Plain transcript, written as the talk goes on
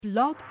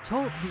Blog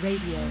Talk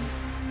Radio.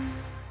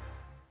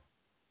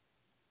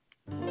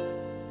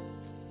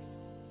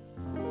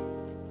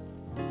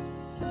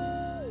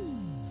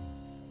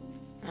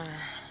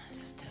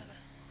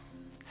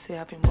 See,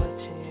 I've been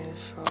watching you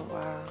for a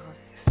while, your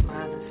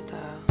smiling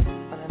style,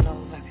 but I know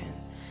I can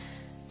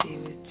be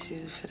with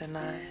you for the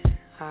night,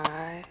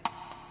 alright?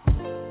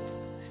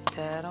 Is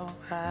that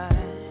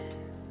alright,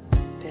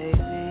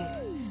 baby,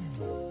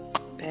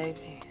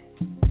 baby?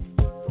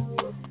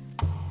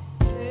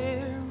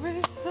 There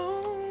is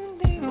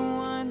only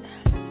one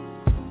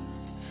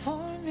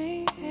for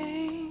me.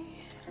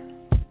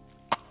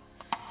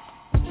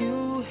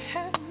 You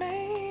have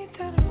made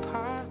that a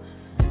possibility.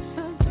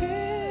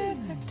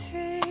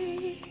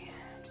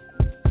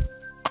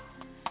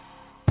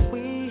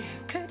 We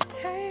could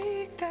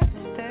take that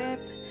step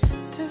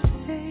to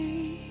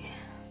see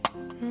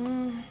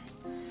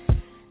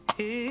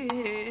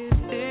if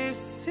this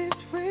is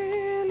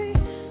really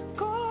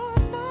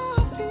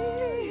gonna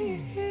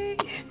be.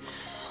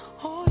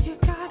 All you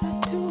gotta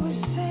do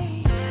is say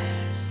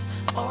yes.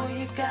 All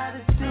you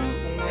gotta do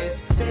is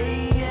say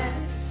yes.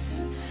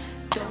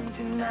 Don't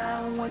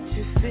deny what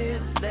you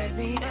feel. Let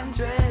me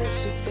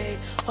undress you, babe.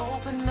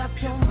 Open up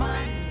your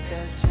mind and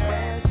just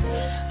rest.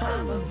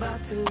 I'm about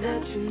to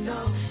let you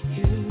know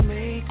you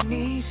make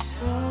me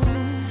so.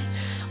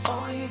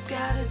 All you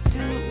gotta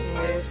do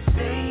is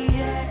say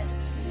yes.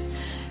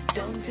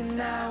 Don't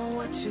deny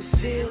what you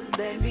feel.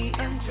 Let me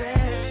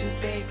undress you,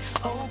 babe.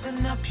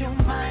 Open up your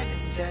mind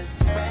and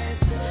just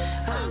rest.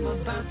 I'm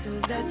about to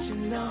let you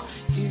know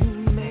you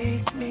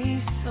make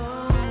me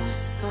so,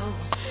 so,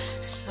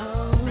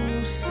 so,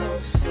 so,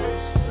 so,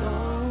 so,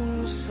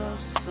 so,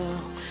 so.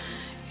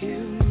 You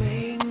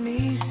make me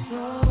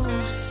so,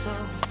 so,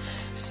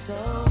 so,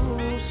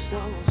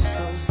 so,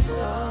 so, so,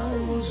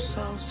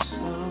 so,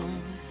 so.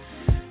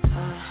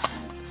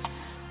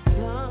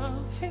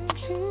 Loving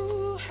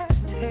you has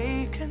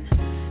taken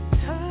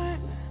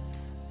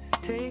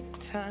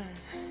time,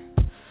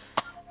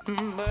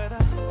 but I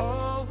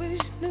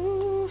always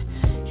knew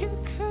you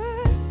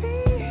could be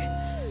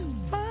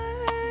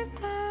mine.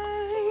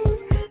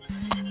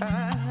 I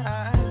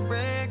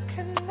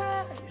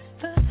recognize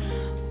the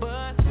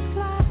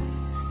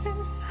butterflies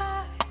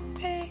inside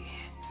me.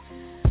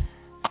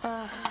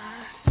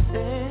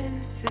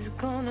 Sense is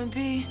gonna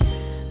be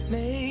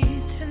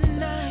made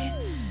tonight.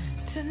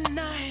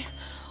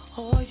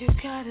 All you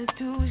gotta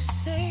do is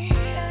say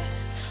yes.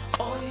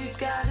 All you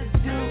gotta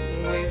do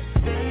is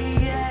say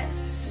yes.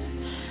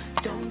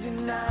 Don't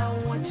deny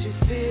what you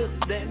feel.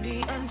 Let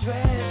me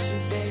undress you,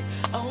 babe.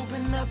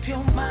 Open up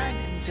your mind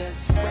and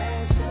just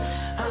rest.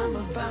 I'm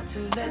about to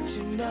let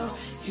you know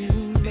you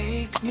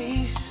make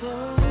me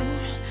so.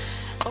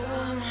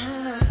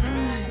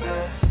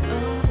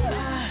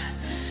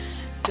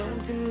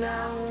 Don't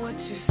deny what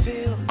you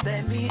feel.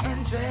 Let me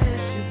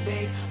undress you,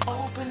 babe.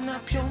 Open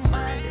up your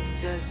mind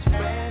and just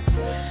rest.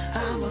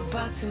 I'm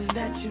about to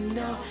let you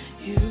know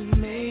you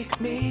make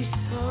me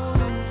so,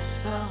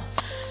 so,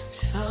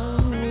 so,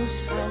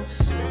 so,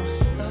 so,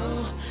 so,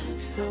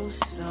 so,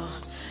 so.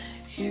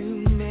 You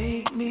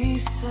make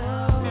me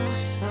so,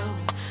 so,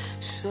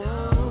 so,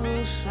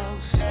 so,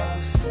 so,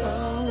 so,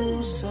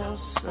 so,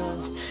 so.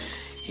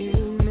 You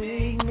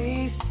make me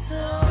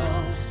so,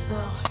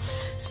 so,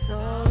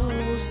 so,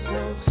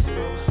 so,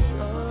 so,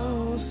 so,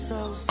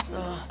 so,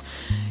 so.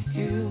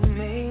 You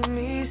make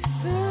me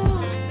so,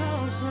 so,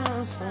 so,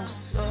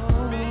 so,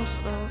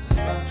 so,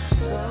 so,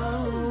 so,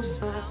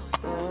 so,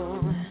 so.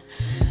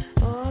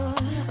 Oh,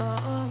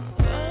 oh,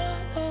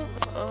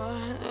 oh,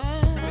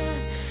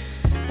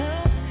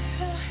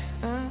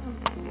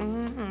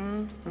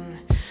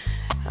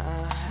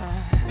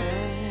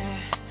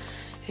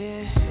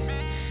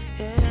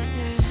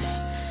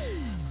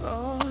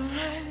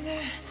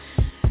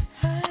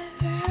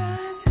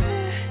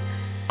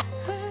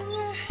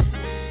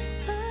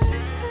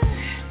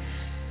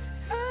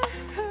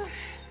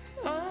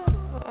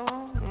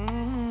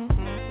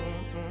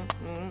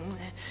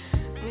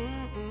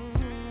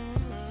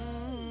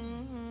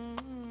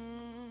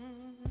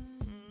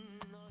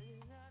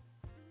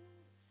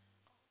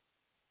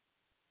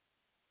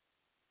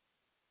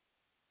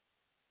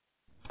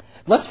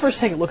 Let's first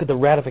take a look at the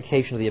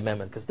ratification of the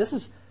amendment, because this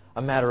is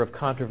a matter of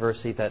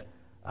controversy that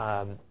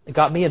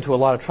got me into a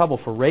lot of trouble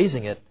for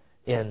raising it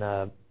in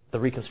the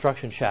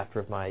Reconstruction chapter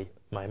of my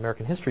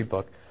American history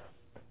book.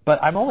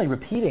 But I'm only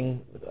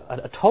repeating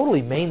a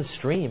totally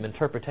mainstream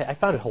interpretation. I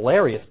found it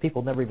hilarious.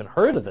 People never even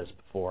heard of this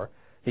before.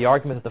 The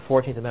argument that the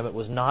 14th Amendment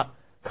was not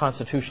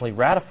constitutionally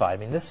ratified.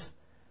 I mean,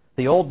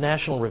 the old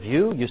National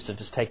Review used to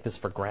just take this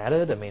for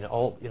granted. I mean,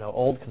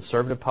 old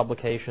conservative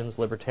publications,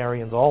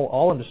 libertarians,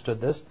 all understood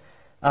this.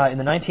 In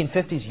the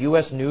 1950s,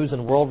 U.S. News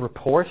and World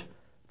Report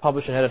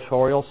published an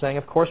editorial saying,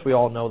 of course, we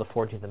all know the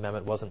 14th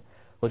Amendment wasn't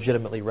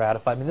legitimately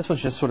ratified. I mean, this was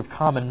just sort of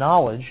common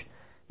knowledge.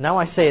 Now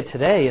I say it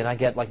today, and I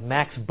get like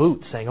Max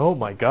Boot saying, oh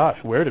my gosh,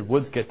 where did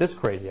Woods get this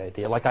crazy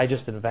idea? Like I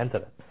just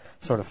invented it.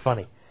 Sort of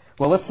funny.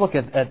 Well, let's look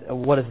at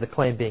what is the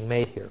claim being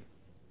made here.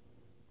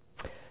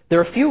 There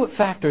are a few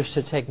factors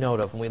to take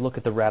note of when we look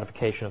at the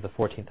ratification of the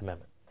 14th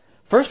Amendment.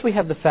 First, we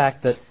have the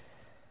fact that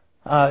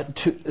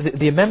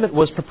the amendment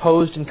was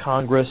proposed in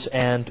Congress,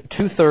 and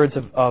 2/3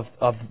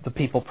 of the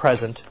people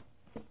present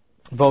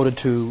voted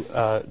to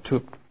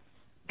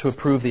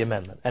approve the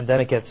amendment, and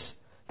then it gets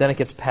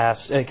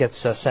passed. It gets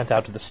sent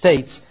out to the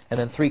states, and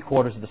then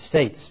 3/4 of the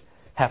states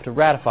have to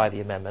ratify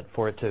the amendment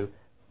for it to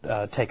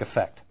take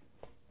effect.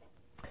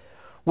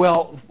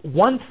 Well,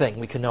 one thing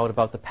we can note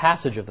about the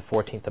passage of the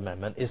 14th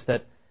Amendment is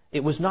that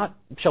it was not,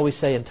 shall we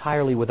say,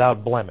 entirely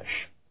without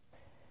blemish.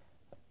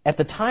 At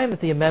the time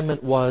that the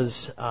amendment was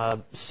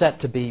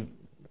set to be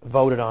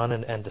voted on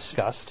and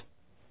discussed,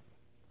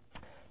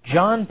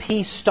 John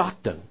P.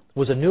 Stockton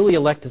was a newly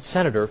elected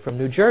senator from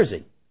New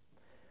Jersey,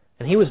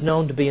 and he was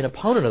known to be an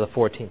opponent of the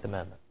 14th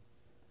Amendment.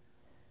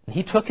 And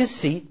he took his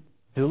seat,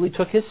 duly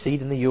took his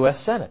seat in the U.S.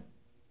 Senate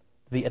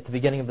at the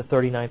beginning of the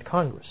 39th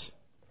Congress.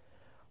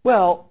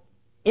 Well,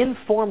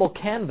 informal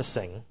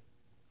canvassing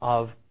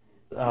of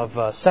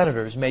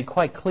senators made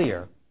quite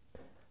clear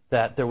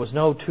that there was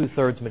no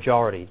 2/3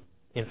 majority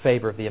in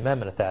favor of the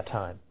amendment at that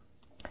time.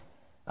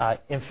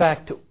 In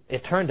fact,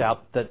 it turned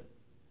out that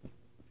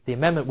the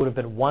amendment would have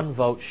been one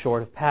vote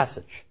short of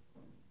passage.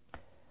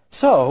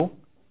 So,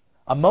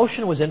 a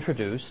motion was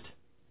introduced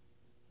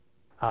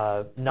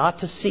not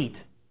to seat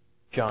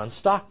John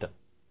Stockton.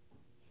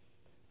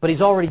 But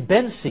he's already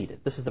been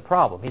seated. This is the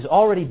problem. He's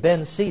already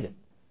been seated.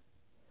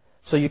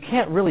 So you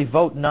can't really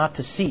vote not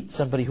to seat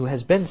somebody who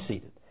has been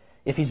seated.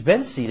 If he's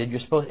been seated,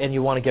 and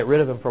you want to get rid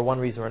of him for one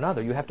reason or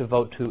another, you have to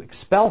vote to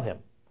expel him.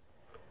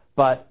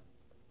 But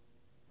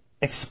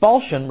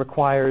expulsion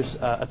requires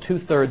a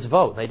 2/3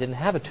 vote. They didn't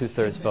have a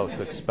 2/3 vote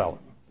to expel him.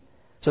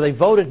 So they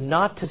voted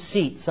not to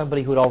seat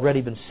somebody who had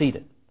already been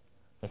seated.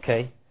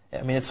 Okay?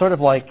 I mean, it's sort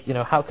of like,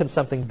 how can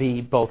something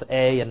be both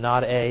A and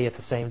not A at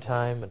the same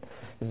time and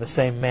in the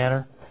same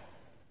manner?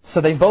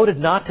 So they voted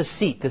not to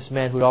seat this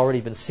man who had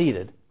already been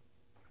seated.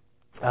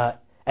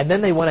 And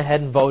then they went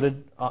ahead and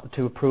voted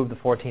to approve the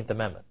 14th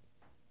Amendment.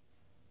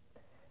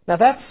 Now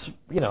that's,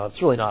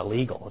 it's really not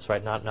legal. It's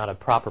right, not a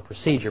proper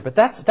procedure. But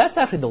that's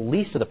actually the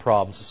least of the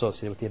problems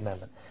associated with the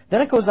amendment.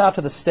 Then it goes out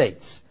to the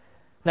states.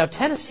 Now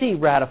Tennessee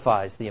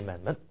ratifies the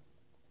amendment.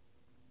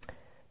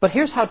 But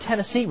here's how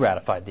Tennessee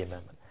ratified the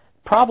amendment.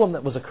 The problem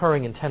that was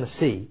occurring in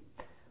Tennessee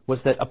was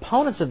that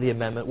opponents of the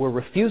amendment were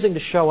refusing to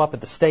show up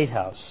at the State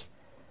House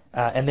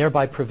and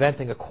thereby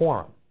preventing a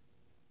quorum.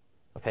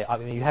 Okay, I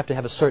mean, you have to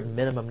have a certain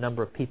minimum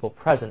number of people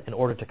present in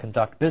order to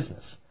conduct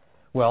business.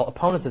 Well,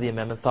 opponents of the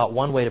amendment thought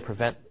one way to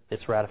prevent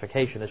its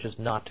ratification is just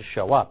not to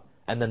show up,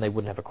 and then they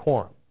wouldn't have a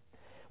quorum.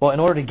 Well, in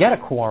order to get a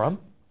quorum,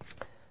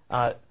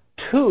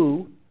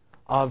 2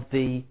 of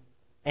the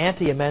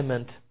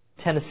anti-amendment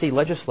Tennessee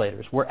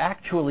legislators were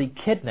actually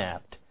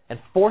kidnapped and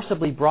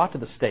forcibly brought to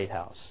the State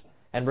House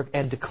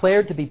and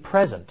declared to be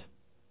present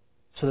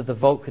so that the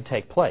vote could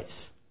take place.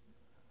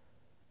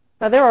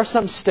 Now, there are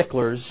some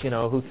sticklers,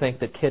 who think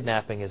that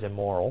kidnapping is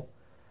immoral,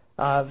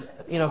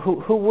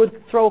 who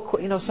would throw,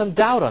 some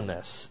doubt on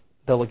this,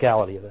 the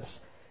legality of this.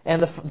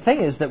 And the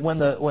thing is that when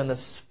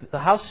the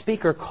House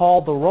Speaker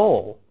called the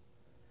roll,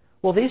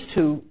 well, these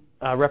 2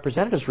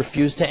 representatives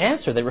refused to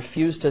answer. They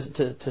refused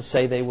to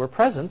say they were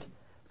present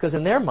because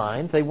in their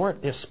minds they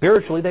weren't,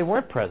 spiritually they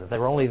weren't present. They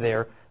were only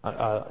there,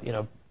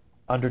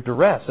 under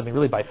duress. I mean,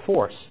 really by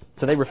force.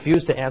 So they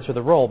refused to answer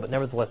the roll, but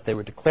nevertheless they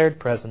were declared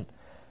present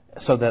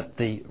so that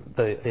the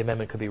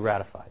amendment could be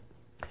ratified.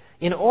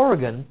 In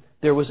Oregon,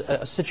 there was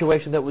a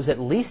situation that was at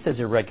least as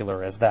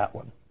irregular as that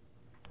one.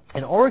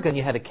 In Oregon,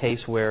 you had a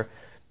case where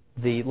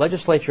the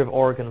legislature of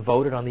Oregon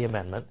voted on the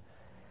amendment,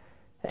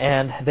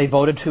 and they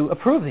voted to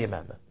approve the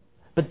amendment.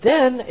 But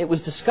then it was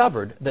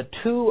discovered that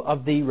 2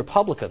 of the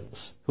Republicans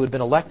who had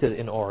been elected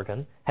in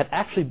Oregon had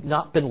actually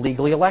not been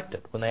legally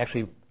elected. When they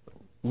actually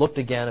looked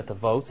again at the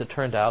votes, it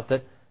turned out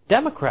that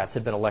Democrats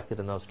had been elected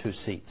in those 2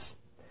 seats.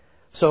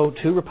 So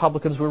 2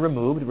 Republicans were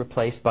removed,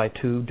 replaced by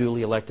 2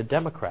 duly elected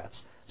Democrats.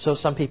 So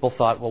some people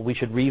thought, well, we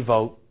should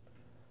re-vote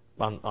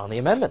on the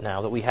amendment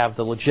now that we have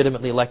the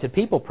legitimately elected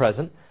people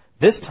present.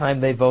 This time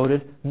they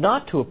voted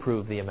not to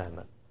approve the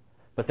amendment.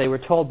 But they were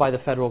told by the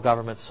federal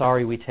government,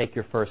 sorry, we take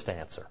your first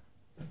answer.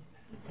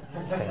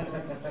 Okay.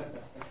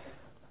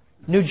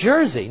 New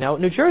Jersey. Now,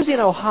 New Jersey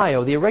and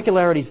Ohio, the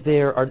irregularities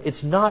there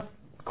it's not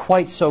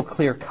quite so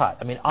clear-cut.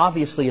 I mean,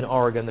 obviously in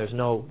Oregon there's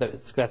no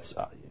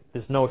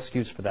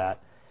excuse for that.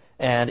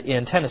 And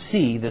in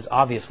Tennessee, there's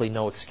obviously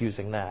no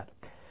excusing that.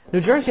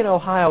 New Jersey and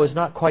Ohio is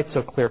not quite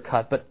so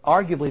clear-cut, but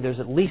arguably there's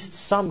at least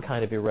some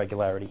kind of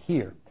irregularity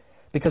here.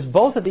 Because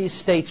both of these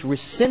states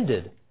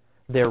rescinded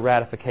their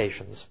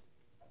ratifications.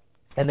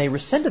 And they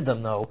rescinded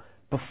them, though,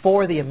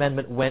 before the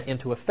amendment went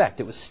into effect.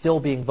 It was still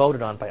being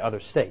voted on by other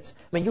states.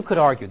 I mean, you could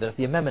argue that if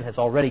the amendment has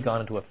already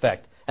gone into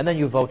effect, and then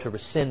you vote to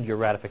rescind your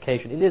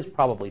ratification, it is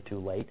probably too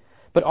late.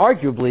 But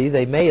arguably,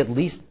 they may at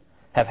least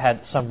have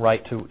had some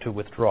right to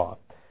withdraw.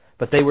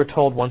 But they were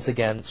told once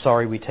again,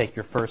 sorry, we take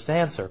your first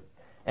answer.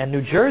 And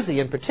New Jersey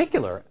in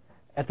particular,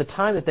 at the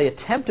time that they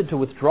attempted to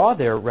withdraw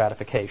their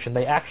ratification,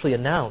 they actually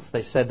announced,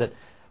 they said that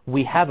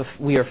we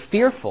are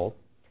fearful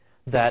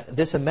that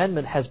this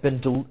amendment has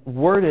been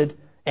worded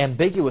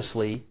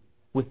ambiguously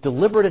with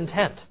deliberate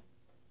intent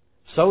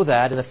so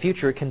that in the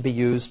future it can be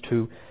used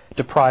to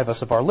deprive us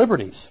of our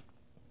liberties.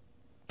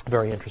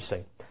 Very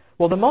interesting.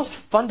 Well, the most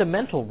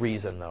fundamental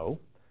reason, though,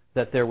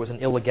 that there was an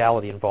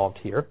illegality involved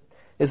here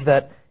is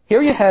that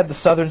here you had the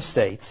southern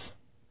states,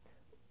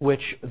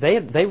 which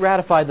they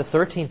ratified the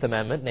 13th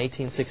Amendment in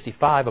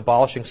 1865,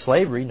 abolishing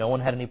slavery. No one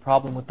had any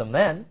problem with them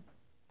then.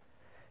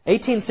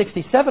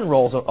 1867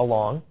 rolls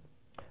along.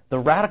 The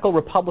radical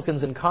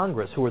Republicans in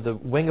Congress, who are the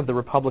wing of the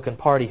Republican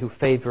Party who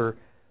favor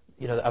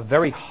a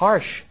very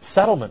harsh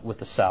settlement with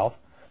the South,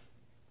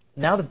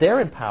 now that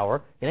they're in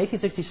power, in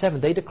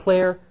 1867 they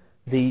declare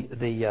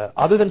the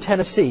other than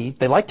Tennessee,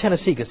 they like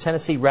Tennessee because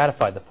Tennessee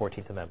ratified the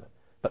 14th Amendment,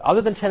 but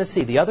other than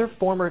Tennessee, the other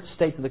former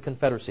states of the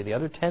Confederacy, the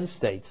other 10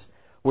 states,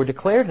 were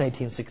declared in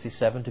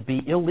 1867 to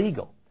be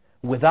illegal,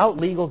 without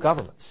legal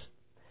governments.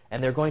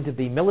 And they're going to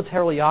be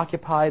militarily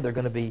occupied, they're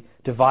going to be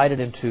divided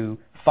into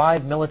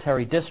 5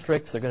 military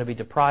districts, they're going to be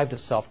deprived of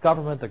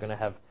self-government, they're going to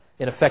have,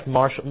 in effect,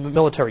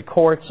 military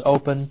courts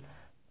open.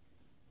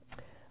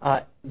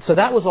 So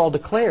that was all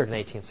declared in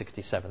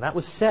 1867. That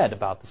was said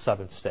about the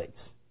southern states.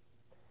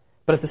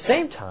 But at the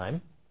same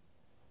time,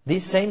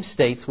 these same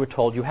states were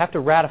told you have to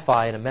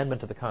ratify an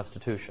amendment to the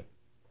Constitution.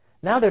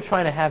 Now they're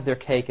trying to have their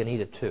cake and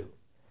eat it too,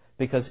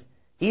 because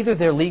either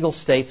they're legal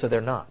states or they're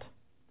not.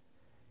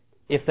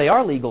 If they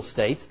are legal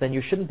states, then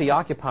you shouldn't be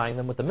occupying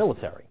them with the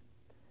military.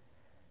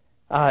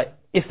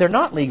 If they're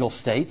not legal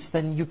states,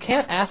 then you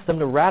can't ask them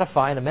to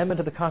ratify an amendment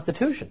to the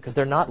Constitution because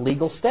they're not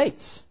legal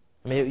states.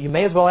 I mean, you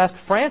may as well ask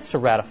France to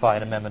ratify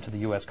an amendment to the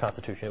U.S.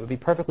 Constitution. It would be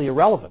perfectly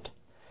irrelevant.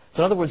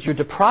 So in other words, you're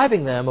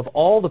depriving them of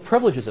all the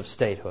privileges of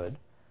statehood,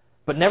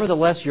 but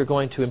nevertheless you're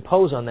going to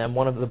impose on them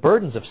one of the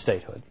burdens of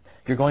statehood.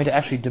 You're going to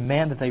actually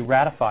demand that they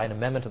ratify an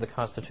amendment to the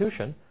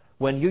Constitution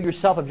when you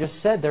yourself have just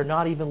said they're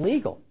not even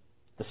legal.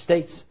 The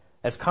states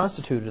as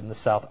constituted in the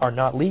South are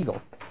not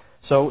legal.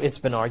 So it's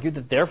been argued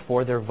that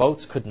therefore their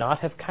votes could not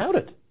have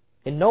counted.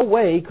 In no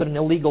way could an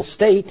illegal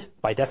state,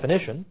 by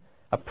definition,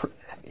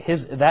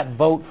 that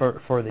vote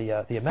for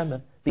the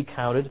amendment be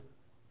counted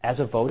as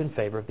a vote in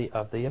favor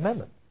of the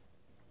amendment.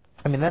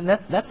 I mean,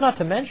 that's not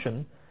to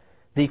mention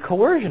the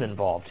coercion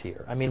involved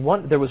here. I mean,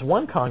 there was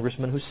one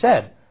congressman who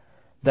said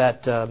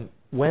that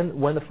when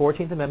the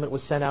 14th Amendment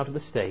was sent out to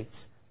the states,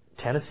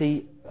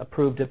 Tennessee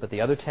approved it, but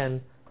the other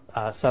 10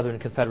 southern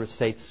Confederate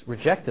states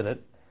rejected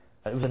it.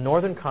 It was a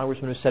northern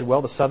congressman who said,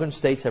 well, the southern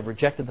states have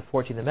rejected the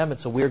 14th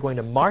Amendment, so we're going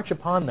to march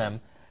upon them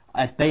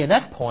at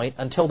bayonet point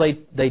until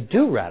they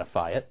do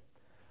ratify it.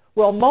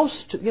 Well,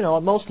 most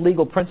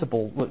legal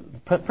principles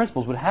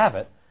would have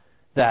it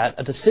that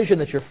a decision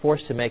that you're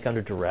forced to make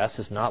under duress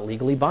is not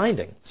legally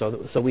binding.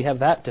 So we have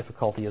that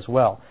difficulty as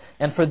well.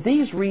 And for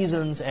these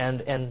reasons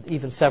and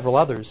even several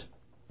others,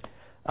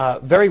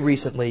 very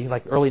recently,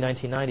 like early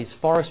 1990s,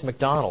 Forrest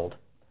McDonald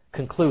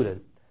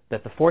concluded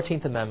that the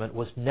 14th Amendment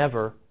was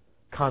never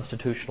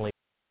constitutionally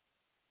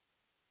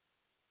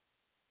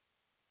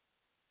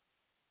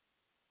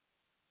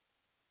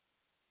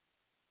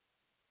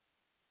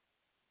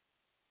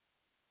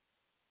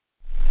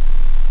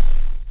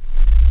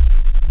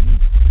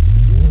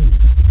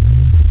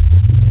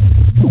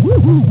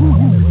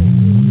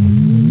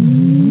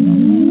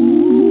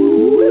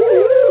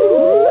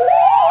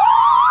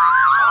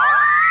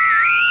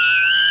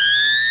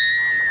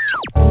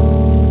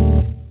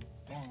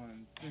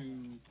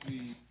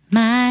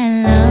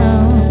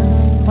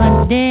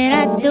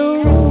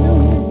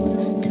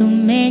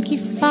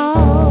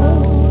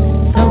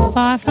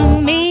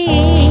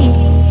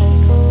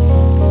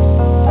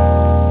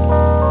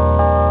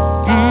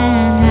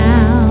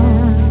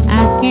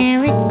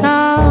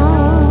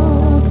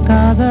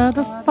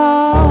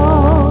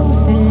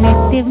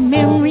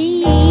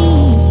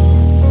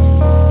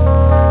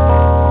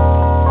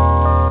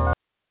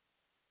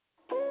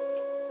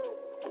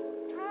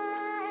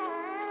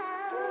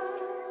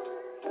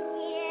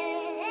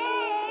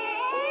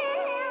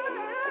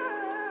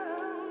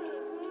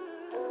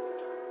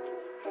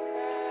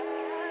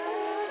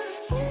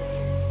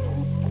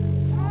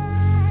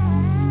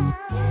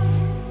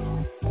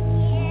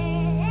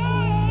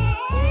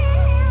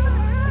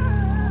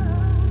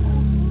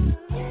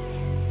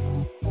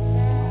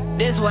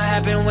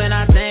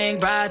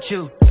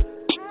you.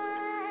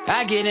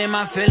 I get in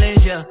my feelings,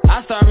 yeah.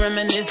 I start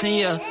reminiscing,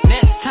 yeah.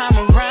 Next time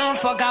around,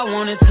 fuck, I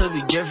want it to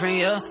be different,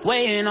 yeah.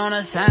 Waiting on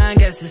a sign,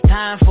 guess it's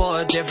time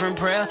for a different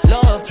prayer.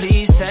 Lord,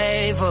 please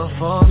save her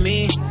for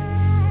me.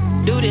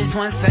 Do this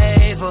one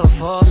favor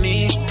for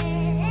me.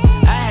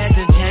 I had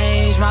to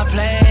change my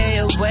play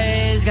of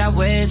ways, got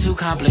way too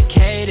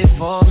complicated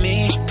for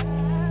me.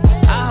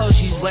 I hope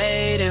she's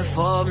waiting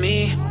for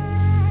me.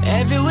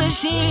 Everywhere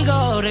she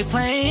go, they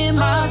playing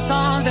my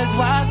songs. That's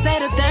why I say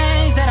the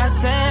things that I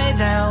say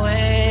that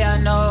way. I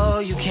know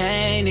you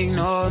can't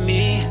ignore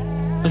me,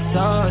 but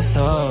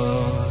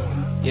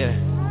yeah.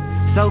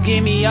 So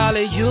give me all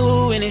of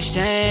you in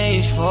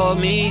exchange for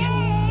me.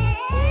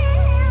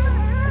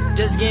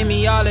 Just give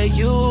me all of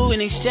you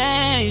in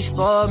exchange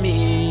for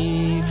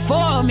me.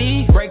 For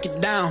me, break it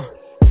down.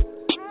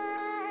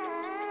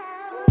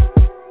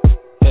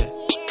 Yeah.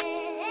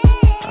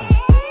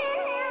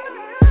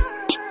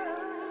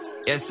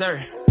 Yes, sir.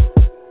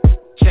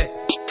 Check.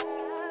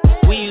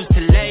 We used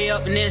to lay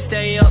up and then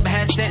stay up,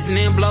 had sex and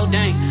then blow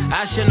dank.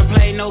 I shouldn't have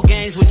played no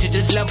games with you,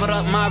 just leveled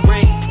up my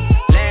brain.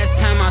 Last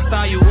time I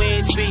saw you, we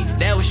ain't speak,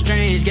 that was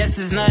strange. Guess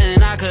there's nothing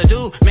I could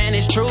do, man,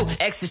 it's true.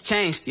 X has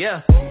changed,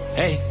 yeah.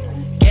 Hey,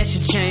 guess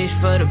you changed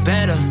for the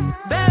better.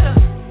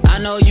 I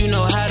know you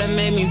know how to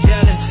make me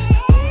jealous.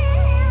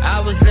 I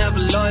was never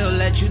loyal,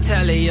 let you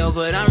tell it, yo,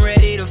 but I'm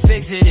ready to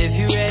fix it if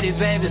you ready,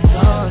 baby.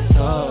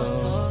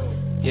 So,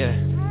 yeah.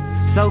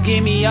 So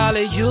give me all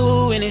of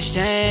you in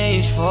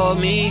exchange for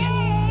me.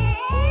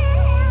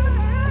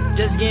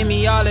 Just give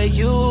me all of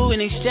you in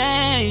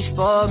exchange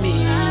for me.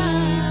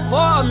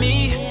 For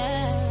me.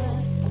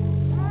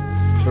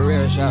 For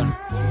real, shout.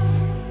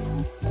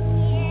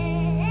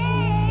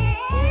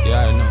 Yeah,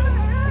 I know.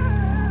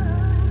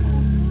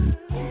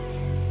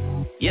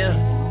 Yeah.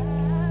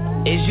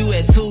 Is you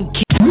at 2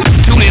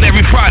 Tune in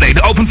every Friday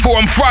to Open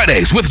Forum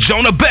Fridays with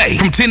Jonah Bey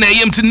from 10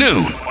 a.m. to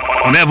noon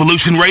on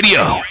Evolution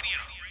Radio.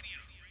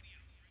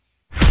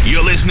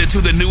 You're listening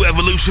to the new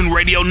Evolution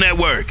Radio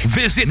Network.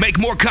 Visit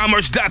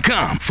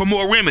MakeMoreCommerce.com for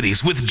more remedies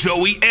with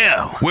Joey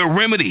L., where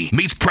remedy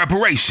meets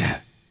preparation.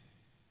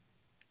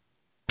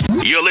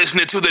 You're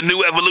listening to the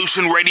new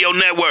Evolution Radio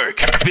Network.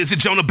 Visit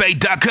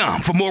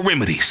JonahBay.com for more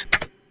remedies.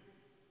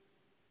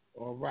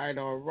 All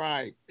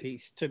right.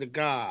 Peace to the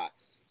God.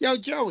 Yo,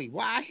 Joey,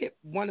 why I hit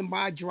one of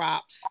my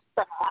drops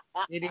and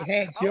it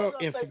had your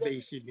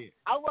information in?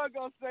 I wasn't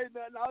going to say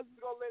nothing. I was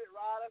just going to let it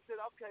ride. I said,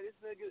 okay, this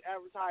nigga's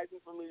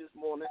advertising for me this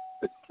morning.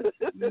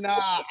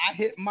 Nah, I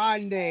hit my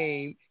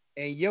name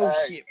and your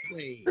shit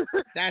played.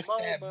 That's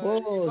that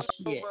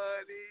bullshit.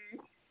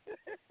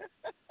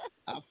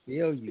 I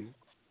feel you.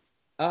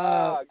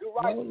 Well,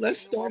 let's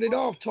start it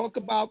off. Talk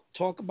about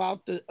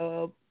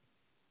the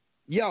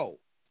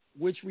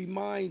which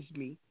reminds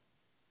me,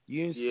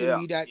 you didn't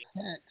send me that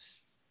text.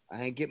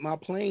 I ain't get my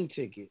plane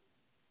ticket.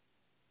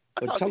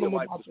 But tell them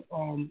about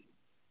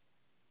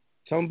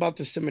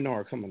the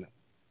seminar coming up.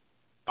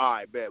 All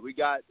right, bet. We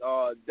got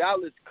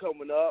Dallas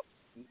coming up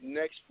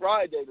next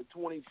Friday, the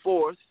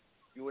 24th.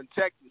 You in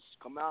Texas,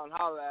 come out and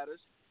holler at us.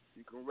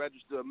 You can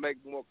register at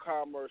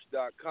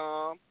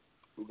MakeMoreCommerce.com.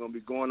 We're going to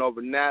be going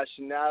over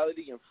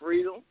nationality and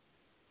freedom.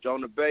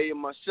 Jonah Bey and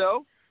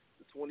myself,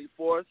 the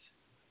 24th.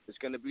 It's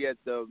going to be at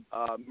the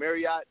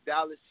Marriott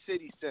Dallas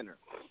City Center.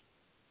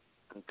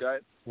 Okay?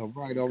 All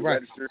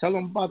right. Tell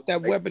them about that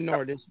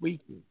webinar this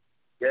weekend.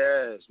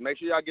 Yes. Make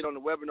sure y'all get on the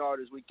webinar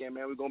this weekend,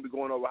 man. We're going to be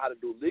going over how to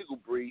do legal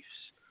briefs.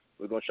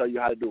 We're going to show you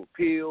how to do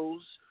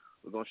appeals.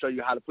 We're going to show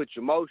you how to put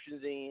your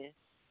motions in.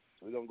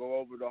 We're going to go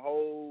over the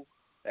whole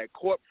that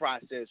court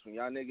process when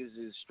y'all niggas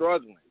is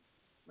struggling.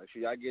 Make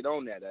sure y'all get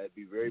on that. That'd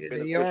be very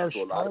beneficial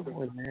to a lot of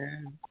people.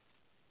 Man.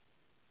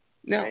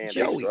 Now,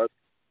 Joey,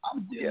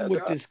 I'm dealing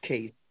with this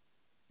case.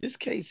 This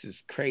case is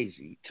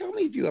crazy. Tell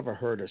me if you ever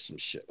heard of some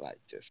shit like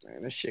this,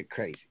 man. This shit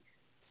crazy.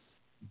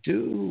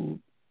 Dude,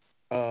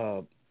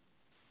 on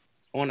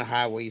the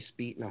highway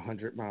speeding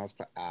 100 miles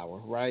per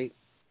hour, right?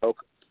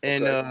 Okay.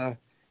 And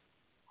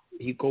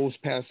he goes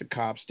past the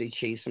cops. They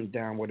chase him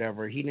down,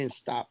 whatever. He didn't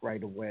stop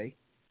right away.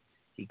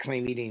 He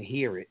claimed he didn't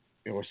hear it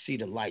or see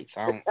the lights.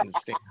 I don't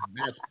understand how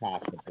that's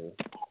possible.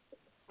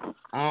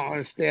 I don't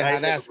understand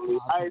how that's possible.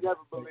 I ain't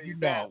never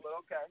believed that, but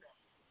okay.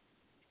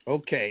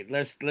 Okay,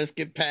 let's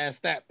get past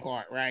that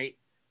part, right?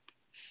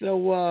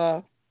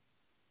 So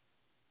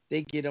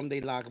they get him,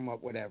 they lock him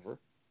up, whatever.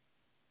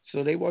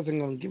 So they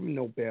wasn't gonna give him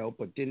no bail,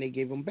 but then they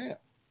gave him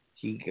bail.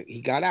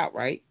 He got out,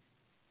 right?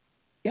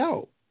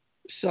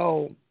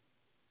 So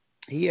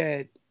he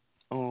had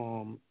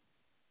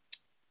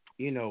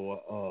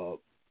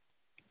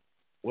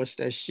what's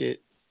that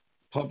shit?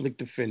 Public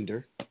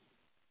defender.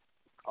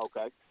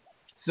 Okay.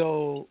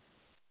 So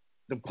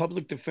the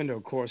public defender,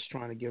 of course,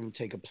 trying to get him to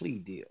take a plea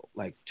deal,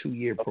 like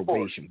 2-year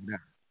probation,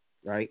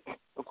 right?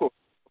 Of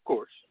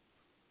course.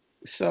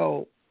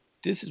 So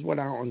this is what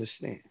I don't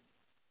understand.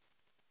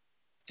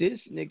 This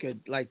nigga,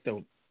 like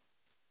the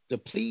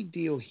plea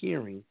deal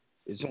hearing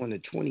is on the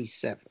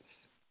 27th,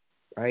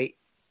 right?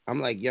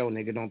 I'm like, yo,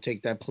 nigga, don't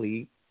take that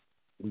plea.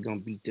 We're going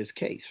to beat this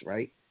case,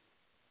 right?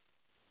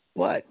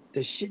 But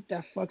the shit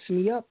that fucks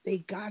me up,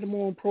 they got him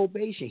on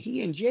probation.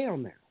 He in jail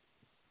now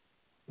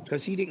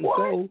because he didn't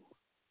go.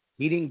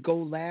 He didn't go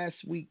last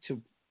week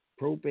to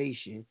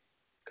probation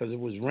because it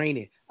was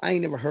raining. I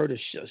ain't never heard of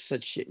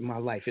such shit in my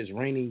life. It's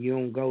raining, you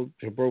don't go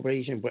to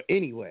probation. But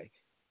anyway,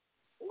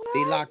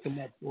 they locked him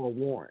up for a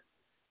warrant.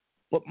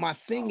 But my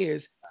thing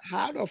is,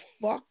 how the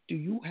fuck do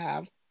you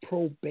have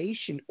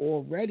probation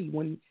already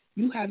when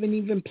you haven't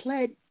even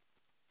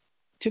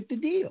took the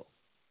deal?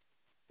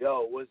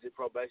 Yo, was it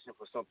probation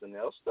for something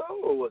else,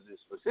 though, or was it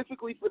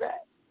specifically for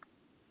that?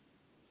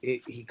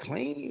 He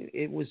claimed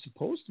it was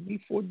supposed to be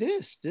for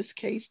this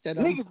case that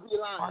I'm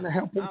trying to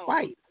help him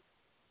fight.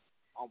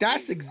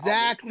 That's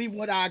exactly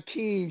what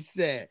Akeem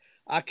said.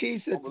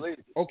 Akeem said,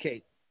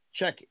 okay,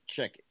 check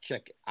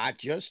it. I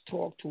just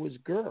talked to his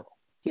girl.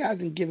 He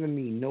hasn't given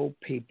me no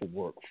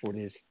paperwork for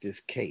this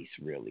case,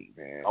 really,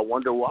 man. I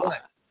wonder why.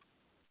 But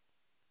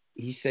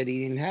he said he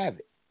didn't have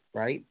it,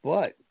 right?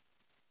 But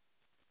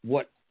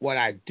what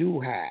I do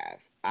have,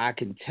 I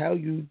can tell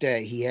you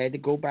that he had to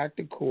go back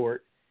to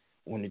court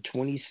on the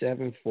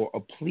 27th for a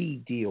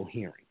plea deal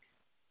hearing,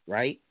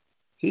 right?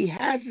 He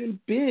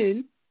hasn't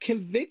been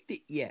convicted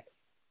yet.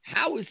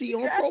 How is he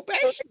on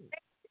probation?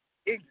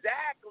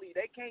 Exactly.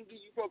 They can't give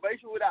you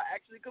probation without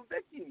actually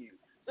convicting you.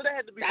 So they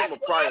had to be That's from a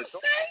what prior I'm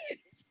saying.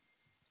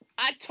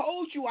 I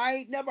told you I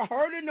ain't never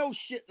heard of no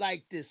shit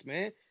like this,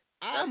 man.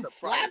 I'm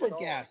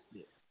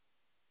flabbergasted.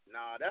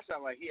 Nah, that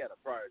sounds like he had a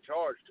prior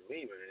charge to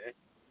me, man.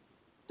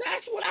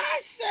 That's what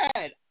I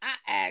said.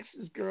 I asked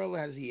this girl,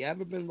 has he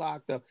ever been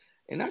locked up?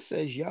 And I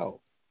says, yo,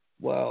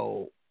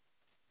 well,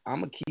 I'm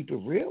going to keep it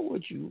real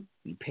with you.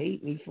 He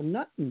paid me for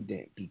nothing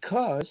then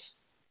because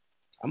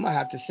I'm going to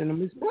have to send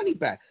him his money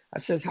back.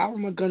 I says, how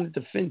am I going to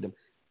defend him?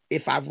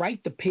 If I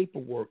write the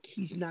paperwork,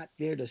 he's not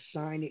there to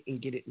sign it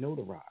and get it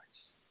notarized.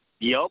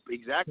 Yep,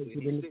 exactly. He's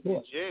sitting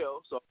in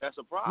jail, so that's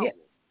a problem.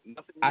 Yeah.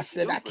 I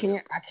said, I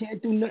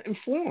can't do nothing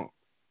for him.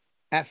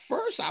 At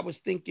first, I was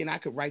thinking I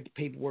could write the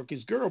paperwork.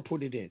 His girl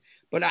put it in.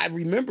 But I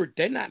remembered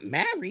they're not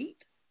married,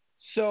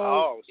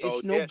 so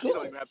it's no good. She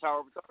don't even have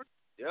power of attorney.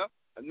 Yeah.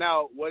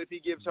 Now, what if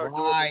he gives her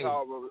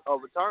power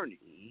of attorney?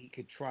 He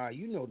could try.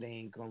 You know they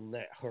ain't going to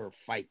let her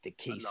fight the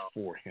case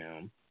for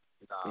him.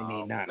 No, and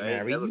they not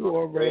married. You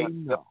already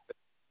know.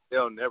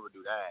 They'll never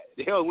do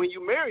that. When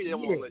you marry, they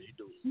won't let you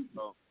do it.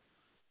 So.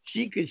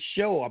 She could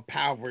show a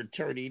power of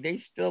attorney.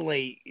 They still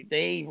ain't. They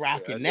ain't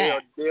rocking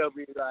that. They'll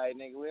be like,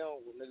 nigga, we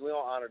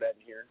don't honor that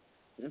in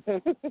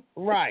here.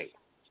 Right.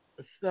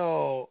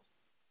 So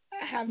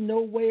I have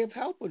no way of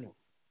helping them.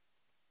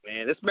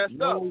 Man, it's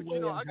messed up.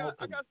 But, I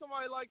got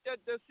somebody like that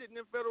that's sitting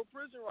in federal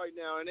prison right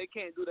now, and they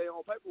can't do their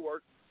own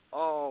paperwork.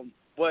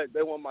 But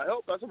they want my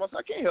help. I said,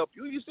 I can't help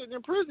you. You're sitting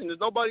in prison. There's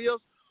nobody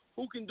else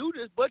who can do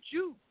this but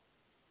you.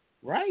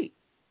 Right.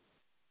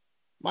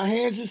 My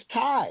hands is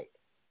tied.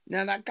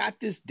 Now, I got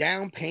this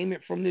down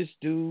payment from this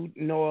dude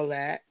and all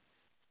that,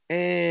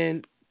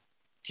 and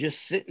just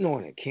sitting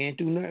on it. Can't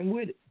do nothing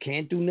with it.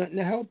 Can't do nothing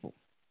to help him.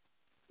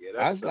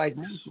 Yeah, I was like,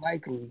 most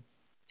likely,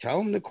 tell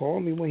him to call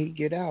me when he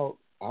get out.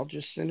 I'll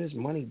just send his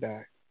money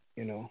back,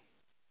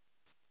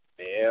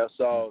 Yeah,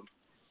 so,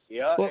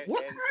 yeah. But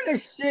what kind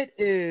of shit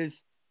is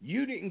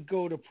you didn't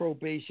go to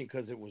probation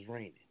because it was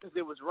raining? Because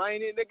it was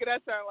raining? Nigga,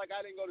 that sounded like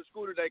I didn't go to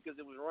school today because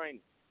it was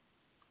raining.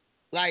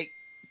 Like,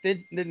 the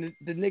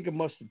nigga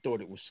must have thought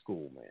it was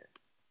school, man.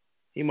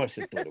 He must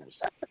have thought it was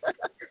school.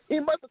 He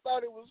must have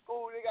thought it was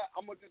school.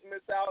 I'm going to just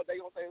miss out. They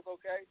going to say it's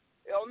okay?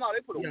 Hell no,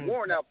 they put a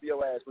warrant out for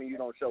your ass when you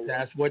don't show up.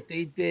 That's what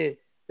they did.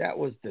 That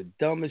was the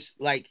dumbest.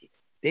 Like,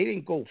 they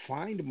didn't go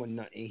find him or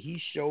nothing. He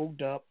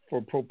showed up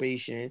for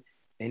probation,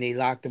 and they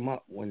locked him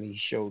up when he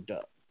showed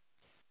up.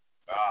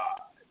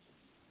 God.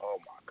 Oh,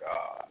 my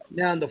God.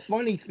 Now, the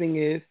funny thing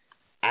is,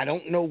 I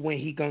don't know when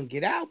he going to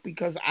get out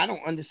because I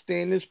don't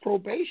understand this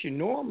probation.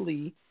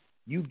 Normally,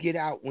 you get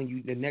out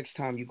the next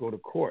time you go to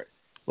court.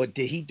 But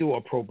did he do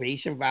a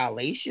probation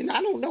violation? I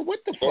don't know what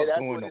the fuck going on.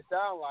 That's what it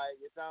sounds like.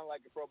 It sounds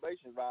like a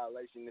probation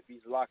violation if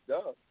he's locked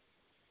up.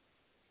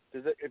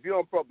 Because if you're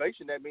on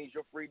probation, that means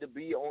you're free to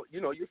be on.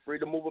 You're free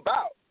to move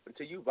about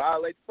until you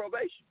violate the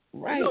probation.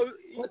 Right.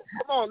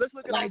 Come on, let's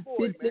look at our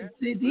boy, man.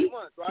 Did he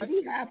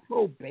have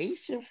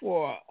probation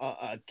for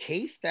a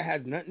case that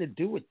has nothing to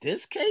do with this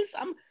case?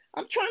 I'm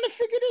trying to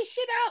figure this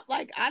shit out.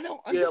 Like, I don't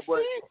understand.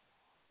 Yeah,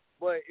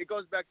 but it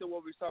goes back to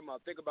what we were talking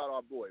about. Think about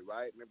our boy,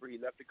 right? Remember, he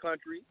left the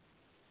country.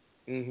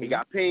 Mm-hmm. He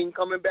got pinged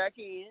coming back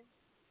in.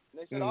 And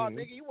they said, oh,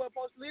 nigga, you weren't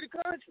supposed to leave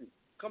the country.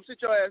 Come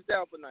sit your ass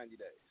down for 90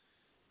 days.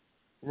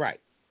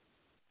 Right.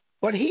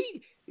 But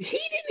he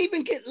didn't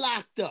even get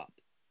locked up.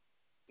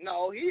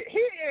 No, he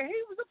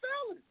was a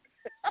felon.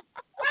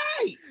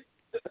 Right.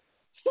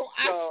 So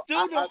I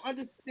still don't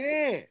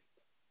understand.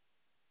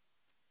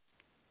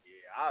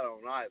 Yeah, I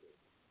don't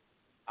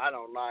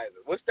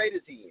either. What state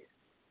is he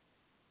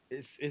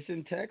in? It's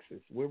in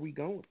Texas. Where we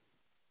going?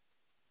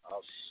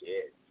 Oh,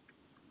 shit.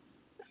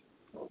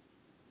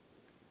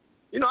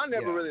 I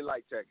never really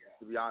liked Texas,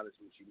 to be honest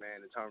with you,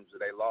 man, in terms of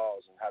their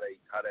laws and how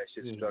that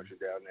shit's structured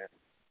down there.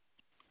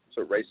 It's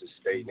a racist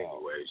state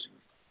anyways.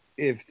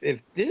 If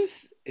this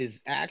is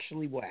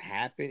actually what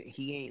happened,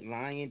 he ain't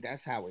lying,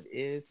 that's how it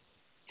is.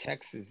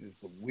 Texas is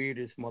the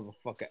weirdest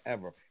motherfucker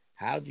ever.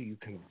 How do you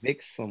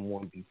convict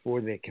someone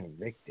before they're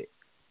convicted?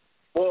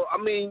 Well,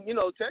 I mean,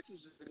 Texas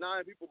is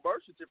denying people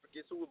birth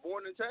certificates who were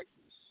born in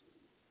Texas.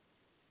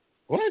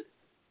 What?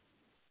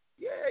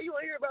 Yeah, you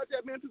want to hear about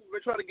that, man? People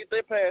been trying to get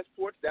their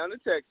passports down to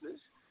Texas.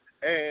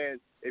 And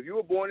if you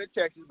were born in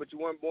Texas, but you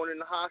weren't born in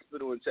the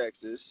hospital in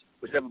Texas,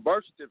 but you have a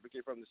birth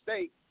certificate from the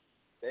state,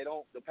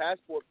 the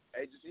passport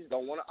agencies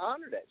don't want to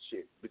honor that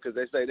shit because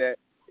they say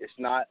that it's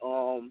not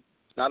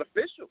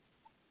official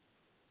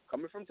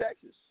coming from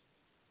Texas.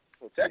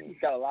 So Texas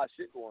got a lot of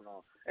shit going on.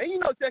 And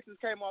Texas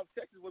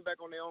went back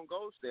on their own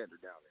gold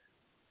standard down there.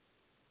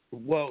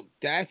 Well,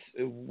 that's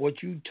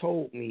what you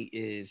told me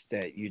is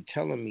that you're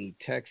telling me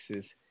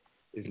Texas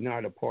is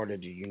not a part of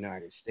the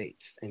United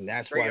States, and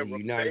that's why the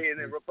United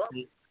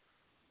States.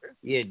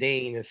 Yeah, they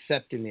ain't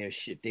accepting their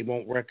shit. They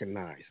won't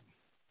recognize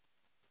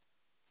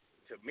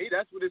them. to me,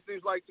 that's what it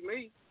seems like to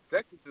me.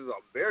 Texas is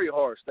a very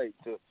hard state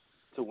to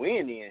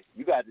win in.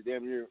 You got to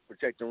damn near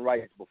protect them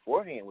rights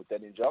beforehand with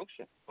that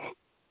injunction.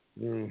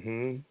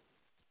 Mm-hmm.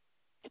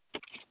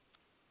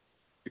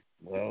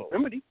 Well,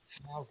 Remedy.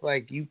 sounds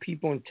like you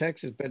people in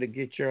Texas better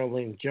get your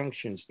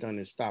injunctions done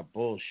and stop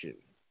bullshitting.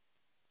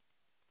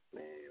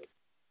 Man.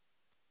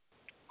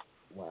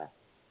 Wow.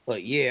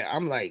 But yeah,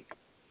 I'm like,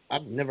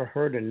 I've never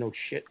heard of no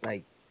shit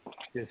like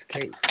this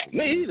case.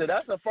 Me either.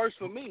 That's a first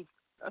for me.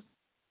 That's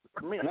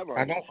for me.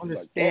 I don't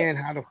understand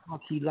how the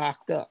fuck he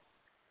locked up.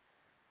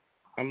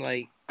 I'm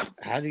like,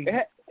 how do you?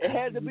 It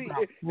had to be.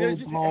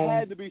 It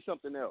had to be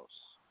something else.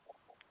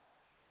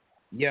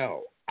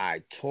 Yo,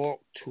 I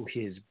talked to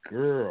his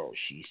girl.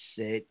 She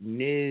said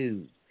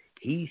no.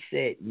 He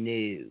said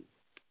no.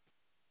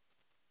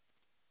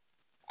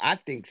 I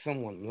think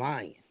someone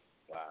lying.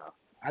 Wow.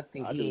 I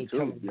think I he do ain't too,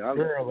 telling the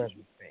girl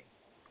everything.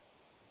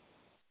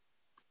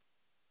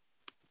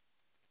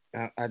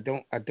 I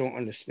don't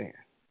understand.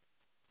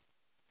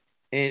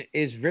 And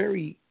it's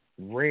very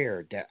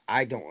rare that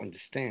I don't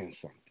understand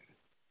something.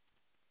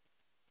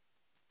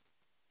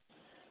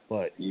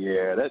 But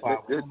yeah, that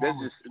just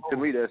to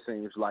me that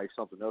seems like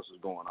something else is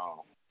going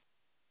on.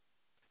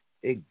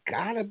 It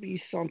gotta be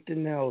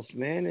something else,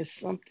 man. It's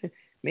something.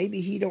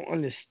 Maybe he don't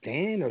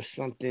understand or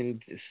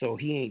something, so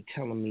he ain't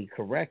telling me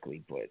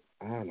correctly. But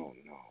I don't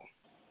know.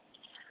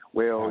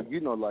 Well,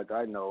 like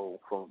I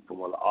know from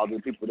all the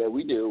people that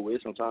we deal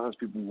with, sometimes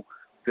people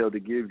fail to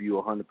give you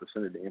 100%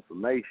 of the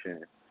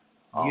information.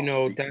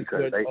 That's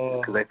because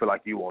they feel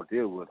like you won't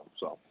deal with them.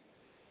 So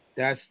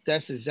that's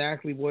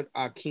exactly what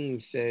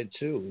Akeem said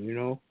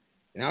too.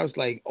 And I was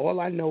like, all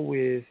I know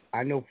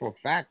for a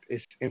fact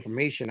is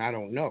information I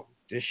don't know.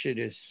 This shit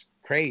is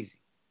crazy.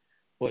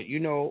 But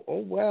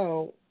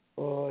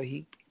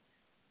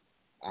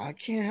I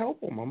can't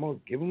help him. I'm gonna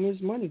give him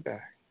his money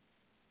back.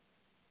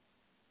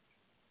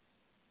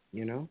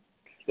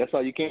 That's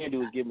all you can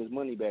do is give him his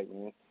money back,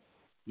 man.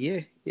 Yeah.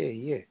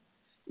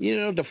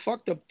 The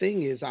fucked up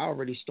thing is I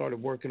already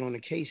started working on the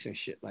case and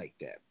shit like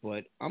that.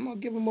 But I'm gonna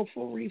give him a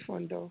full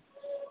refund though.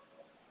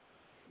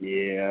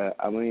 Yeah,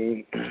 I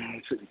mean,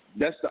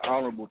 that's the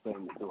honorable thing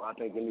to do. I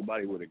think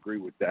anybody would agree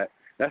with that.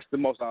 That's the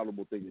most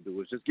honorable thing to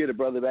do is just get a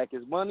brother back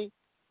his money,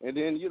 and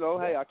then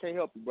hey, I can't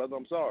help you, brother.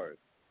 I'm sorry.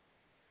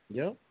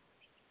 Yep.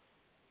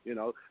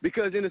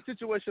 Because in a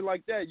situation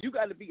like that, you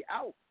got to be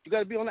out. You got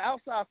to be on the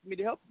outside for me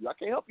to help you. I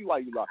can't help you while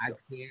you locked up.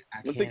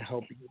 I can't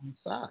help you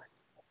inside.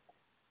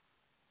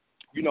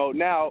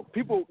 Now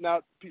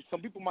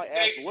some people might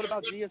ask, well, what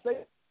about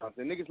GSA?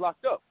 The niggas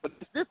locked up, but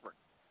it's different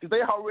because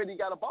they already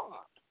got a bond.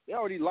 They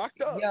already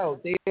locked up. Yo,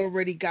 they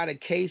already got a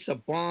case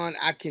of bond.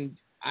 I can.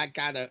 You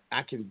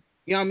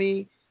know what I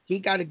mean? He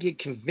got to get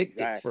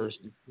convicted first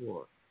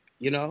before.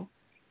 Exactly.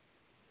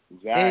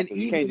 And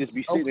you can't just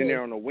be sitting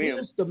there on a whim.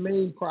 Here's the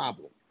main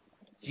problem.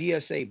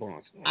 GSA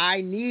bonds.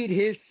 I need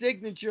his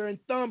signature and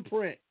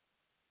thumbprint.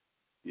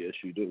 Yes,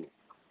 you do.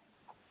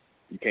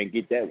 You can't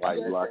get that while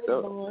you're locked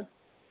up.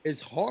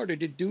 It's harder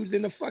to do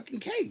than a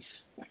fucking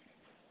case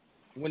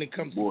when it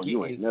comes to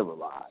you ain't never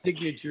lied.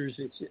 Signatures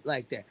and shit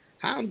like that.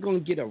 How I'm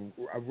going to get a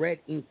red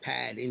ink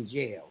pad in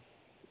jail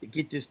to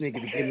get this nigga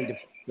to give me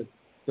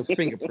the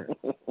fingerprint?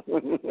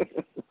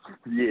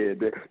 Yeah,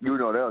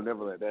 they'll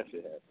never let that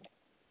shit happen.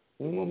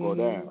 It won't go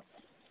down.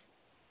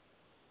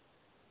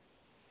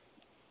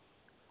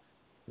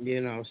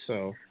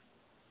 So,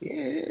 yeah,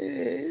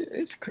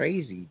 it's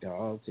crazy,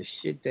 dog. The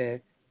shit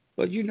that,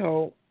 but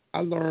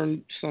I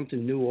learn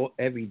something new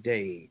every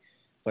day.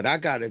 But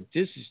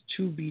this is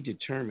to be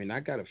determined. I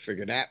gotta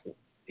figure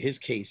his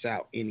case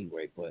out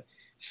anyway. But it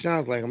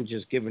sounds like I'm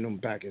just giving him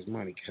back his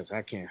money because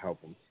I can't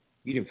help him.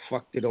 You done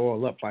fucked it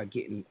all up by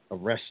getting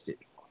arrested.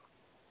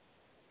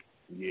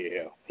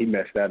 Yeah, he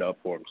messed that up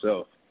for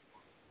himself.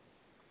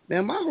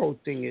 Man, my whole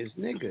thing is,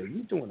 nigga,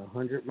 you doing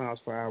 100 miles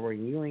per hour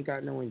and you ain't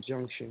got no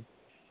injunction.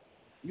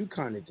 You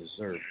kind of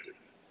deserved it.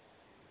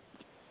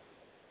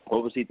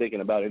 What was he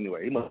thinking about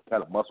anyway? He must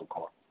have had a muscle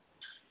car.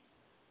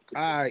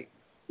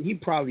 He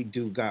probably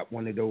got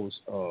one of those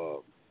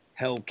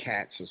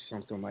Hellcats or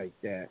something like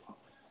that.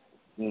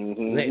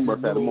 Mm-hmm. He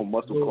must have a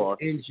muscle car.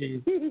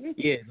 Engine,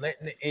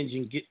 letting the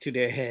engine get to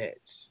their heads.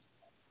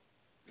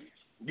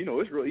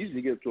 It's real easy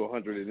to get up to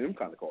 100 in them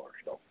kind of cars,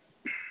 though.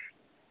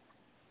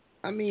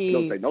 I mean, it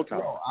don't take no time.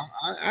 Bro,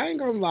 I ain't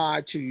gonna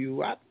lie to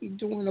you. I be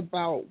doing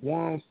about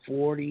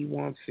 140,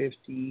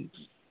 150.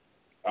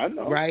 I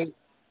know. Right?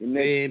 In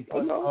that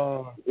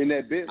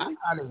business.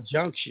 I got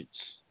injunctions.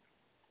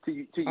 Till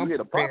you hit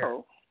a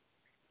pothole.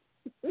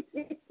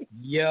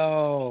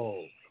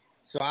 Yo.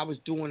 So I was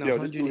doing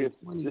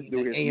 120. This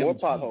dude hits more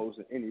potholes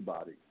than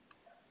anybody.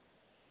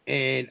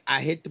 And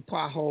I hit the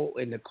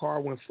pothole and the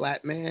car went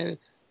flat, man.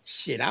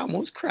 Shit, I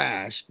almost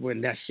crashed when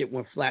that shit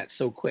went flat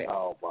so quick.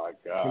 Oh, my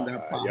God.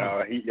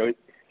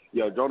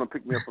 Jonah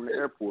picked me up from the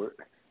airport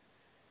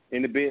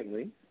in the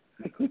Bentley.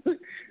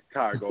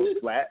 Tire goes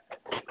flat.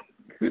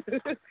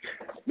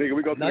 Nigga,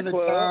 we go to the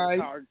club.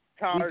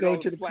 Tire we go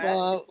goes to the flat.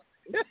 club.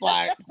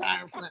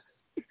 Tire flat.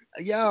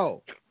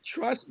 Yo,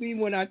 trust me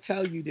when I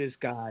tell you this,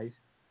 guys.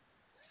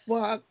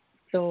 Fuck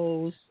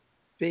those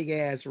big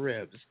ass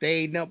rims. They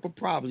ain't nothing but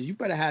problems. You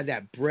better have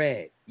that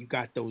bread. You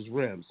got those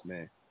rims,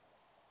 man.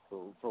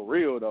 For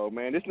real though,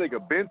 man. This nigga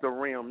bent the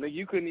rim. Nigga,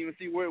 you couldn't even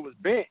see where it was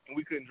bent, and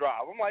we couldn't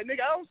drive. I'm like,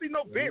 nigga, I don't see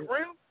no bent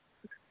rim.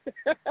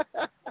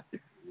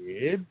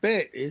 It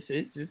bent.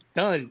 It's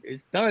done.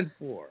 It's done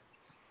for.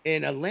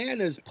 And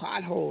Atlanta's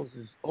potholes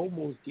is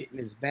almost getting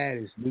as bad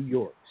as New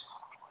York's.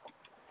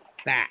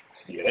 Facts.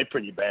 Yeah, they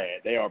pretty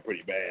bad. They are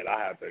pretty bad. I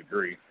have to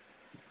agree.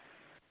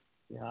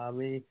 You know what I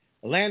mean?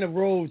 Atlanta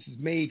roads is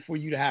made for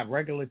you to have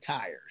regular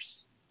tires,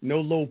 no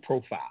low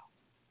profile.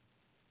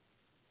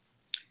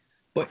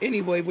 But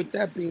anyway, with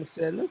that being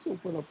said, let's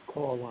open up the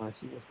call line,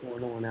 see what's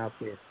going on out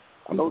there.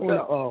 I'm going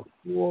to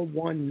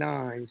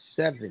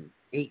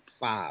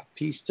 419-785.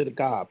 Peace to the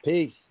God.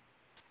 Peace.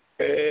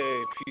 Hey,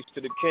 peace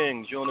to the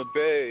king, Jonah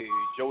Bey,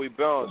 Joey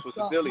Bounce. What's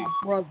the dilly?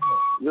 Brother?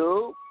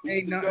 Yo.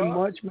 Hey, nothing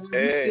much, man. Hey.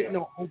 We're sitting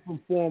on Open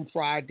Forum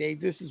Friday.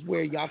 This is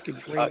where y'all can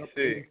bring up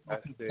any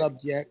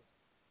subject.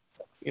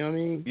 You know what I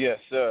mean? Yes,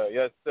 sir.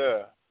 Yes,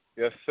 sir.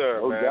 Yes,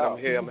 sir, man. doubt. I'm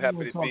here. I'm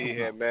happy to be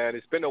here, man.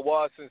 It's been a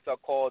while since I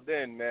called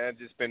in, man.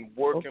 Just been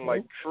working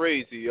like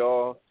crazy,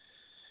 y'all.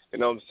 You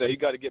know what I'm saying? You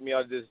got to get me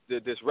out of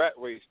this rat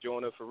race,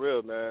 Jonah, for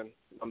real, man.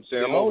 I'm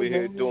saying I'm over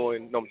here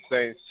doing, you know what I'm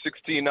saying,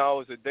 16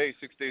 hours a day,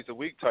 6 days a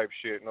week type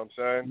shit, you know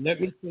what I'm saying?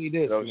 Let me say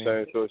this, you know what I'm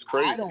saying? So it's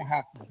crazy. I don't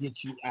have to get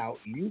you out.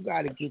 You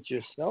got to get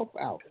yourself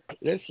out.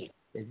 Listen,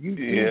 if you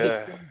do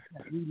the things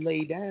that we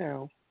lay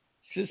down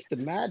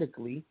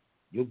systematically,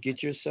 you'll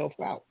get yourself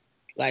out.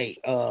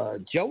 Like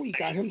Joey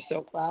got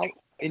himself out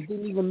and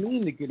didn't even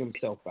mean to get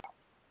himself out.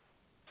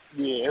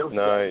 Yeah, it was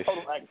nice.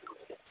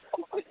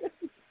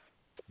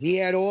 He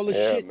had all the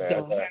shit man,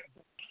 done.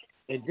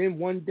 And then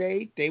one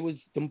day, they was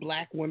some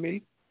black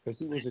women, because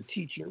he was a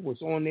teacher, was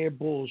on their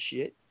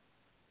bullshit.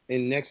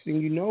 And next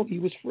thing you know, he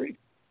was free.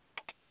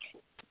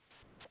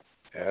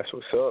 Yeah, that's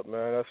what's up,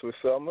 man. That's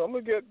what's up. I'm going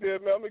to get there,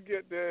 man. I'm going to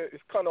get there.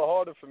 It's kind of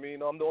harder for me. You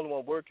know, I'm the only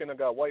one working. I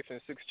got a wife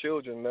and 6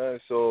 children,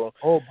 man. So,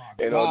 oh my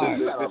God.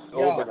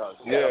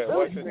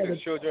 wife and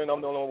 6 children.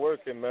 I'm the only one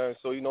working, man.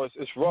 So, you know,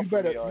 it's rough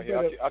for me out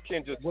here. I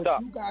can't just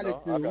stop. I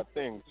got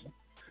things.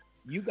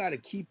 You got to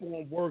keep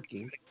on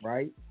working,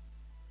 right?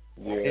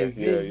 Yeah, and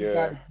then you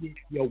got to get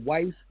your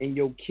wife and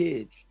your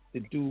kids to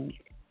do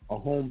a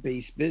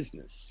home-based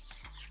business.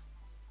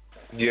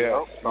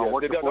 Yeah, that's what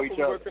working for each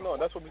we're other. working on.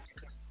 That's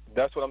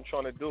what I'm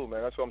trying to do,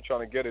 man. That's what I'm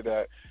trying to get it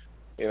at.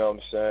 You know what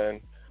I'm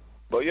saying?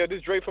 But yeah,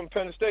 this Dre from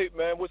Penn State,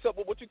 man. What's up?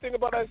 What you think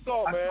about that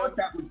song, man?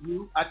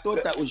 I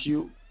thought that was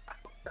you.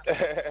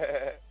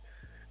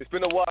 It's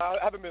been a while. I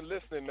haven't been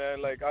listening,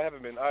 man. Like I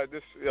haven't been.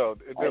 It's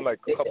been like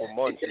a couple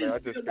months, man. I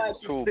just been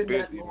too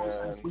busy,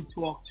 man. We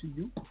talked to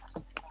you.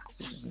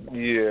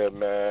 Yeah,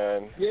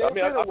 man. Yeah, I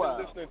mean, I've been while.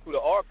 listening to the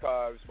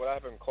archives, but I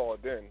haven't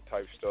called in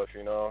type stuff,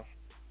 you know.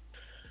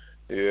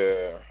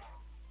 Yeah.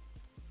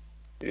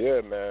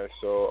 Yeah, man.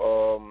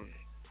 So,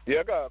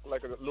 I got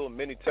like a little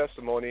mini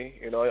testimony.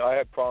 You know, I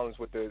had problems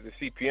with the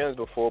CPNs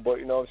before, but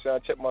you know what I'm saying,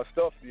 I checked my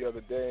stuff the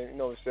other day, and you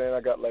know what I'm saying, I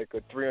got like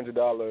a $300, you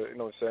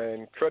know what I'm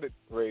saying, credit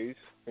raise,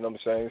 you know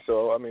what I'm saying.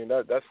 So, I mean,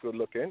 that's good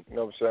looking, you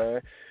know what I'm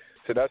saying.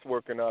 So that's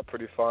working out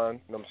pretty fine,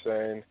 you know what I'm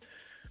saying.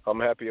 I'm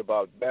happy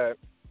about that.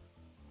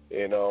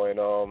 You know, and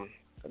I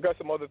got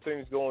some other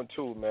things going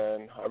too,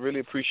 man. I really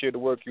appreciate the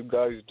work you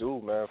guys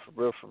do, man,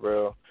 for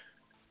real.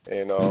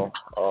 You know,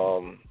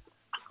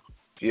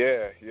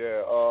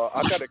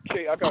 I got an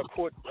appeal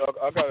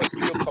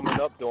coming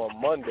up though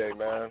on Monday,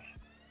 man.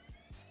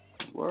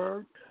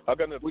 Word. I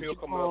got an appeal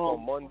coming up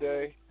on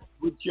Monday.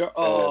 With your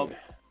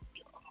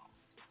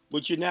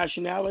with your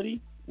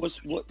nationality? What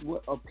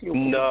appeal?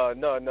 No.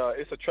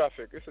 It's a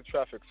traffic.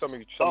 Some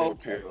appeal.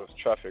 It's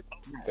a traffic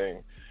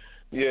thing.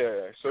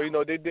 Yeah, so you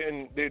know they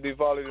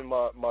violated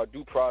my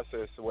due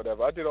process or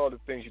whatever. I did all the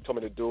things you told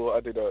me to do.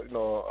 I did a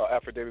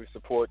affidavit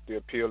support the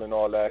appeal and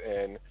all that,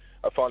 and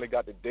I finally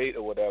got the date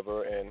or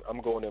whatever, and I'm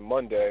going in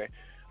Monday.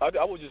 I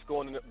was just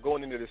going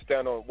into the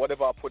stand on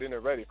whatever I put in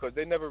already, because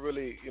they never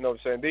really, you know what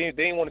I'm saying, they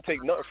didn't want to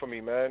take nothing from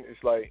me, man.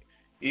 It's like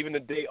even the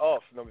day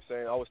off, you know what I'm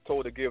saying, I was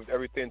told to give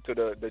everything to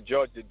the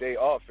judge the day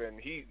off, and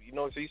he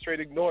straight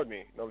ignored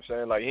me, you know what I'm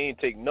saying, like he ain't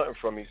take nothing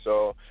from me,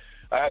 so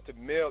I had to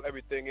mail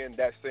everything in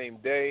that same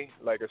day,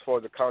 like as far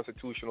as the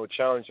constitutional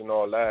challenge and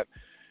all that.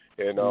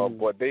 And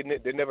but they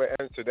never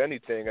answered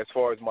anything as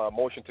far as my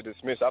motion to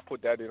dismiss. I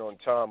put that in on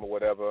time or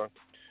whatever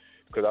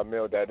because I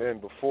mailed that in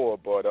before.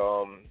 But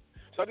so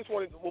I just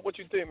wanted, what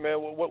you think, man?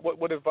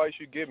 What advice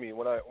you give me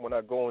when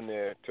I go in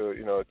there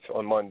to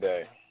on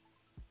Monday?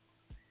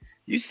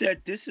 You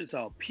said this is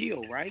an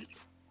appeal, right?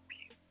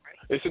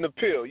 It's an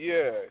appeal,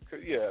 yeah,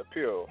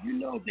 appeal. You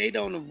know they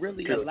don't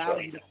really allow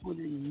you to put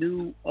in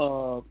new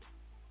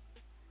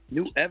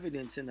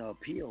evidence in the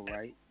appeal,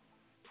 right?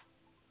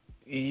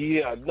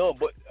 Yeah, no,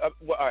 but all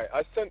right.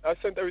 I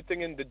sent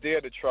everything in the day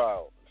of the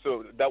trial,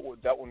 so that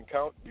wouldn't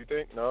count. You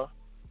think? No.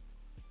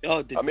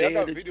 Oh, I mean, I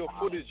got video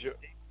footage.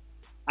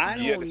 I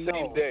don't know. The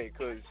same day,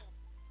 cause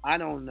I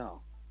don't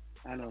know.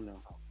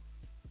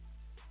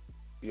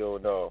 You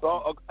don't know.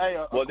 So,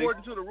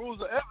 according to the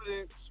rules of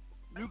evidence,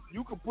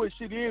 you could put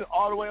shit in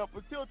all the way up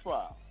until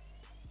trial.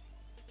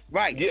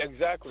 Right. Yeah,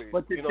 exactly.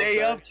 But the You know day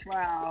what I'm of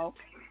trial,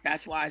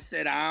 that's why I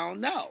said I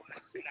don't know.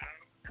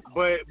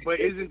 But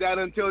isn't that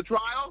until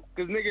trial?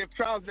 Because nigga, if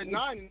trial's at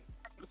 9,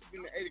 it's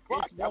been at 8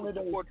 o'clock. It's one of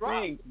those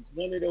things. It's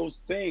one of those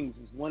things.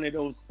 It's one of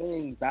those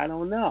things. I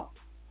don't know.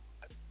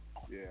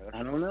 Yeah.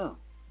 I don't know.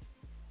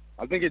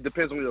 I think it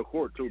depends on your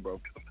court too, bro.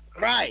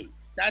 Right.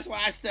 That's why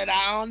I said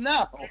I don't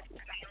know.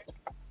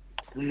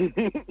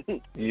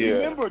 Yeah.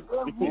 Remember,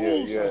 their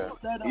rules are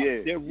set up.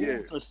 Yeah. Their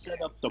rules are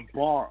set up to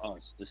bar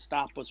us, to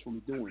stop us from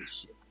doing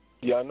shit.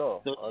 Yeah, I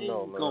know. So I they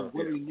know, ain't man. gonna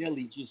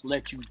willy-nilly just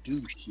let you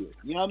do shit.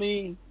 You know what I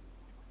mean?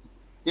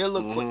 They'll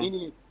look for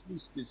any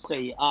excuse to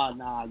say,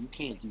 nah, you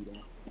can't do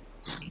that.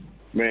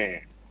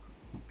 Man.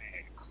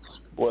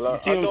 Well,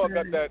 I know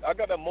I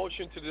got that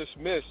motion to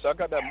dismiss. I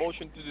got that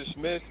motion to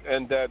dismiss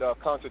and that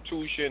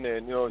Constitution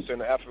and, you know what I'm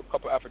saying, a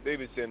couple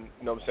affidavits and,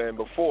 you know what I'm saying,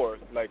 before,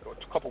 like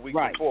a couple weeks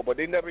before. But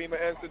they never even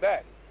answered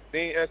that. They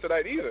ain't answered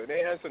that either. They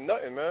ain't answered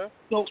nothing, man.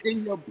 So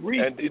in your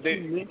brief, did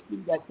you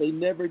mention that they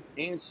never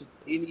answered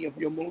any of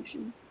your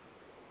motions?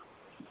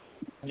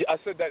 Yeah, I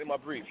said that in my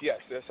brief. Yes,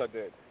 I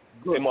did.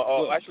 Good, in my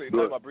good.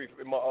 not in my brief,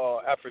 in my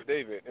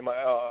affidavit,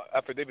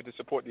 affidavit to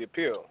support the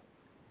appeal.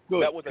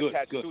 Good, that was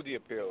attached to the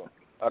appeal.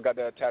 I got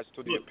that attached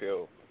to the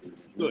appeal.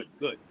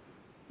 Good.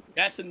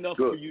 That's enough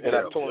for you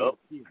to appeal.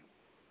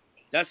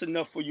 That's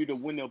enough for you to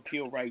win the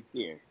appeal right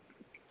there.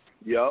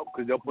 Yep,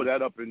 because they'll put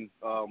that up in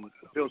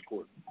appeals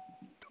court.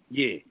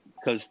 Yeah,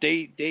 because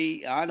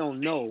they I don't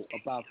know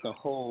about the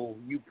whole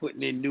you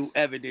putting in new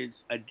evidence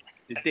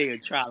the day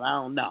of trial. I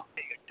don't know.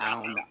 I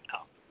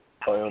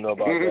don't know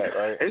about that,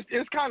 right?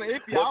 It's kind of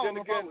iffy. But then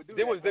again,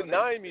 they was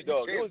denying me,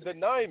 though. They was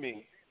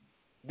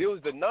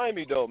denying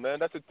me, though, man.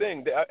 That's the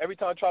thing. Every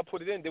time I try to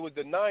put it in, they was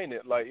denying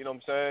it. Like, you know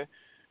what I'm saying?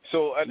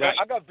 So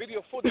I got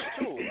video footage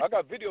too. I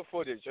got video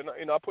footage, and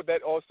you know I put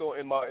that also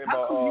in my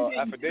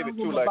affidavit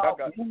too. Like I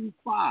got Rule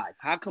 5.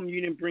 How come you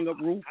didn't bring up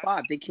Rule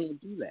 5? They can't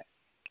do that.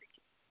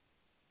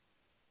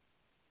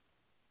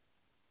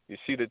 You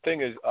see, the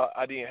thing is,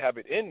 I didn't have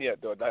it in yet,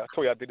 though. I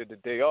told you I did it the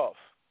day off.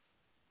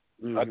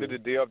 Mm-hmm. I did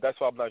it the day off. That's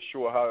why I'm not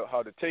sure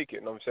how to take it.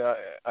 You know what I'm saying?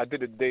 I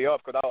did it the day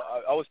off because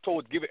I was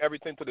told to give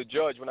everything to the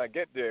judge when I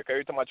get there. Cause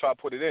every time I try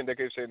to put it in, they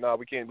keep saying, "Nah,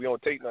 we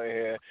don't take nothing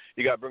here.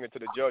 You got to bring it to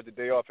the judge the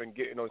day off and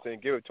give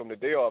it to him the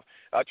day off."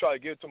 I tried to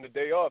give it to him the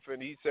day off,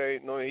 and he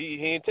said, "No, he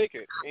ain't take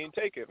it. He ain't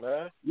take it,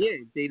 man." Yeah,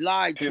 they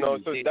lied to you. You know,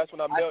 so that's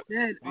when I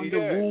said under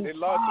Rule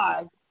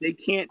 5, they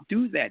can't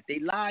do that. They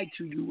lied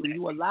to you, and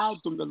you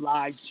allowed them to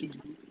lie to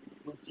you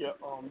with your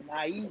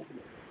naivety.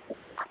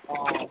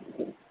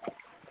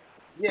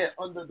 Yeah,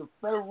 under the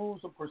Federal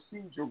Rules of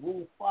Procedure,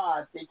 Rule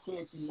 5, they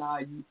can't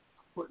deny you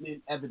putting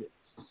in evidence.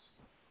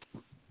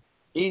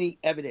 Any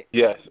evidence.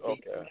 Yes,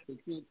 okay. They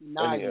can't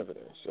deny any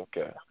evidence,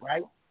 okay.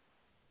 Right?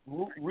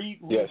 Read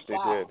Rule 5. Yes, they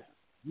did.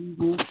 Read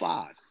Rule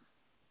 5.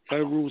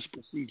 Federal Rules of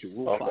Procedure,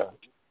 Rule 5.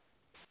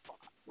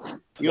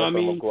 You know what I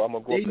mean? I'm going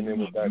to go up in there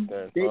with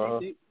that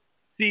then.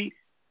 See,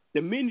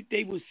 the minute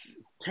they was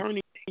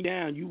turning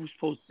down, you were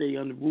supposed to say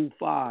under Rule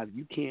 5,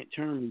 you can't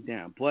turn me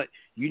down. But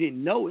you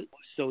didn't know it,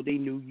 so they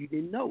knew you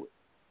didn't know it.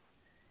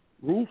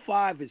 Rule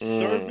 5 is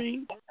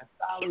serving and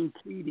filing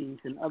pleadings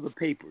and other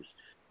papers.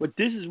 But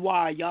this is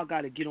why y'all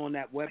got to get on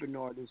that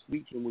webinar this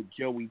weekend with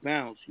Joey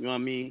Bounce, you know what I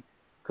mean?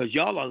 Because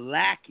y'all are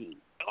lacking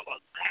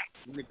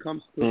when it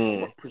comes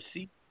to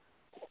procedure.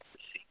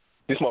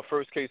 This is my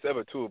first case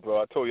ever too,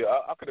 bro. I told you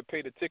I could have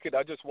paid the ticket.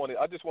 I just wanted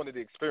the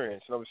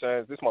experience. You know what I'm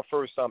saying? This is my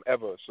first time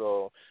ever,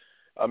 so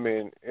I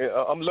mean,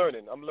 I'm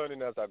learning. I'm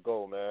learning as I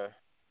go, man.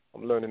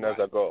 I'm learning as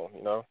I go,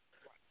 you know?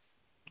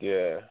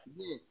 Yeah.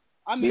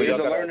 I mean, it's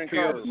a learning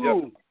curve.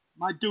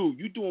 My dude,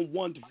 you're doing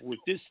wonderful. If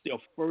this is your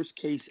first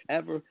case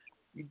ever,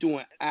 you're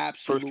doing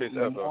absolutely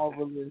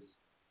marvelous.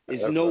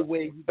 There's no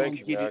way you're going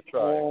to get it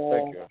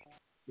all.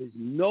 There's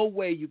no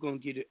way you're going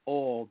to get it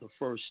all the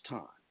first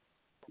time.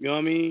 You know what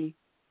I mean?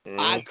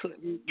 I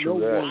couldn't. No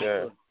one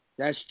could.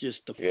 That's just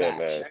the fact.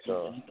 Man,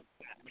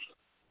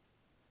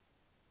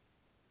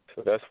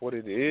 so that's what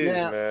it is,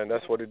 man.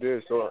 That's what it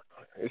is. So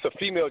it's a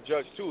female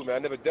judge too, man. I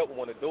never dealt with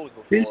one of those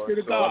before.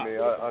 So I mean,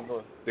 I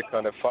know they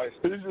kind of fight.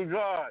 Peace to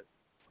God.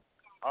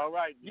 All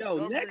right.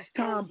 Yo, next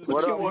time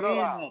put your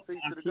hand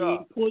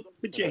up.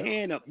 Put your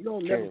hand up. You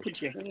don't never put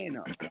your hand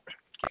up.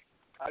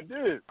 I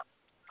did.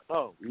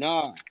 Oh.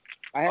 Nah.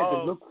 I had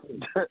to look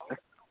for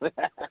it.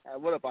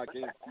 What up,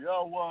 Akeem?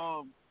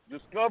 Yo,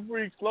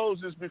 discovery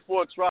closes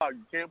before trial.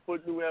 You can't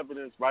put new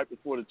evidence right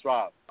before the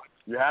trial.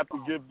 You have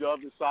to give the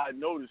other side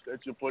notice that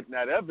you're putting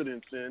that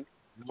evidence in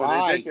so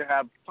that they can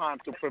have time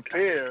to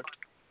prepare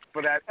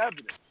for that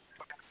evidence.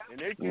 And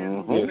they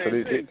can't do the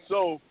same thing.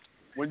 So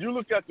when you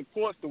look at the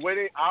courts, the way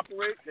they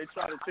operate, they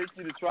try to take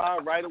you to trial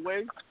right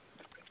away.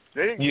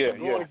 They ain't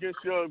going against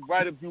your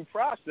right of due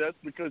process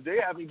because they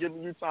haven't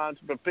given you time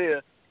to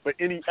prepare for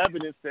any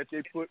evidence that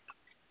they put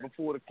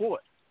before the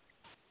court.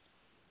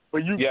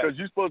 But you, because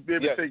you're supposed to be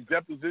able to take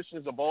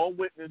depositions of all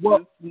witnesses,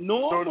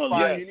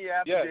 certify any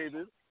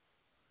affidavits.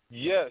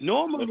 Yes.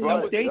 Normally,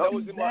 that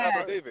was in my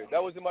affidavit.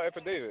 That was in my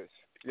affidavits.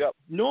 Yep.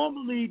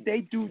 Normally,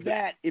 they do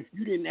that if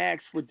you didn't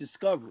ask for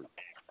discovery.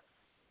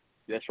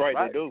 That's right,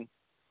 they do.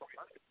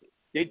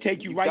 They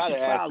take you right to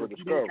trial if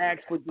you didn't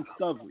ask for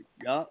discovery.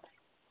 Yup.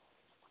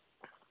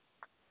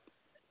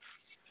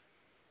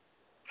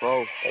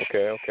 Oh,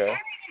 okay.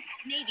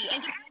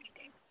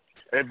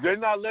 If they're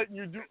not letting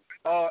you do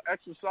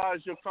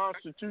exercise your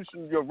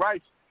Constitution, your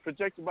rights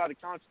protected by the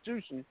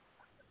Constitution,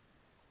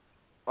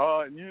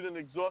 and you done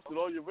exhausted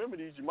all your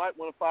remedies, you might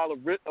want to file a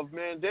writ of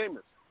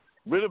mandamus.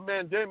 Writ of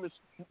mandamus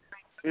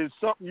is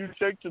something you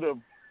take to the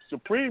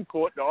Supreme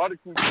Court, the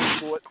Article 2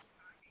 Court,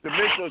 to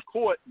make a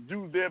court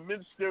do their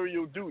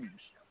ministerial duties.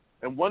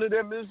 And one of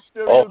their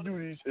ministerial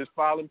duties is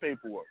filing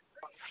paperwork.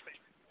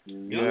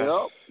 Yes.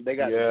 Yep. They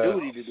got the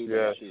duty to do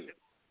that shit.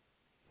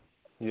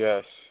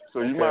 Yes.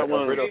 So you might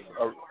want to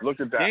look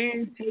at that. They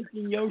ain't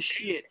taking your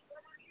shit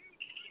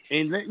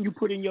and letting you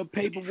put in your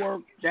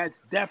paperwork. That's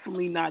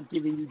definitely not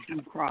giving you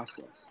due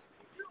process.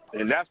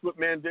 And that's what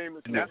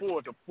mandamus is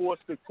for, to force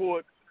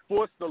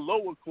the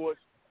lower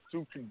courts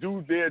to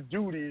do their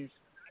duties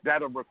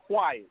that are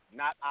required,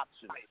 not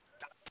optional.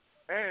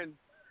 And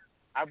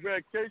I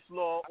read case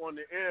law on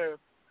the air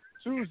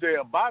Tuesday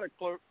about a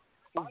clerk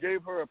who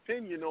gave her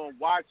opinion on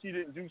why she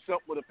didn't do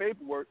something with the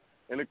paperwork,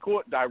 and the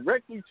court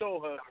directly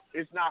told her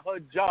it's not her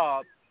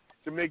job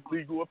to make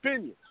legal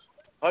opinions.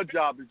 Her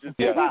job is just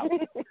to file.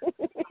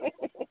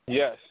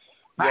 Yes.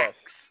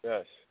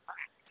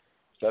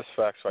 That's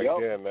facts right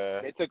there,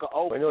 man. They took an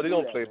oath. But, they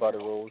don't play by the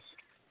rules.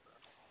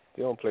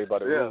 They don't play by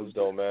the rules,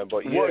 though, man.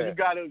 But well, you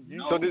gotta. The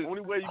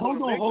only way you're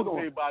gonna make them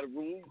play by the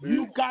rules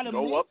you gotta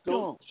go up them.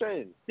 those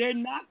chains. They're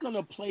not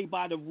gonna play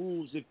by the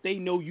rules if they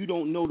know you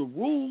don't know the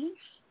rules.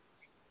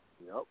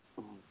 Yep.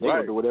 They're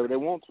gonna do whatever they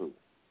want to.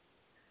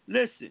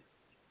 Listen,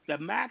 the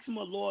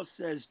Maxima law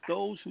says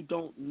those who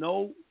don't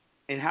know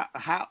and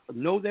how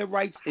know their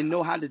rights and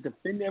know how to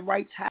defend their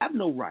rights have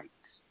no rights.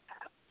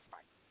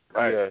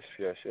 Right.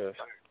 Yes.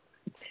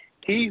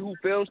 He who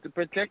fails to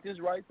protect his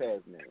rights has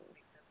none.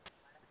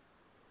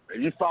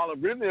 And you file a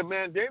writ of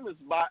mandamus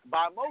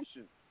by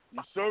motion.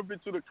 You serve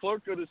it to the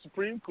clerk of the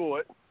Supreme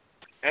Court,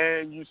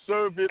 and you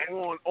serve it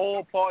on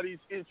all parties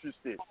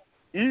interested.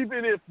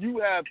 Even if you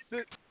have,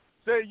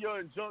 say your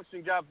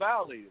injunction got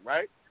violated,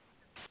 right?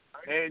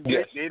 And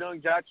they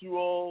done got you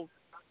all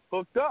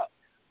hooked up.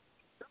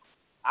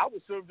 I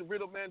would serve the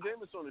writ of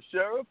mandamus on the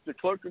sheriff, the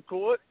clerk of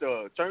court,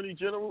 the attorney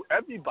general,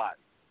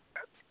 everybody.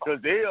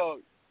 Because they are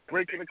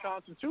breaking the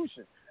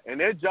Constitution. And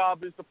their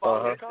job is to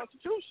follow the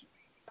Constitution.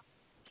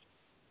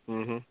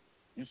 Mm-hmm.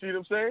 You see what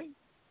I'm saying?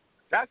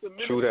 That's a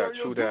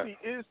ministerial duty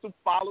is to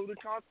follow the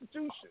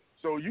Constitution.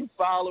 So you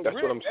follow. That's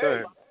what I'm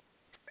saying.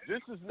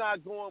 This is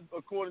not going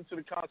according to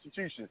the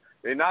Constitution.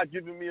 They're not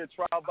giving me a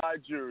trial by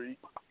jury.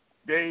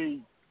 They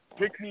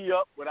pick me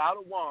up without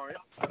a warrant,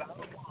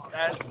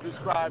 as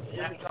described in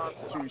the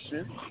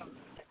Constitution.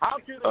 How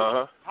can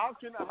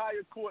a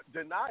higher court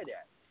deny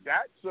that?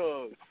 That's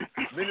a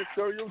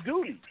ministerial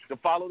duty to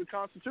follow the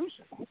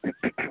Constitution.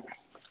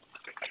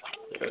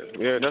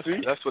 Yeah,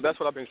 that's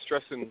what I've been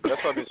stressing.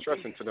 That's what I've been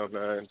stressing to them,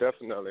 man.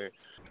 Definitely.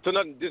 So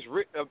nothing.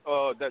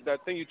 That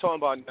thing you're talking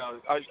about now.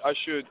 I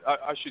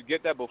should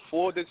get that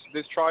before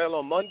this trial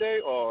on Monday,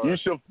 or you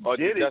should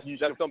get it.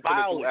 That's something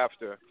to do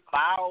after.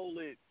 File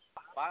it.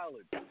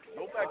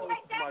 Go back and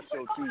listen to my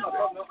show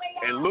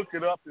Tuesday and look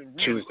it up and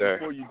read it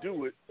before you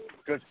do it,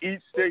 because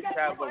each state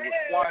has a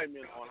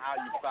requirement on how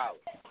you file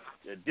it.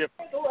 They're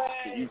different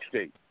to each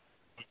state.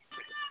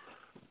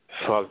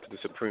 File it to the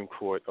Supreme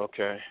Court.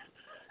 Okay.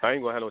 I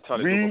ain't gonna have no time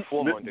to do it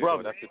before Monday,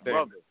 brother, that's the thing.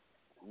 Brother,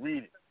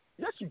 read it.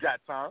 Yes, you got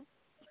time.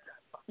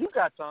 You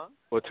got time.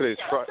 Well, today's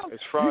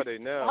it's Friday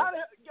now. I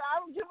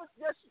don't give a.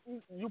 Yes,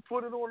 you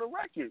put it on the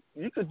record.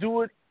 You could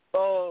do it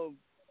on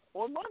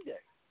Monday.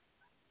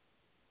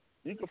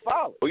 You can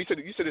file it. Oh, you said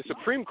the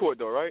Supreme Court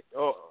though, right?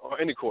 Or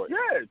any court?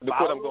 Yeah, the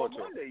court I'm going to.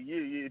 Monday.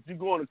 Yeah. If you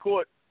go to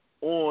court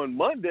on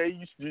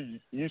Monday,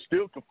 you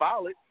still can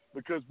file it,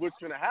 because what's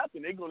going to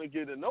happen? They're going to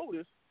get a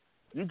notice.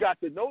 You got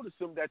to notice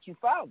them that you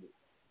filed it.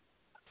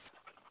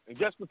 And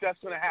guess what? That's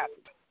going to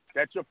happen.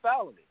 That you're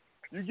filing it.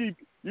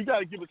 You got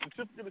to give a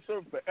certificate of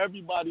service for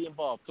everybody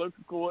involved: clerk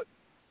of court,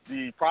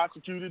 the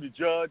prosecutor, the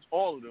judge,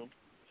 all of them.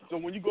 So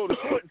when you go to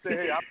court and say,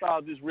 "Hey, I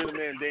filed this writ of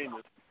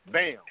mandamus,"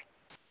 bam.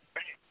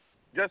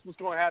 Guess what's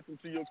going to happen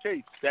to your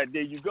case that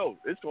day you go?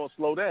 It's going to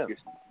slow down. It's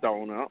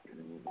thrown out.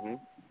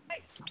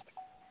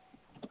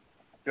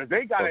 Because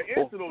they got to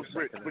answer those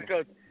writs,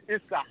 because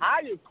it's the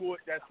higher court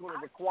that's going to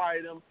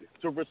require them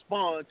to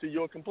respond to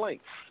your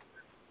complaint.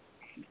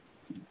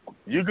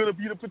 You're going to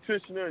be the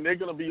petitioner, and they're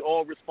going to be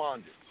all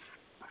respondents.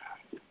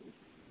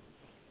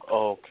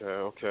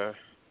 Okay.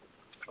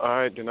 All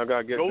right, then I got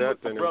to get that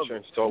then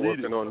and start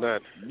working on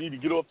that. You need to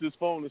get off this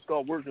phone and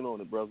start working on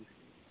it, brother.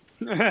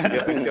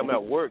 I'm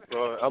at work,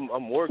 bro.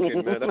 I'm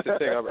working, man. That's the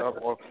thing. I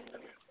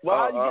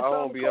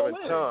won't be having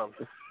time.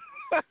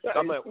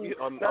 I'm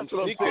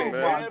sneaking,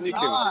 man.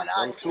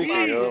 I'm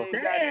sneaking, yo.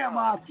 Damn,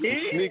 I'm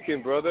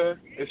sneaking, brother.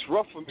 It's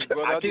rough for me,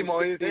 brother. I do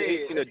 16,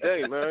 18 a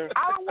day, man.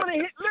 I don't want to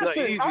hear. Listen, not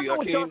easy, I know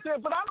what y'all Akeem.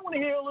 saying, but I don't want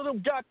to hear all of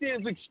them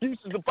goddamn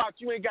excuses about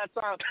you ain't got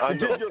time to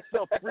give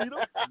yourself freedom.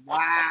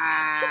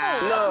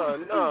 Wow. No,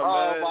 man.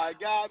 Oh my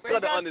God, man! You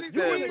gotta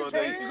understand,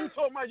 brother. You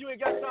talking about you ain't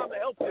got time to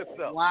help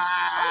yourself. Wow. I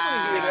don't want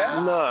to hear that.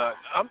 Nah,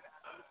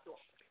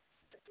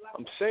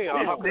 I'm saying,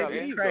 how could I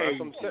leave? That's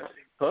what I'm saying.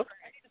 Huh?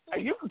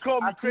 Hey, you can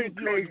call me crazy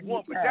all you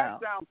want, but that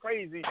sounds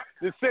crazy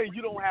to say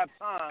you don't have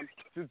time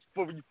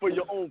for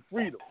your own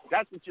freedom.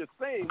 That's what you're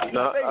saying when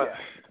you say that.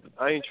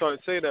 I ain't trying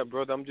to say that,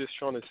 brother. I'm just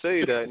trying to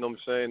say that. You know what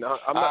I'm saying?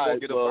 I'm not going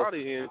to get up out of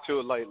here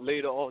until, like,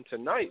 later on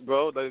tonight,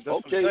 bro. That's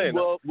what I'm saying.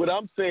 Well, what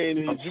I'm saying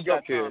is you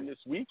got here. time this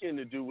weekend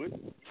to do it.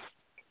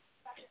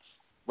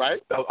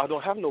 Right? I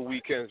don't have no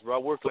weekends, bro. I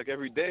work, like,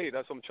 every day.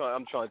 That's what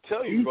I'm trying to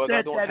tell you, brother.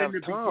 I don't have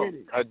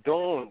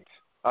time.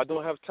 I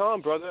don't have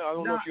time, brother. I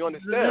don't know if you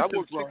understand. I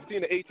work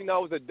 16 to 18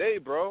 hours a day,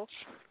 bro.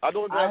 I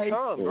don't have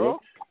time, bro.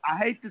 I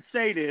hate to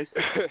say this.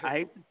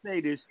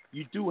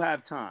 You do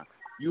have time.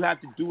 You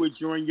have to do it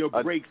during your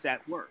breaks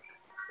at work.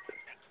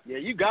 Yeah,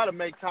 you got to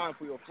make time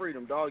for your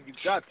freedom, dog. You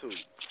got to.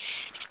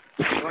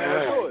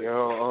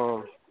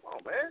 Oh,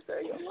 man, stay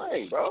in your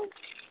lane, bro.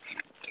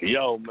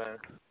 Yo, man.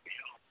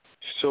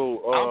 So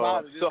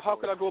how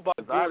could I go about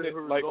doing it?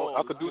 Like,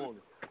 I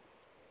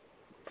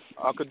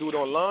could do it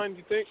online,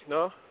 you think?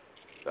 No?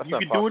 That's you not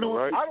can possible, do it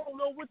right? I don't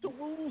know what the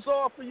rules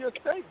are for your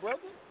state, brother.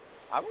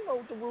 I don't know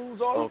what the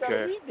rules are. You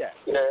gotta read that.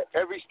 Yeah,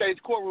 every state's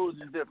court rules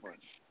is different.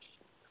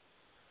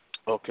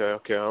 Okay.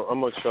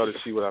 I'm gonna try to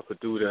see what I could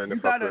do then. You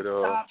If gotta I could,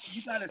 stop.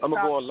 You gotta I'm gonna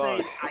stop go online.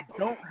 saying I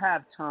don't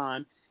have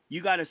time.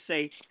 You gotta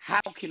say,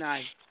 how can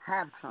I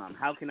have time?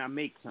 How can I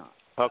make time?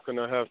 How can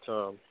I have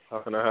time?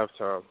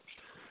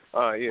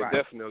 Yeah, right.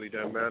 Definitely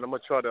then, man. I'm gonna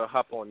try to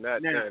hop on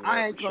that. Now, then,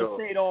 I ain't gonna sure.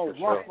 say it all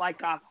rough like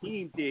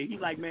Akeem did. He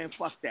like, man,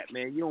 fuck that,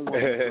 man. You don't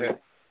want to.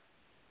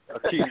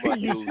 Akeem, my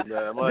dude,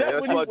 man.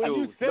 That's my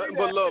dude. Nothing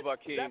but love,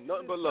 Akeem.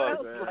 Nothing but love,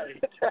 man.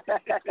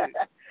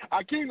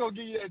 Akeem gonna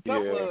give you that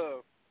tough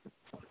love.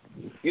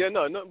 Yeah,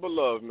 nothing but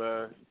love,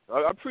 man.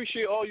 I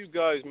appreciate all you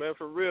guys, man.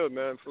 For real,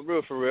 man. For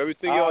real.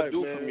 Everything y'all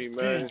do for me,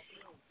 man.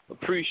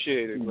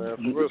 Appreciate it, man.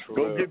 For real.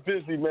 Go get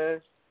busy,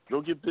 man. Go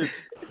get busy.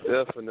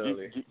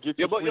 Definitely. Get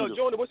but freedom.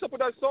 Jonah, what's up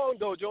with that song,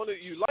 though, Jonah?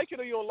 You like it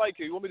or you don't like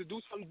it? You want me to do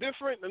something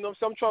different? And I'm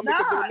trying to make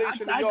a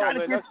donation to y'all,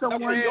 man. That's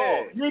for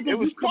y'all. Nigga,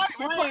 you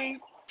complain.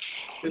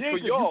 It's for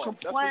y'all.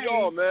 That's for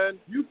y'all, man.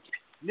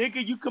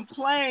 You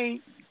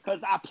complain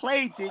because I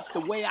played it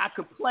the way I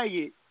could play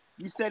it.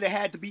 You said it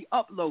had to be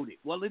uploaded.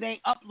 Well, it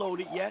ain't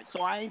uploaded yet,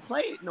 so I ain't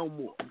play it no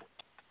more.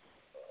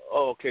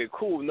 Oh, okay,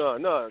 cool. Nah.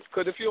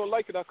 Because if you don't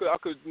like it, I could,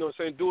 you know what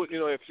I'm saying, do it. You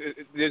know, if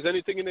there's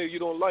anything in there you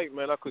don't like,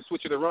 man, I could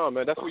switch it around,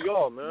 man. That's for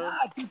y'all, man.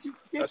 Nah, did you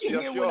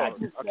hear what I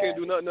just said? I can't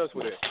do nothing else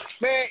with it.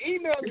 Man,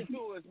 email it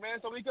to us, man,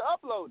 so we can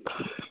upload it.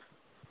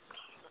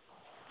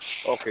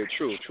 Okay,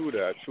 true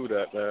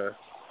that, man.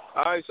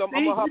 All right, so I'm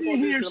going to hop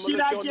on this and I'm going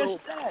to let y'all know.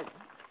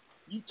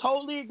 You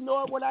totally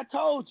ignored what I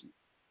told you.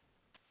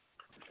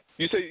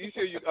 I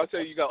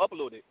said you got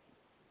uploaded.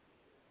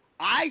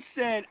 I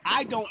said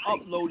I don't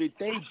upload it,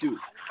 they do.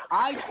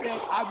 I said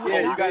I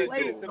will not play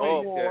it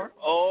no more.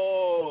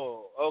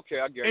 Oh, okay,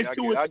 I get it. I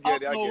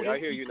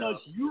hear you now.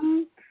 Because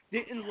you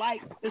didn't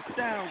like the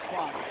sound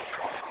quality.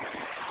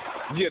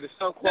 Yeah, the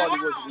sound quality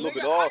was a little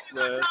bit off,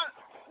 man.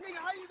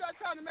 Nigga, how you got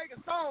time to make a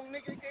song,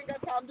 nigga? You ain't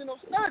got time to do no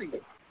study.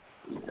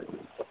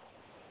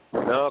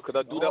 No, because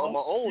I do that on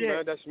my own,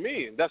 man. That's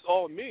me. That's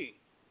all me.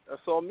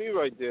 That's all me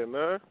right there,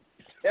 man.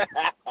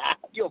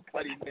 You a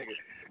funny nigga.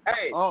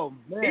 Hey,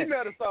 man.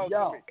 Email the song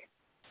to me.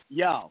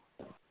 Yo.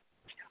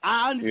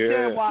 I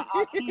understand why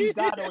Akeem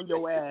got on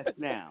your ass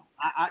now.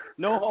 I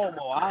no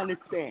homo. I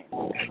understand.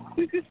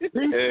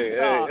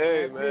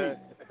 Hey,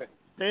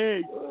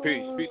 man.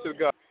 Peace to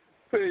God.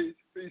 Peace.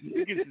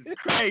 Niggas is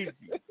crazy.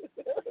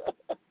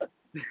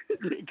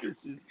 Niggas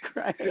is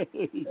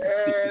crazy.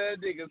 That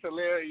nigga's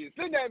hilarious.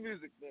 Sing that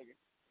music,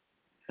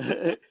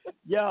 nigga.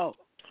 Yo.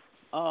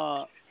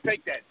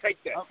 Take that.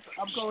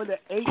 I'm going to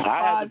 856.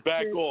 I had to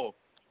back off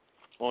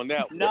on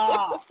that one.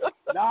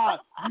 Nah.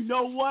 You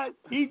know what?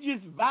 He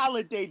just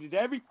validated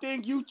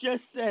everything you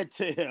just said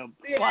to him.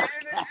 At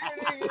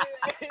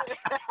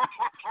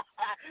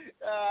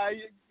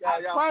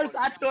first,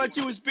 I thought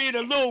you was being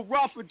a little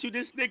rough until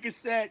this nigga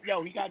said,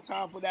 yo, he got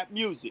time for that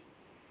music.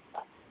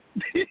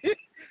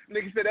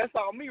 Nigga said, that's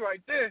all me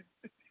right there.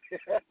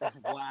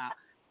 Wow.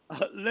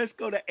 Let's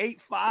go to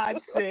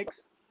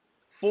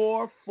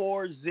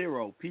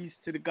 856-440. Peace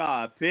to the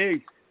God.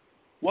 Peace.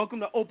 Welcome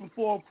to Open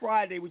Forum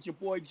Friday with your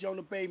boy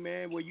Jonah Bey,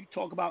 man, where you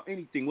talk about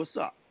anything. What's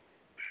up?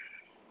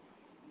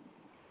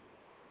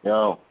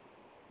 Yo.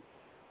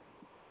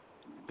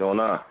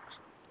 Jonah.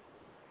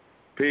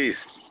 Peace.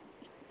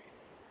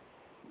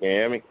 Can you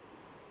hear me?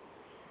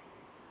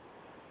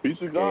 Peace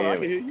to God. I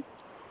can hear you.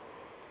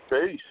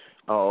 Peace.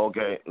 Oh,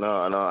 okay.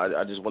 No.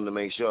 I just wanted to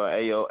make sure.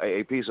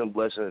 Hey, peace and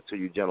blessings to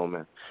you,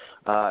 gentlemen.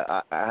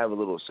 I have a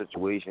little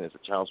situation. It's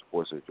a child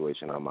support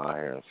situation. I'm out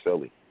here in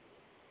Philly.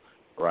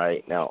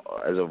 right? Now,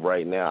 as of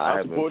right now, I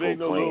haven't support ain't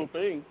no little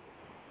proclaimed.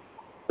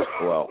 thing.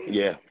 Well,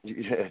 yeah,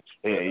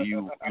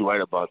 you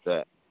right about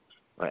that.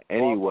 But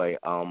anyway,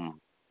 I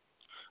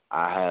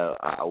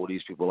owe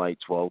these people like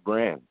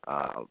 $12,000.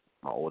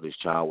 My oldest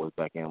child was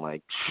back in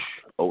like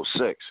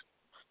 '06.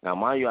 Now,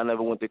 mind you, I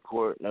never went to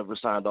court, never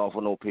signed off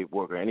on no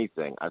paperwork or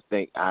anything. I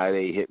think how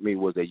they hit me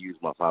was they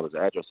used my father's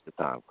address at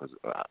the time because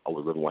I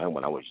was living with him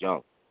when I was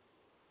young.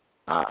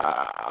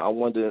 I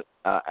wanted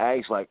to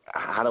ask, like,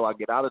 how do I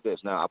get out of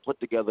this? Now, I put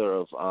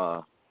together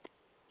an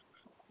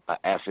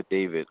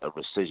affidavit, a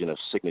rescission of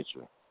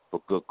signature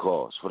for good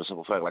cause, for the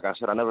simple fact, like I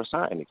said, I never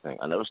signed anything.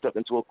 I never stepped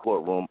into a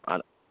courtroom.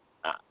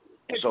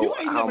 So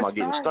how am I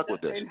getting stuck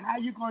with this? And how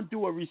you going to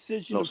do a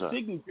rescission of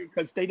signature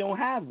because they don't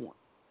have one?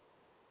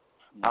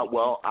 I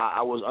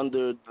was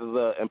under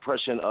the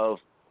impression of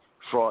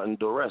fraud and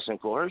duress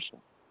and coercion.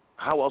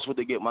 How else would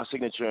they get my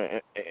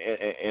signature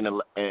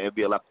and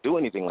be allowed to do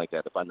anything like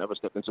that if I never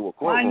stepped into a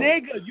courtroom? My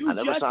nigga, I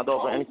never signed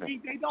off on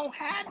anything. They don't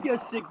have your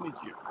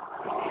signature.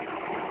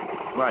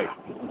 Right.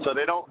 So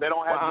they don't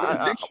have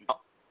jurisdiction.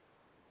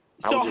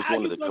 I So was just how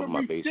wanted you to cover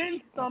my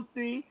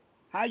bases.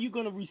 How you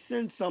going to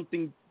rescind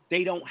something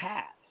they don't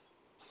have?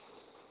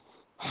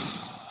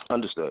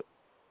 Understood.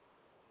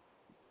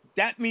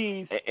 That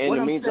means In what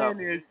the I'm meantime,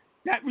 saying is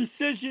that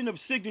rescission of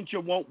signature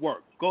won't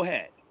work. Go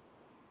ahead.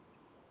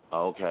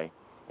 Okay.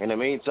 In the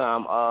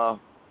meantime,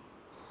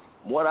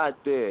 what I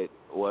did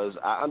was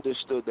I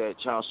understood that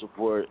child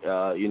support,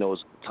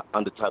 is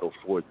under Title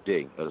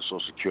 4D of the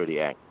Social Security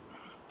Act.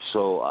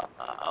 So,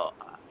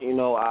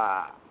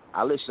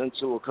 I listened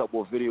to a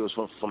couple of videos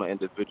from an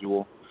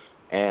individual,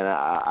 and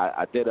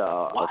I did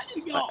a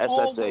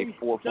SSA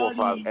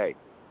 445A.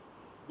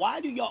 Why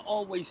do y'all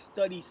always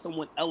study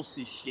someone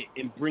else's shit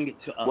and bring it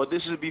to us? Well,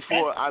 this is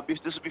before I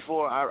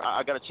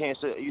got a chance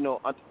to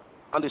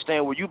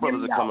understand where you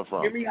brothers are coming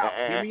from. Hear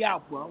me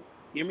out, bro.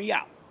 Hear me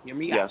out.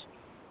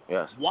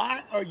 Yes.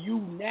 Why are you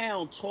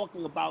now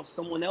talking about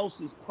someone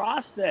else's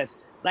process?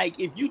 Like,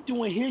 if you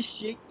doing his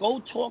shit,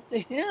 go talk to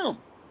him.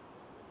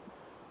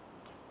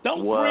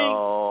 Don't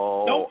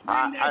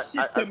bring that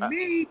shit to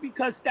me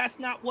because that's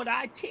not what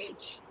I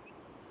teach.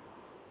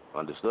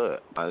 Understood.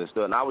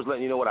 And I was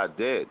letting you know what I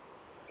did.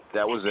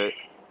 That was it.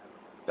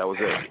 No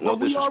well,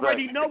 we disrespect.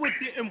 already know it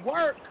didn't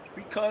work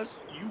because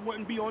you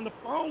wouldn't be on the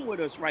phone with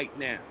us right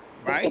now,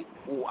 right?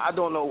 I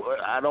don't know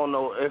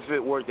if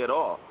it worked at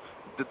all.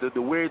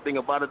 The weird thing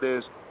about it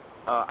is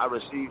I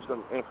received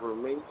some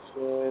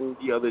information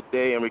the other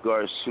day in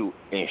regards to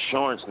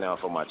insurance now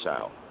for my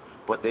child.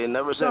 But they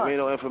never sent me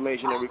no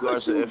information in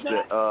regards to if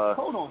the...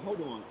 Hold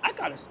on. I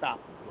got to stop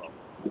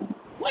you,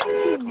 bro.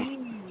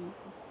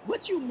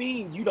 What you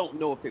mean you don't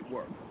know if it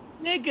worked?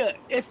 Nigga,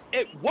 if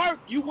it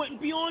worked, you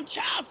wouldn't be on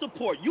child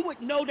support. You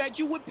wouldn't know that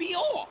you would be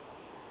off.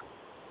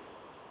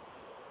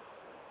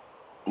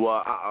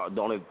 Well,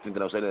 the only thing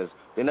that I'm saying is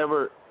they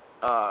never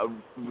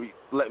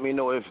let me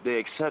know if they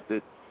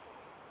accepted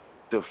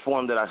the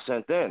form that I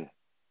sent in.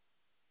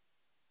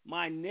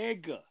 My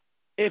nigga,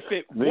 if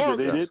it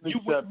worked, you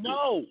would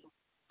know.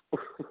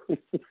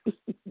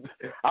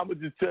 I'm going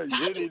to just tell you,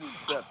 they didn't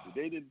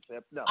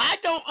accept it. No. I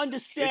don't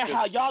understand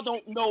how y'all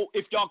don't know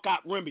if y'all got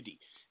remedy.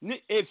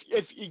 If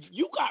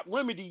you got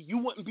remedy, you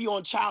wouldn't be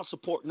on child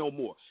support no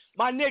more.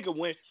 My nigga,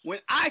 when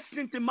I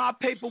sent in my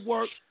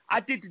paperwork,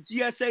 I did the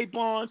GSA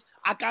bonds,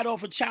 I got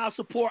off of child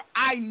support,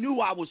 I knew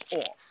I was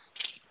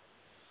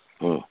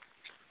off.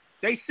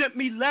 They sent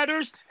me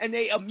letters, and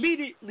they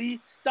immediately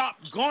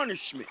stopped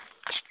garnishment.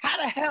 How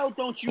the hell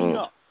don't you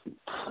know?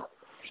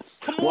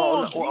 Come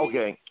on,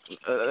 okay.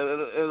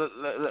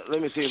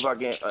 Let me see if I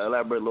can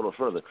elaborate a little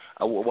further.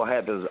 What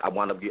happened is I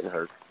wound up getting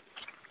hurt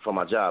from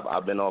my job.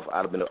 I've been out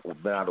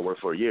of work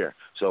for a year.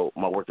 So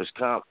my workers'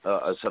 comp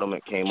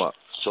settlement came up.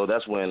 So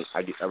that's when I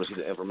received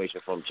the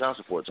information from child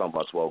support talking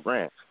about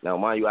 $12,000. Now,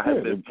 mind you, I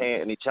haven't been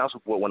paying any child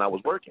support when I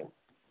was working.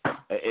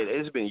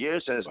 It's been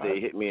years since they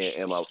hit me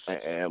in my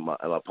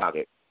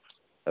pocket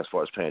as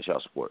far as paying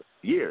child support.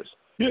 Years.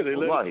 Yeah, they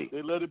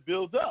let it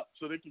build up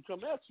so they can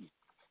come at you.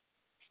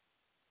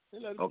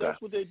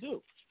 That's what they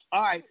do.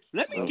 All right,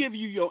 let me give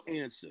you your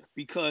answer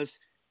because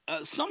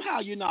somehow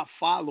you're not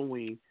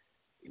following.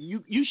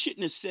 You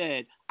shouldn't have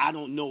said, I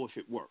don't know if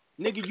it worked.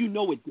 Nigga, you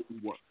know it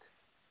didn't work.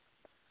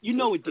 You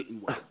know it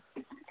didn't work.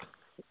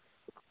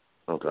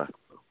 Okay.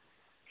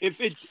 If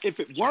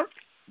it worked,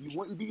 you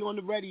wouldn't be on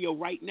the radio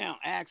right now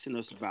asking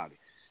us about it.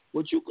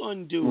 What you're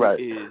going to do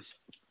is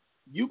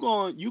you're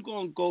going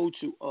to go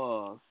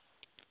to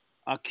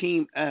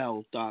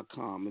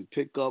AkeemL.com and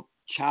pick up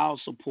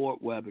child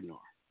support webinar.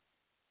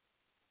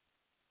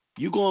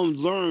 You're going to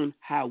learn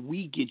how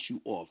we get you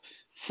off.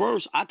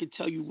 First, I could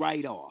tell you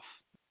right off.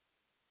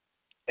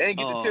 And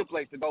get the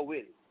templates to go with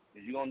it.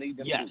 You're going to need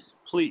them yes,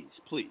 too.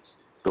 Please.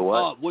 The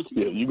what?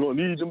 You're going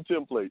to need them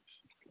templates.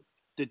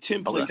 The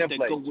templates that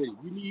go with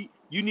it.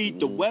 You need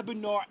the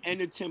webinar and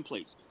the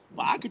templates.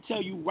 But I can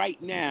tell you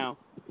right now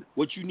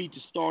what you need to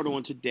start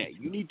on today.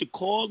 You need to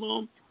call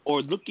them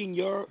or look in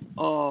your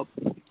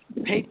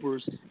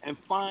papers and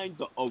find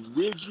the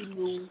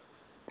original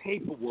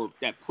paperwork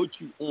that put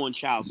you on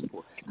child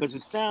support? Because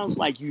it sounds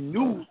like you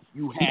knew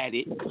you had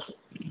it,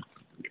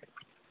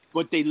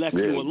 but they left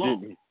you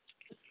alone.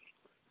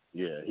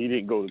 He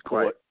didn't go to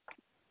court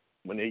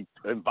when they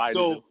invited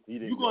him. He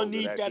didn't you're going to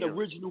need that hearing.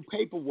 original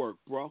paperwork,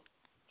 bro.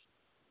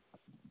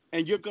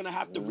 And you're going to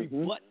have to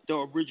rebut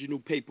the original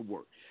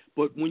paperwork.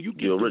 But when you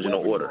get the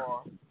original order.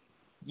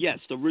 Yes,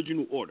 the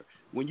original order.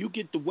 When you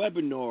get the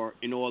webinar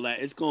and all that,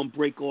 it's going to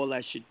break all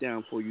that shit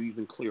down for you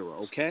even clearer,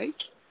 okay?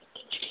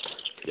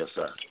 Yes,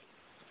 sir.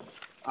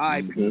 All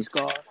right, peace,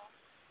 God.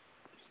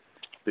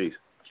 Peace.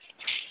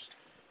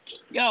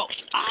 Yo,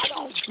 I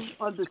don't be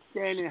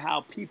understanding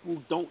how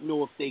people don't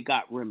know if they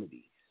got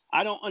remedy.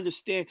 I don't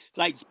understand.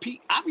 Like,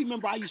 I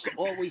remember I used to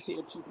always hear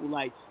people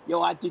like,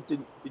 yo, I did the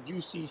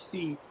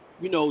UCC,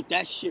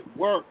 that shit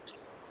worked.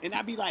 And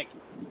I'd be like,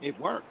 it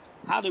worked.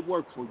 How'd it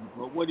work for you,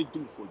 bro? What did it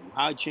do for you?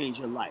 How'd it change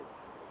your life?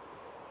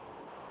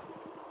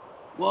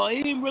 Well,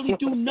 it didn't really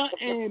do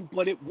nothing,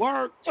 but it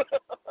worked.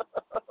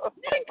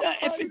 Nigga,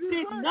 if it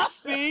did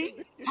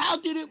nothing,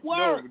 how did it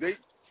work? No,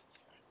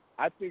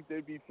 I think they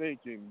be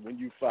thinking when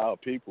you file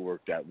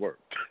paperwork that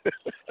worked.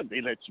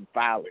 They let you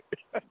file it.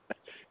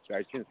 So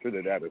I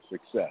consider that a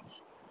success.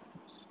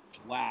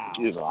 Wow.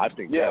 I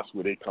think that's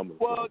where they come from.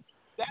 Well,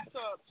 that's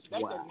a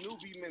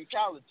newbie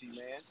mentality,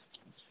 man.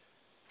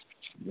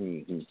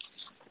 Mm-hmm.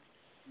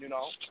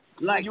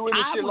 Like when you in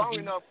this shit long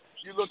enough,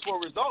 you look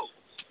for results.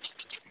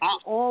 I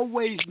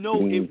always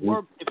know it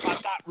worked if I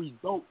got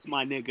results,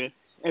 my nigga.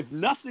 If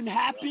nothing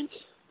happened,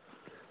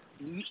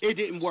 it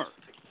didn't work.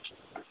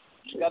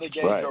 You gotta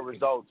gauge your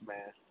results,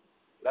 man.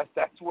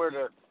 That's where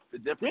the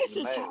difference is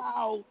made. This is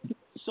how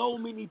so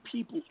many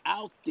people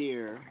out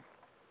there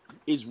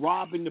is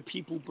robbing the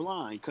people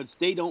blind because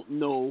they don't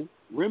know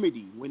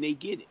remedy when they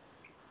get it.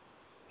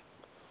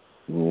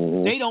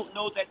 They don't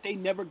know that they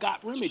never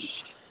got remedy.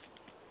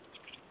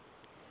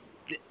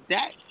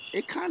 That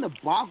it kind of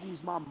boggles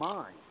my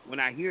mind when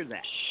I hear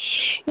that.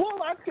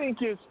 Well, I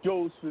think it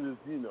goes to this,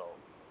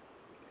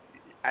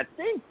 I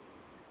think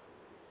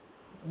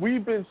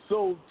we've been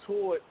so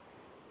taught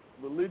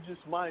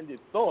religious-minded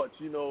thoughts.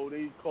 They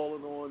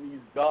calling on these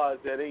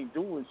gods that ain't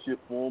doing shit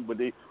for them, but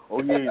they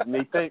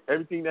think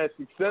everything that's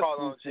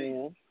successful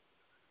for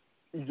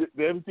them,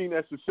 everything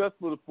that's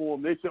successful for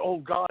them, they say, oh,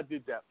 God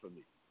did that for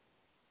me.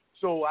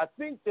 So I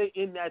think they're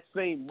in that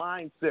same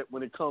mindset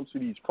when it comes to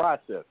these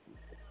processes.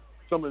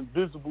 Some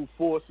invisible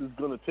force is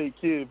going to take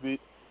care of it.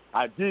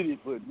 I did it,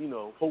 but,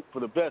 hope for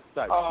the best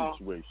type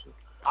situation.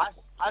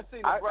 I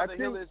seen a brother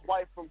heal his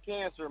wife from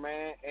cancer,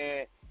 man,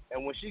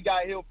 and when she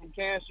got healed from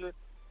cancer,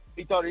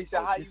 he told her, he said,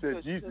 how you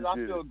feel? She said, I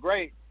feel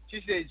great.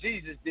 She said,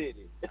 Jesus did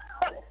it.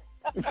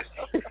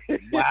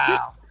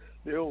 Wow.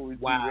 They always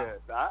do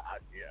that.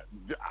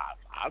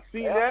 I've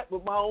seen that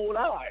with my own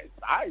eyes.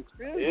 I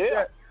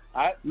experienced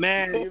that.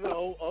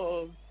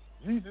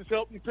 Jesus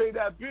helped me pay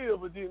that bill,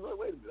 but then wait a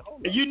minute,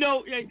 hold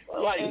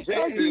on.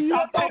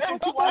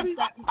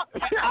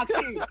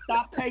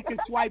 Stop taking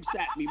swipes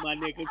at me, my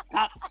nigga.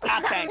 Stop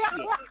that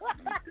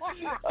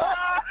shit.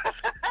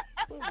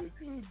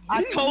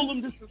 I told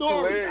him the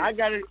story. I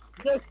got it.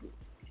 Listen,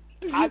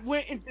 I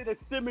went into the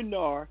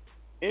seminar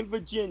in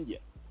Virginia.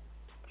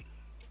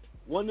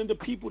 One of the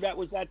people that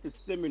was at the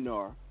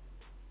seminar,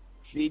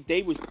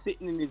 they was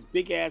sitting in this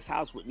big ass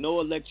house with no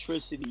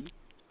electricity.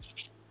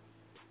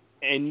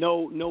 And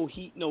no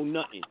heat, no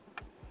nothing.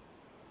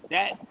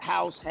 That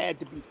house had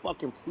to be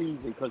fucking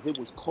freezing because it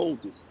was cold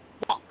as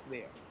fuck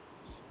there.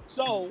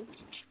 So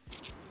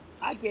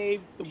I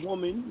gave the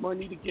woman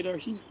money to get her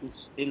heat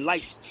and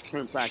lights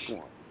turned back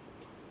on.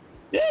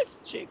 This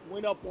chick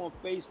went up on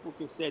Facebook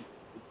and said,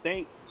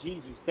 thank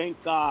Jesus,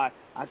 thank God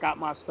I got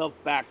my stuff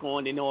back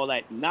on and all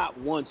that. Not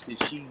once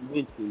did she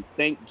mention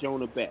thank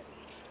Jonah Bey.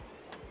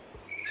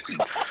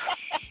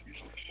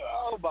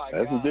 Oh my God.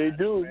 That's what they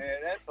do.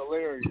 Man, that's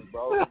hilarious,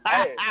 bro.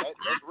 Hey,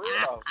 that's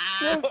real.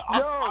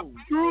 Yo,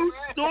 true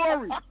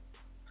story.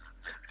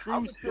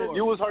 True story.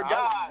 You was her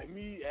guy. Let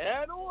me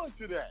add on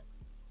to that.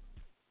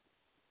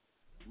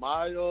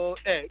 My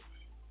ex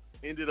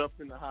ended up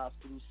in the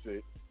hospital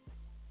sick,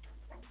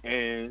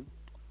 and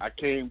I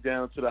came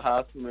down to the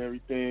hospital and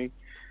everything.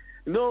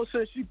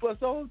 So she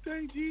bust, oh,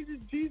 thank Jesus.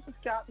 Jesus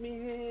got me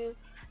in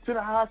to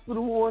the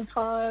hospital one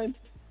time.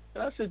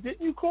 And I said,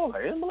 didn't you call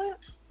an ambulance?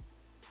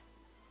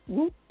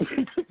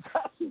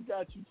 That's who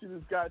got you to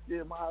this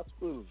goddamn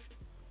hospital.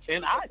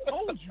 And I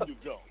told you to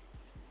go.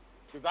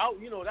 Because,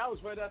 that was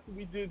right after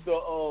we did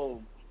the,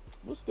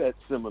 what's that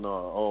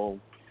seminar?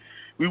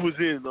 We was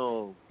in,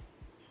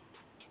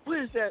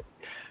 where is that?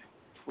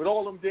 With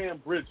all them damn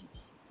bridges.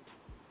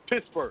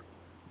 Pittsburgh.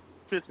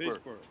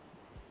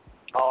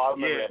 Oh, I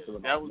remember that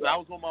seminar. I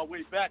was on my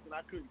way back, and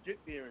I couldn't get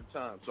there in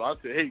time. So I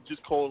said, hey,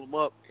 just call them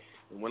up.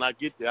 And when I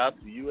get there, I'll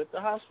see you at the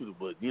hospital.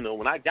 But,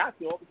 when I got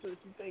there, all of a sudden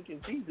she's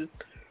thanking Jesus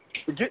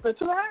for getting her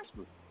to the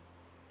hospital.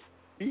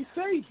 He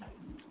saved me.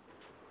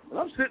 And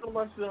I'm sitting with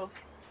myself,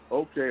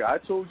 okay, I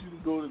told you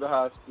to go to the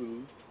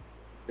hospital.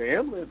 The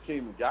ambulance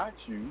came and got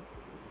you.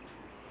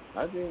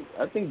 I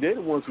think they're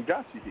the ones who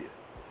got you here.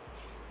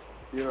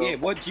 Yeah,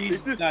 what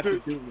Jesus got to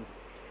do with it?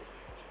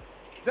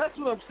 That's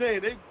what I'm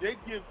saying. They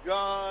give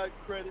God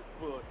credit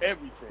for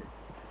everything.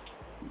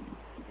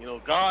 You know,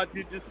 God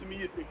did this to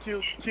me if it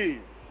kills the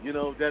kids. You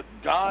know, that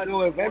God.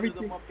 So if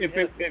everything,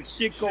 if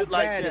shit goes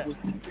like bad, that. it was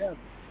together.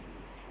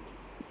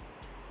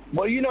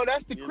 Well, you know,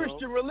 that's the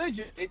Christian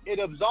religion. It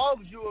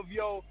absolves you of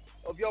your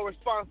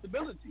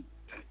responsibility.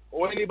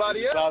 Or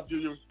anybody else.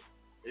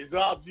 It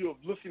robs you of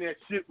looking at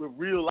shit with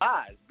real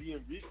eyes,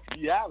 being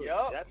reality.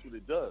 Yep. That's what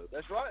it does.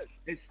 That's right.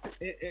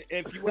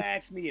 If you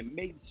ask me,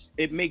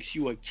 it makes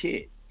you a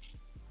kid.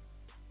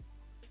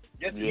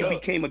 Yes, you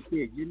became a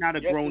kid. You're not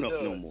a grown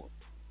up no more.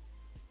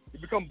 You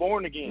become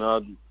born again. No,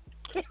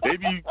 they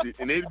be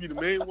the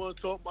main ones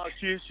talking about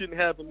kids shouldn't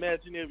have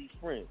imaginary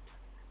friends.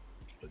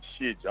 But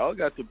shit, y'all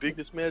got the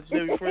biggest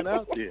imaginary friend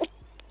out there.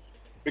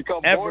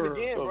 Become born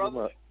again,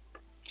 brother.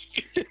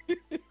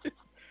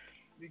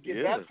 You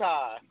get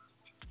baptized.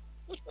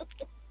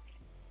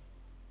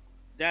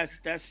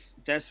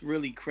 That's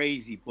really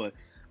crazy, but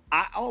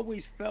I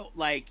always felt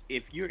like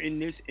if you're in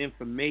this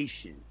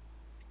information,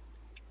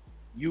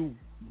 you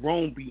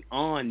grown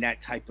beyond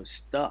that type of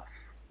stuff.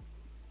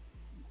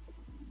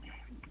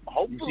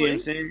 Hopefully. You see what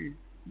I'm saying?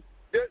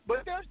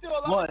 But there's still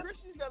a lot of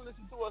Christians that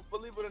listen to us,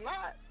 believe it or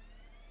not.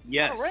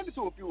 Yes. I ran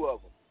into a few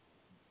of them.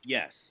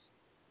 Yes.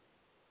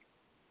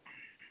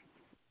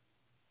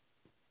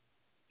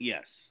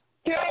 Yes.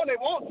 Yeah, they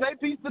won't say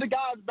peace to the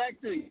gods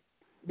back to you.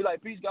 Be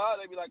like, peace, God.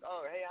 They be like,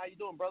 oh, hey, how you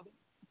doing, brother?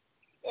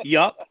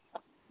 Yup.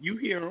 You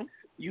hear them.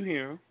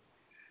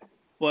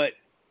 But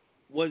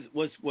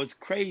what's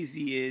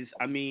crazy is,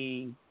 I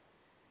mean,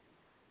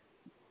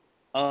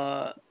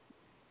 how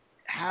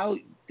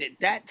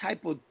that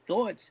type of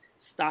thoughts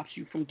stops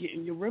you from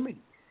getting your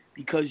remedy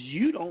because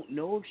you don't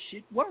know if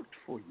shit worked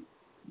for you.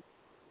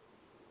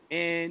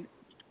 And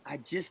I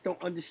just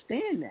don't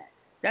understand that.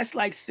 That's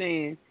like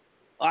saying,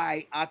 all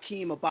right,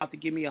 Akeem about to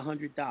give me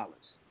 $100.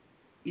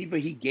 Either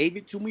he gave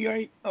it to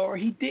me or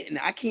he didn't.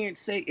 I can't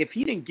say, if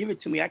he didn't give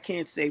it to me, I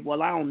can't say,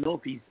 well, I don't know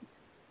if he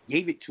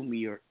gave it to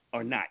me or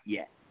not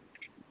yet.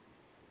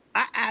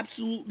 I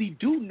absolutely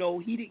do know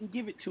he didn't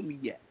give it to me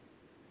yet.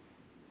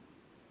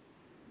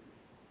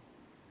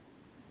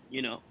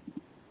 You know?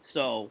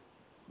 So,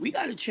 we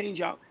got to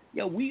change our,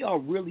 we are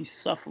really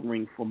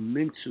suffering from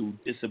mental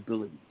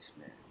disabilities,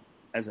 man,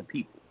 as a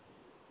people.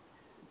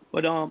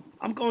 But I'm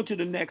going to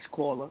the next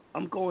caller.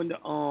 I'm going to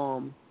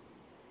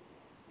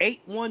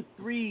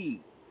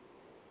 813-720.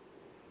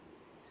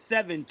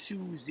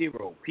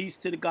 Peace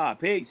to the God.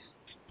 Peace.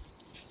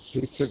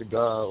 Peace to the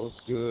God. What's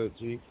good,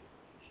 G?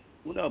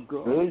 What up,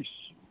 girl? Peace.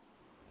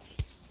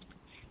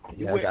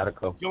 Yeah, I got a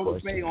couple Jonah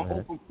questions, Bey on man.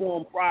 Open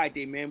Forum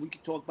Friday, man. We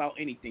can talk about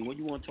anything. What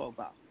do you want to talk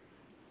about?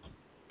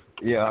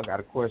 Yeah, I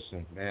got a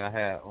question, man. I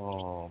had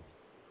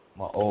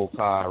my old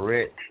car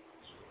wrecked.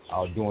 I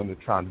was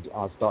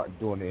starting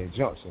doing the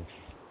injunction.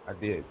 I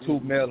did 2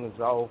 mailings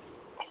off,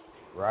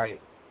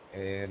 right,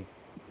 and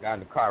got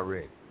in the car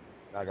wreck.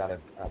 I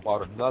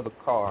bought another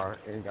car,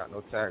 ain't got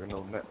no tag or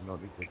no nothing, no,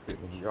 just sit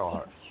in the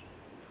yard.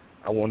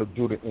 I want to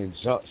do the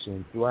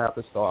injunction. Do I have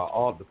to start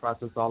all the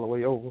process all the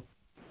way over?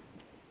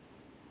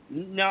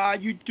 Nah,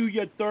 you do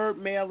your third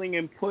mailing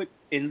and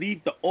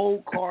leave the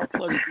old car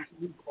plus this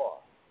new car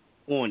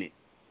on it.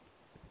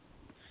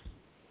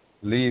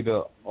 Leave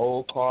the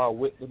old car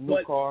with the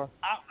new car?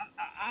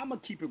 I'm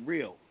going to keep it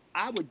real.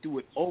 I would do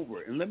it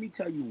over, and let me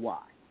tell you why.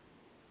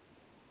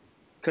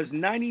 Because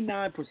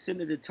 99%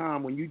 of the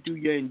time when you do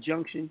your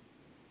injunction,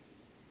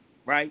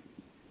 right?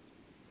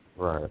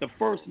 Right. The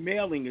first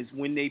mailing is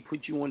when they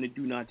put you on the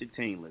do not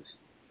detain list,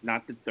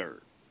 not the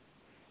third.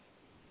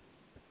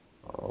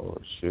 Oh,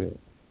 shit.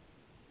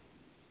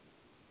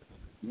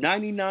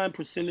 99% of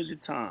the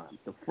time,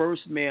 the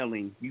first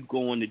mailing, you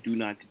go on the do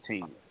not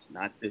detain list,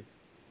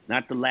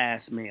 not the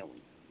last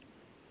mailing.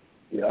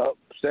 Yep.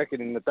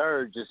 Second and the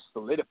third just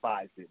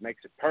solidifies it,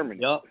 makes it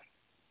permanent.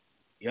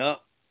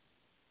 Yep.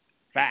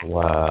 Fact.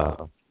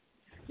 Wow.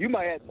 You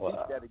might have to teach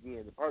that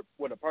again.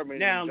 What a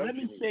permanent. Now, let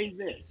me say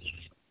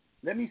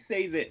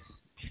this.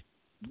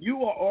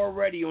 You are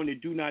already on the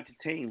do not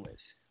detain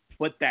list,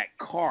 but that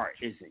car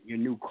isn't. Your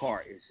new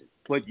car isn't.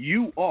 But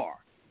you are,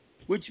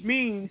 which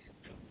means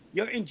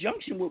your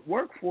injunction would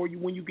work for you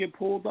when you get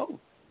pulled over.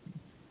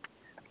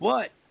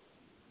 But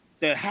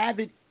to have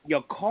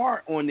your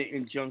car on the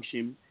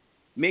injunction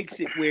makes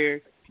it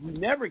where you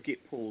never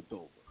get pulled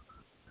over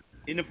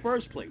in the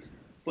first place.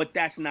 But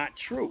that's not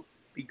true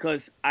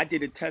because I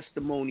did a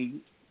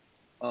testimony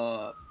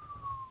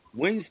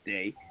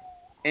Wednesday,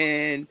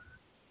 and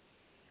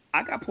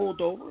I got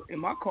pulled over,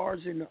 and my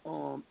car's in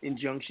the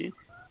injunction.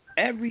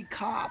 Every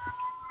cop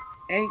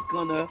ain't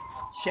gonna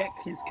check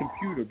his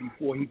computer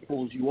before he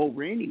pulls you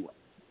over anyway.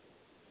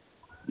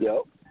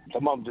 Yep.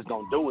 Some of them just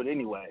don't do it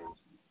anyways.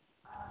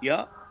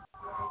 Yep.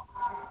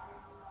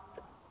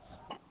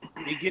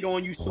 They get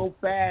on you so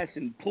fast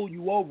and pull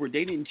you over,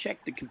 they didn't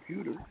check the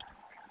computer.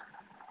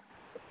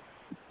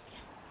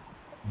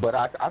 But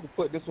I can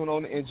put this one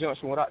on the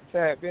injunction without the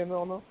tag being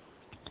on there?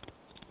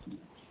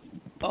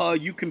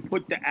 You can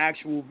put the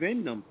actual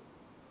VIN number.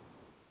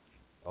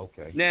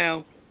 Okay.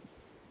 Now,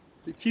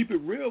 to keep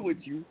it real with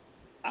you,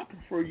 I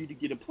prefer you to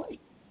get a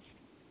plate.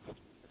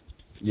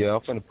 Yeah,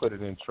 I'm finna put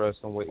it in trust.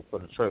 I'm waiting for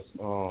the trust.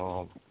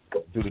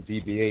 Do the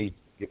DBA,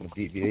 get my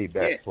DBA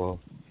back for.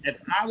 If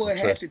I would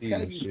have to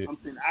tell you shit.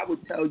 something, I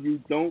would tell you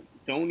don't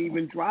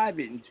even drive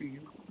it until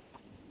you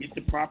get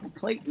the proper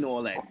plate and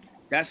all that.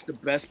 That's the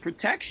best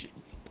protection.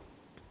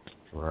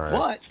 Right.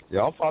 But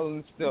yeah, I'm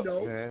following the steps, you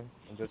know, man.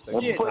 I'm just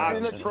Put it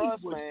in a Akeem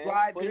trust, was man.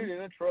 driving- Put it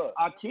in a trust.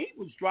 Akeem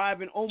was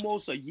driving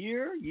almost a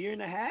year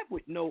and a half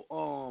with no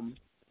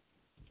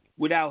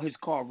without his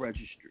car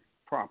registered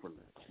properly.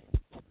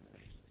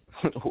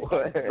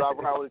 What?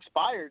 Driving around with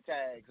expired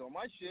tags on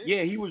my shit.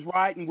 Yeah, he was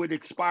riding with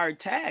expired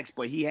tags,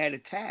 but he had a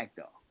tag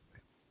though.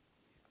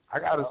 I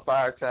got a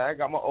expired tag. I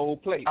got my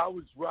old plate. I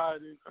was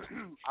riding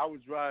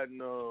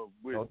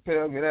with. Don't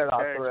tell me that. I'll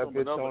tags throw that from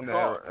bitch another on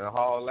car. there and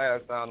haul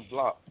ass down the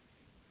block.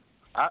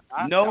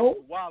 No, that was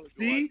a while ago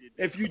see, I did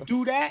that. if you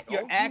do that,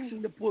 you're Don't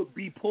asking to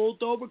be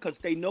pulled over because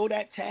they know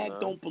that tag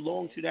don't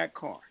belong to that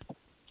car.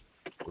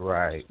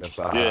 Right. That's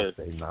all I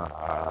say.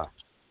 Nah.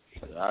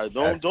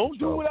 Don't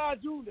do what I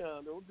do now.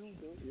 Don't do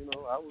that. You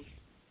know, I was.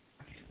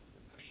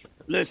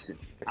 Listen,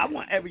 I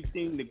want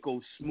everything to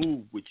go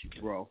smooth with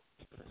you, bro.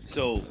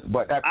 So,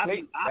 but that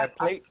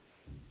plate,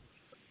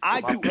 I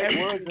do words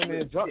everything in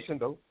the injunction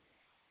though.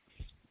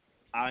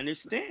 I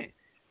understand,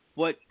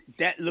 but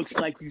that looks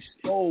like you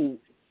stole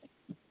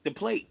the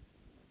plate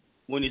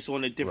when it's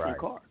on a different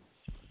car.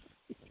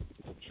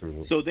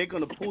 True. So they're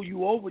gonna pull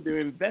you over to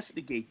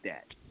investigate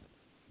that.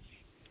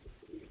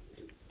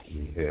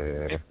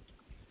 Yeah.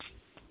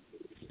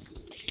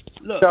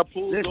 Look,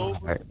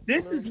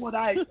 this is what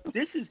I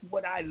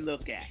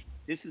look at.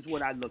 This is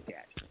what I look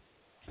at.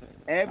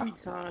 Every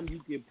time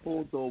you get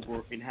pulled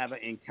over and have an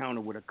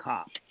encounter with a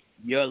cop,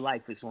 your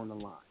life is on the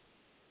line.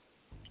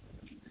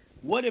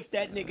 What if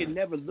that nigga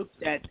never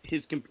looked at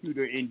his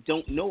computer and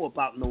don't know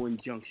about no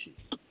injunction,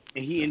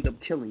 and he end up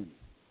killing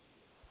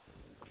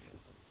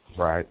you?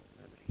 Right.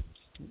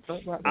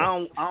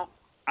 I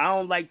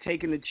don't like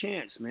taking a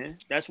chance, man.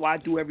 That's why I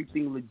do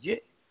everything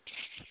legit.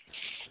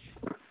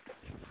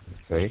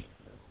 Okay.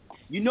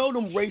 You know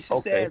them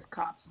racist ass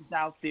cops is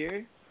out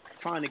there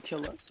trying to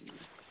kill us.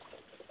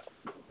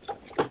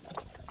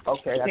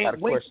 Okay, I got a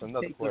question.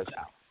 Another question.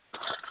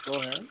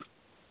 Go ahead.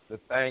 The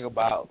thing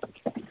about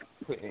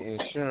putting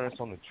insurance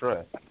on the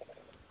trust,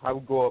 how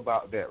we go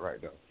about that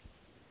right now?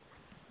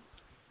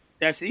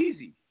 That's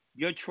easy.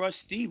 Your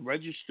trustee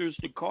registers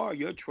the car.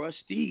 Your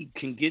trustee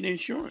can get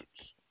insurance.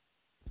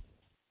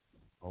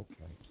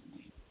 Okay.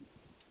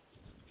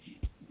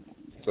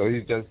 So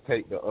you just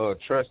take the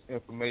trust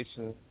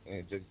information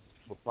and just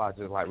apply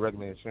just like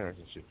regular insurance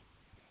and shit.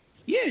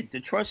 Yeah, the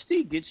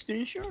trustee gets the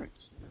insurance.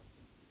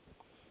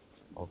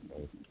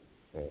 Okay.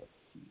 Yeah.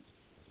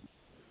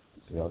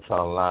 So I'm trying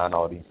to line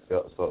all these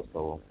steps up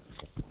so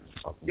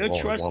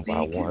your trustee one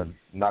by one.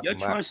 Your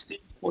trustee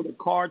for the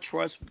car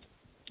trust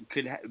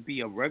could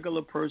be a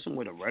regular person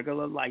with a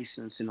regular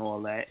license and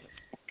all that,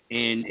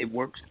 and it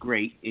works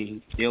great,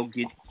 and they'll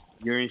get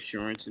your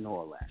insurance and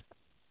all that.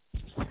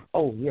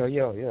 Oh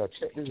yeah.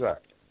 Check this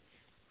out.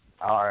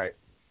 All right,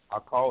 I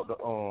called the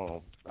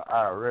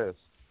IRS,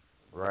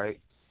 right,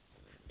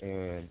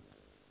 and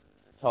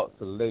talked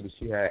to the lady.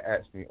 She had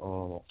asked me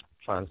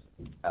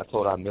I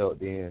told her I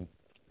mailed in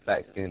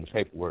faxed in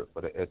paperwork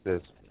for the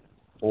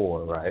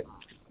SS4, right,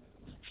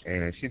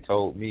 and she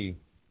told me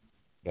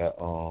that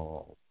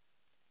what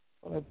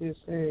I just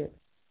said.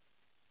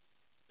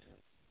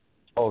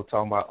 Oh,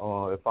 talking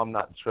about if I'm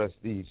not the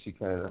trustee, she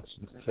can't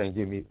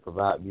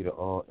provide me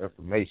the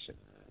information.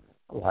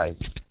 I'm like,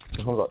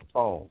 she hung up the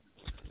phone.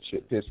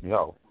 Shit pissed me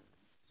off.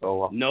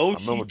 So I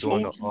remember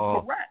doing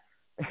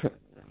correct.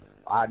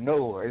 I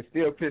know it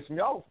still pissed me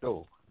off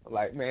though.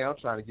 Like, man, I'm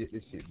trying to get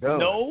this shit done.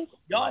 No,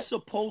 y'all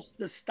supposed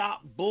to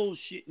stop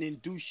bullshitting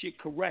and do shit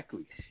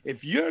correctly.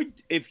 If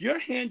you're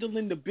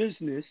handling the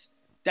business,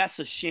 that's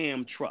a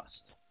sham trust.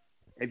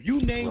 If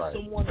you name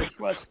someone a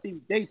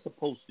trustee, they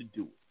supposed to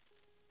do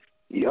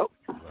it. Yep.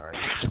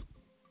 Right.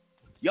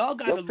 Y'all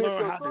got to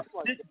learn how to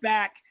sit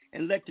back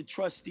and let the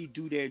trustee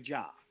do their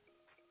job.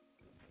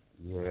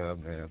 Yeah,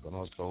 man, but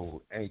I'm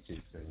so anxious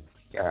and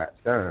God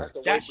damn.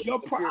 That's your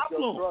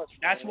problem.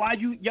 That's why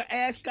your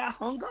ass got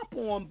hung up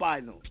on by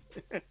them.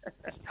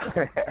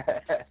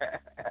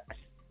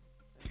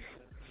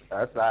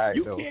 That's all right,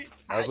 though.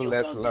 That's a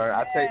lesson learned.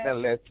 I take that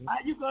lesson. How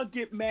you gonna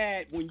get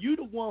mad when you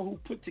the one who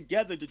put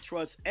together the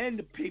trust and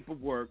the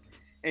paperwork,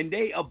 and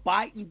they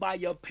abiding by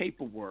your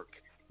paperwork,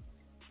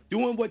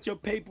 doing what your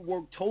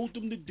paperwork told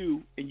them to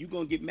do, and you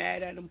gonna get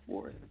mad at them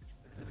for it?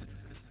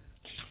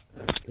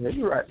 Yeah,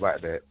 you're right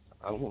about that.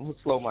 I'm gonna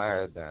slow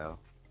my ass down.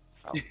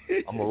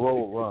 I'm a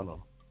road runner.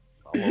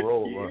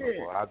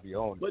 Boy. I'll be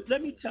on it. But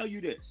let me tell you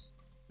this: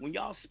 when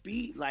y'all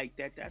speed like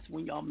that, that's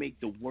when y'all make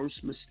the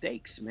worst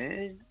mistakes,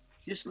 man.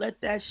 Just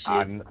let that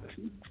shit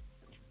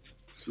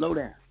slow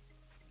down.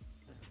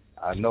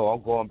 I know.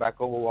 I'm going back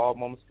over all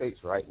my mistakes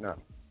right now.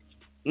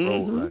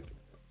 Mm-hmm.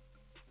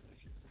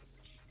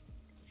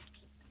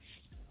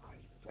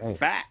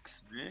 Facts,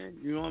 man.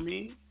 You know what I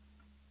mean?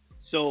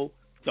 So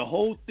The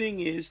whole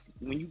thing is,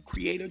 when you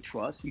create a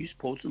trust, you're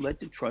supposed to let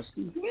the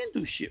trustee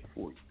handle shit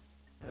for you.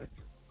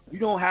 You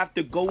don't have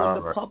to go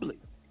in the public.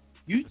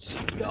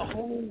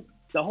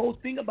 The whole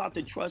thing about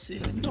the trust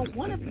is you don't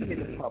want to be in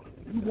the public.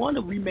 You want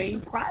to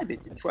remain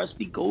private. The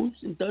trustee goes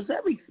and does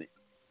everything.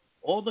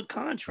 All the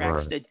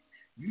contracts that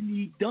you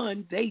need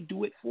done, they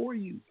do it for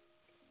you.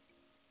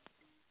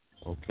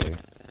 Okay.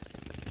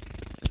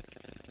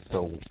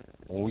 So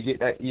when we get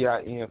that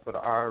EIN for the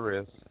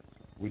IRS,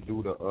 we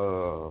do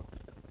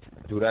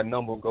that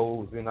number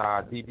goes in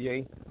our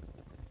DBA?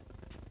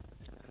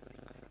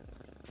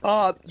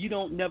 You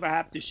don't never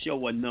have to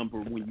show a number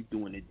when you're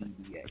doing a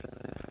DBA.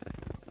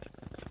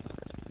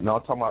 No,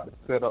 I'm talking about to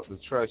set up the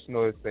trust. You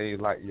know, it say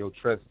like your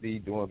trustee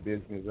doing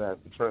business as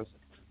the trust.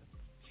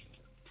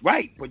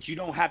 Right, but you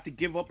don't have to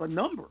give up a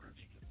number.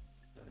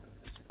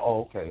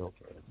 Oh, okay.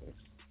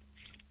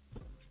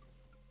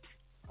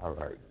 All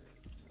right.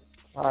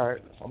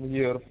 I'm going to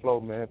yield the flow,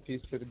 man.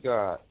 Peace to the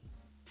God.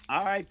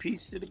 All right,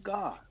 peace to the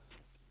God.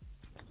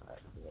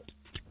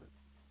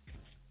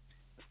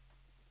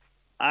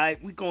 All right,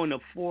 we're going to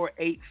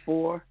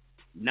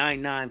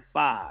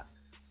 484-995.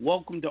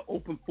 Welcome to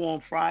Open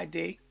Forum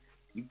Friday.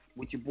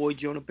 With your boy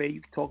Jonah Bey,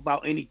 you can talk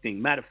about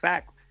anything. Matter of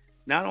fact,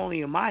 not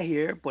only am I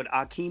here, but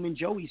Akeem and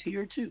Joey's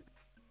here too.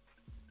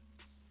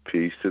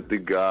 Peace to the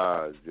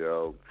gods,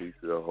 yo. Peace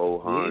to the whole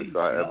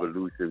Hindsight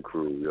Evolution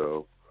crew,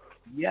 yo.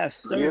 Yes,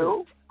 sir.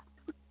 Yo.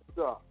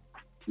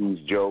 Peace,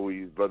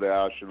 Joey, brother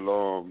Al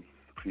Shalom.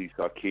 Peace,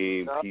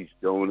 Akeem. Peace,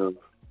 Jonah.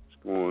 What's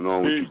going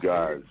on with you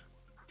guys?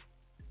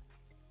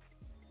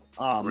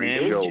 Oh,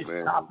 man, we're just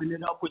chopping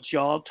it up with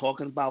y'all,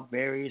 talking about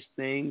various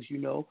things, you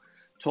know,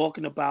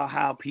 talking about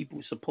how people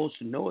are supposed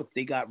to know if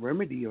they got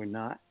remedy or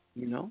not,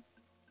 you know?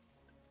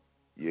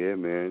 Yeah,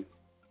 man.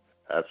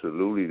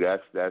 Absolutely.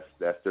 That's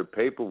their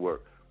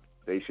paperwork.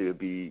 They should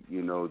be,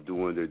 you know,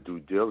 doing their due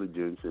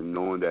diligence and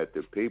knowing that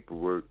their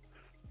paperwork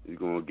is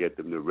going to get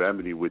them the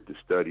remedy with the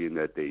studying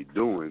that they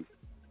doing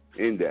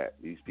in that.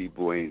 These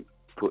people ain't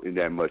putting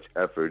that much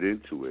effort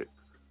into it.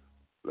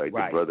 Like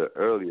the brother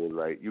earlier,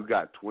 like you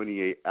got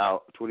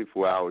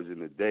 24 hours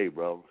in a day,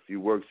 bro. If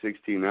you work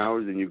 16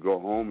 hours and you go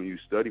home and you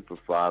study for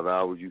 5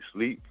 hours, you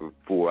sleep for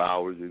 4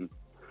 hours and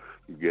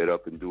you get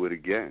up and do it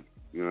again.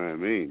 You know what I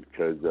mean?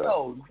 Because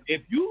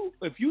if you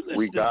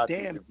listen to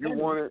Dan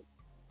Penner,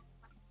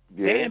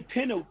 Dan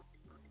Penner,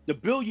 the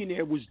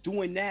billionaire, was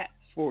doing that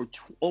for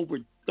over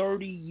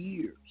 30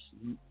 years,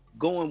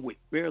 going with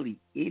barely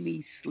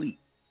any sleep,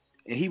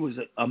 and he was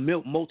a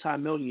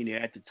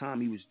multi-millionaire at the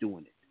time he was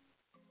doing it.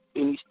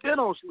 And he still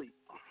don't sleep.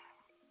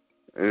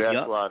 And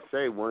that's why I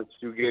say once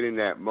you get in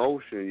that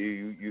motion,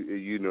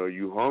 you know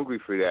you hungry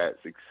for that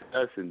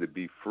success and to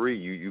be free.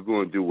 You're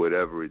going to do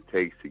whatever it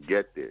takes to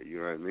get there. You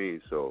know what I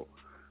mean? So,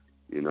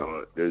 you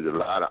know, there's a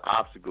lot of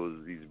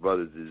obstacles these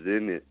brothers is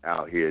in it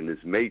out here in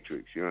this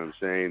matrix. You know what I'm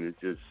saying? It's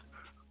just,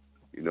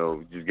 you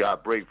know, you got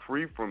to break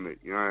free from it.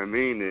 You know what I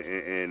mean?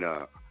 And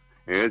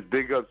it's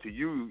big up to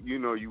you. You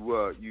know,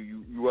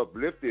 you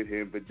uplifted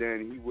him, but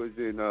then he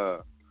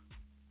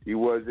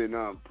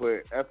wasn't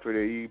put effort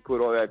in. He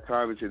put all that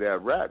time into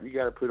that rap. You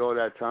got to put all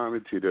that time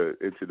into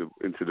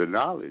the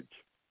knowledge.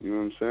 You know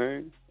what I'm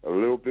saying? A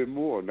little bit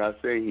more. Not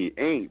saying he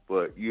ain't,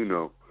 but you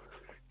know,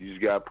 you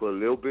just got to put a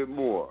little bit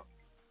more.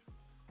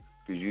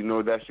 Because you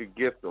know that's your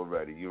gift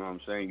already. You know what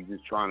I'm saying? You're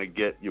just trying to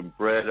get your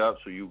bread up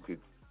so you could,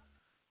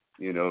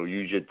 you know,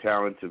 use your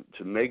talent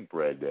to make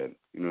bread then.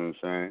 You know what I'm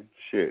saying?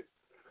 Shit.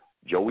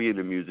 Joey in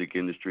the music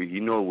industry,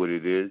 he know what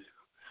it is,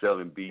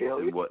 selling beats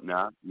and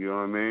whatnot. You know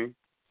what I mean?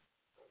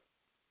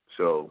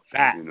 So,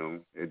 you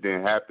know, it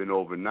didn't happen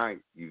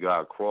overnight. You got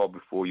to crawl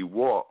before you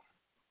walk.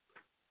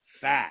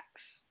 Facts.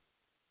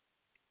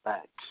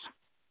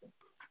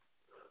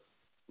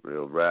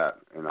 Real rap.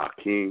 And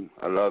Akeem,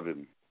 I love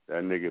him.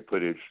 That nigga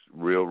put his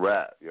real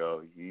rap,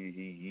 yo.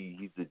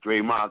 He's the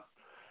Draymond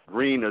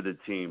Green of the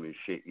team and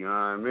shit, you know what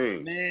I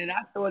mean? Man,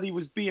 I thought he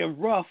was being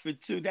rough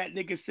until that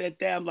nigga said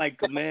that. I'm like,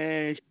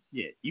 man,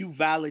 shit, you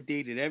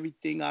validated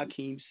everything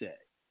Akeem said.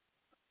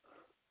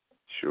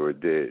 Sure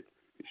did.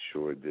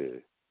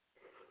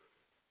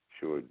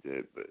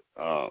 But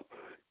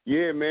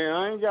yeah, man,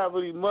 I ain't got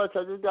really much.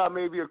 I just got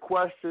maybe a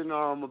question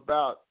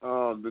about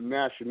the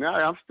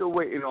nationality. I'm still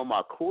waiting on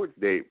my court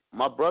date.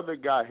 My brother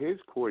got his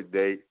court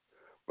date,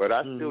 but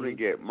I still didn't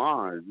get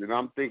mine. And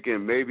I'm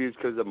thinking maybe it's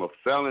because I'm a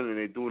felon and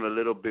they're doing a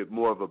little bit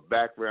more of a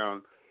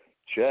background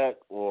check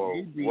or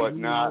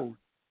whatnot.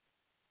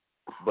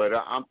 But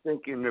I'm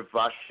thinking if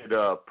I should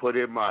put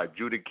in my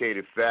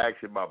adjudicated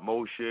facts in my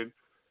motion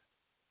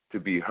to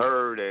be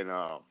heard and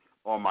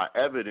on my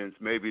evidence,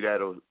 maybe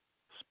that'll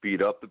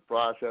speed up the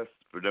process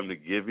for them to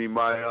give me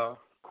my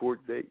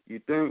court date, you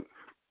think?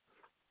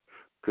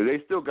 Because they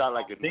still got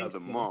like another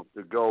month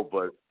to go,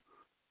 but...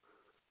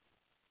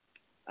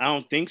 I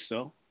don't think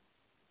so.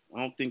 I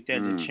don't think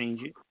that'll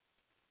change it.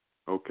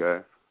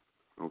 Okay.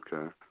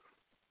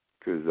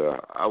 Because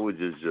I was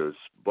just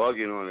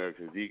bugging on that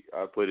because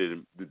I put it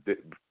in the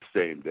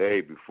same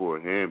day before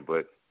him,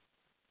 but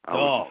I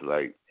was just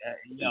like, I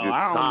don't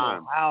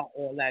know how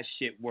all that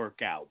shit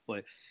work out,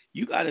 but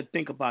you got to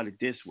think about it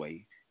this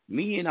way.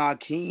 Me and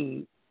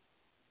Akeem,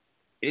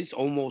 it's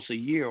almost a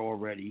year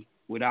already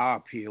with our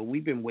appeal.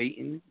 We've been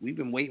waiting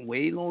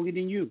way longer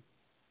than you.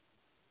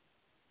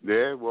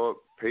 Yeah,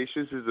 well,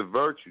 patience is a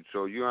virtue.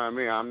 So you know what I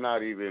mean. I'm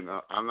not even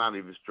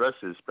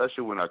stressing,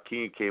 especially when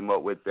Akeem came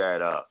up with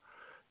that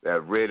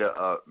writ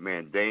of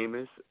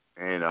mandamus,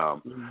 and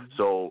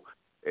so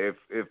if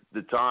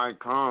the time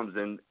comes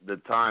and the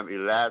time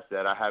elapsed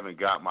that I haven't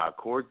got my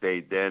court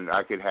date, then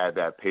I could have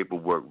that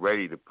paperwork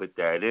ready to put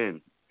that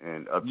in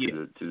and up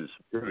to the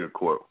Superior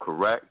Court,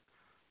 correct?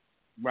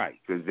 Right.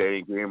 Because they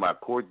didn't give me my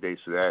court date,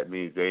 so that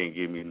means they didn't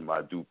give me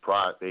my due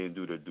process. They didn't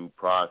do the due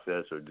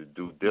process or the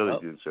due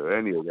diligence or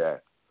any of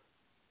that.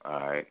 All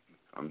right.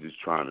 I'm just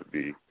trying to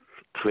be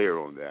clear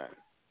on that.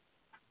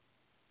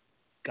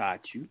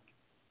 Got you.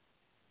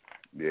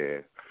 Yeah.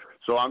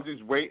 So I'm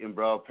just waiting,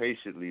 bro,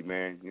 patiently,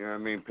 man. You know what I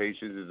mean?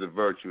 Patience is a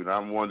virtue, and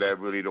I'm one that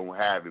really don't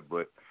have it.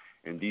 But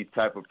in these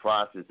type of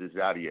processes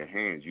out of your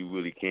hands, you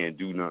really can't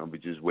do nothing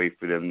but just wait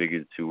for them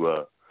niggas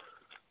to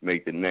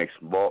make the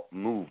next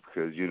move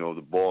because, you know,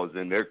 the ball's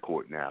in their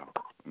court now.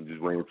 I'm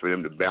just waiting for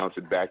them to bounce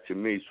it back to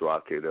me so I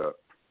could,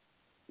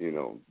 you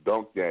know,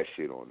 dunk that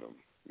shit on them,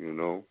 you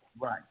know?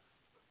 Right.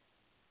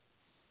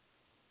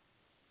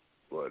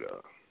 But,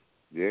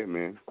 yeah,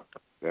 man.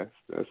 That's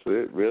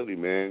it, really,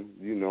 man.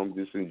 You know, I'm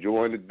just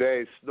enjoying the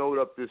day. It snowed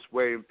up this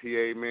way in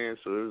PA, man,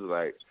 so it was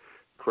like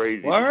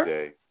crazy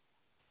today.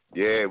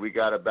 Yeah, we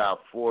got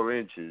about 4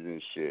 inches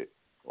and shit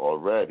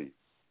already.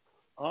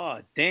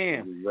 Oh,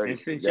 damn. And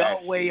since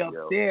y'all way up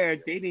there,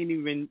 they didn't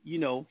even, you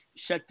know,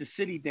 shut the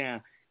city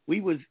down.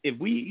 If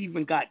we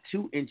even got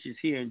 2 inches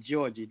here in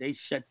Georgia, they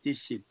shut this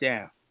shit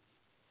down.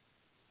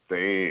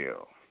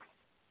 Damn.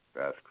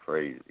 That's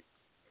crazy.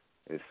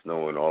 It's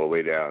snowing all the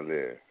way down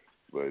there.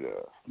 But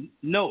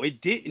no,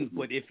 it didn't.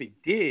 But if it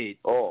did,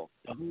 the whole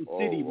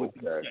city would be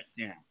shut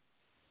down.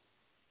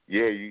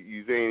 Yeah,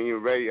 you ain't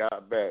even ready, I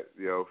bet,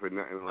 for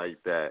nothing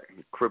like that.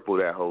 Cripple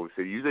that whole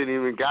city. You ain't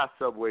even got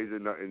subways or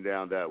nothing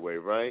down that way,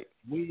 right?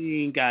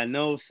 We ain't got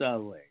no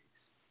subways.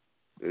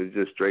 It's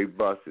just straight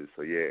buses.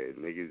 So yeah,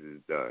 niggas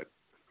is done.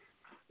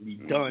 We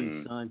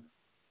done, son.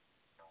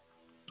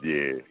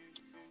 Yeah.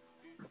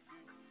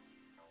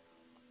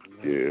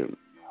 Yeah.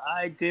 All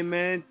right, then,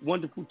 man.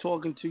 Wonderful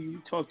talking to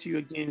you. Talk to you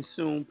again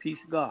soon. Peace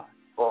of God.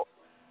 Oh,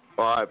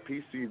 all right.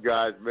 Peace to you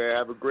guys, man.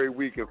 Have a great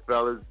weekend,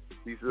 fellas.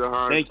 Peace to the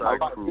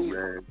Hindsight crew,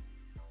 man.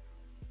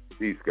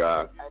 Peace,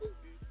 guys.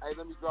 Hey,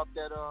 let me drop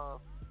that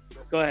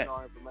Go ahead.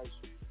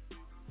 Information.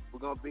 We're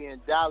gonna be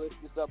in Dallas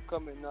this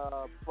upcoming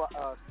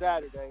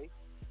Saturday.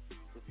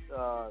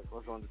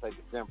 What's going to say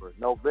December?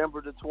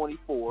 November the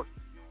 24th.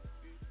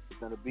 It's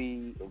gonna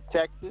be in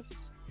Texas,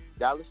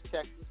 Dallas,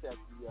 Texas, at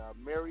the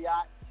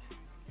Marriott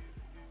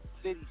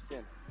City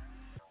Center.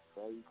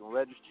 Okay, you can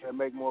register at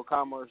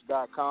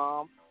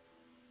MakeMoreCommerce.com,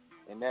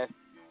 and that's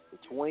the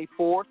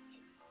 24th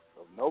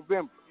of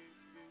November,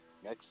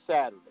 next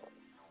Saturday.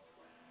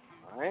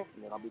 All right,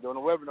 and then I'll be doing a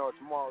webinar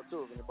tomorrow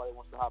too. If anybody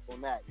wants to hop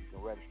on that, you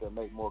can register at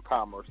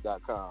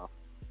MakeMoreCommerce.com.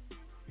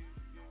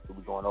 We'll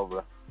be going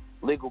over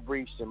legal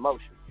briefs and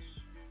motions.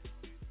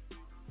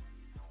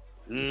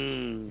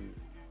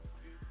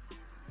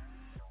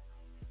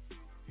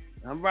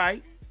 All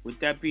right. With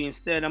that being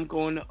said, I'm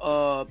going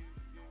to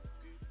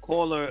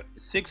caller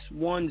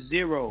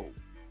 610-726.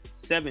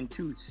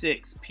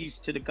 Peace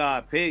to the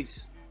God. Peace.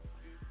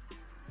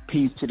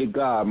 Peace to the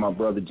God, my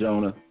brother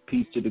Jonah.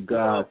 Peace to the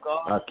God.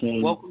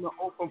 Akeem. Welcome to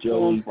Open Joey.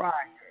 Forum Friday.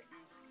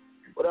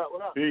 What up?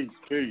 What up?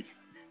 Peace.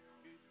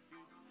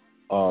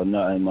 Oh,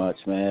 nothing much,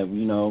 man.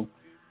 You know,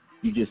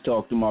 you just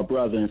talked to my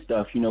brother and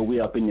stuff. You know, we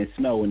up in the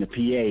snow in the PA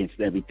and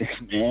everything,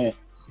 man.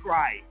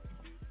 Right.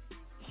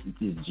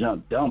 He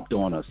just dumped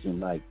on us in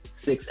like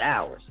 6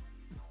 hours.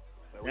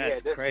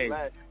 That's crazy.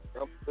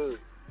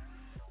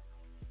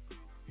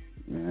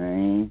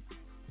 Man.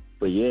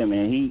 But yeah,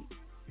 man,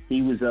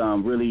 he was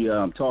really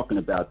talking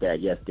about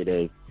that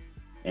yesterday,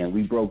 and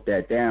we broke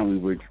that down. We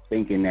were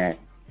thinking that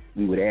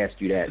we would ask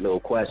you that little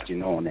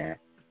question on that,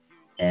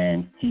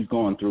 and he's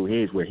going through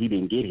his where he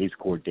didn't get his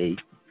court date,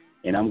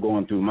 and I'm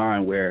going through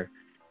mine where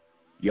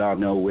y'all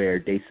know where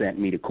they sent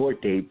me the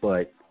court date,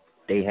 but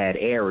they had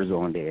errors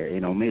on there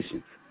and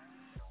omissions.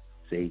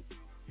 See,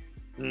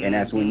 and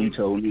that's when you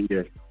told me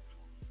Jonah,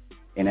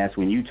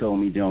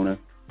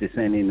 to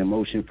send in the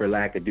motion for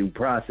lack of due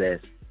process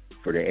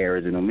for the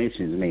errors and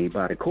omissions made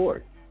by the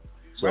court.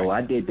 So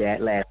I did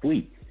that last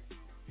week.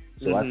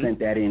 So I sent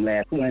that in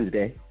last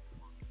Wednesday.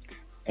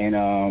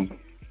 And,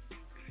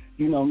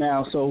 you know,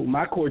 now, so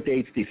my court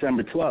date's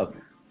December 12th.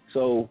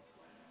 So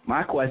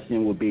my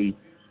question would be,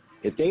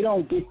 if they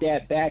don't get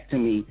that back to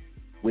me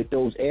with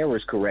those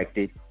errors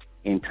corrected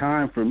in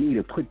time for me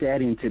to put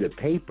that into the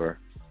paper,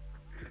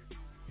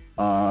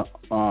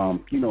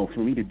 you know,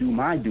 for me to do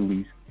my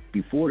duties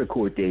before the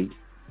court date,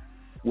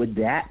 would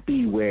that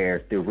be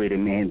where the writ of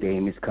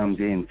mandamus comes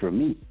in for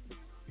me?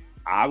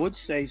 I would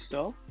say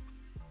so.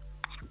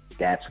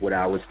 That's what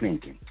I was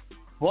thinking.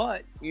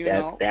 But, you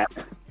know,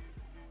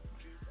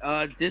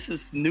 This is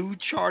new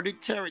charted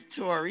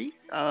territory.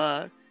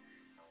 I'm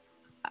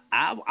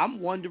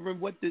wondering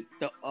what the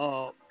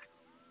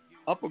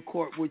upper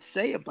court would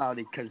say about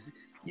it, because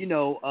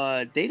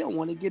they don't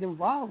want to get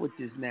involved with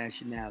this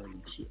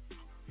nationality shit.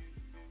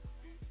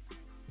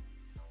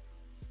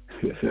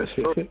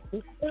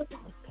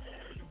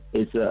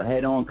 It's a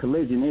head-on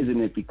collision,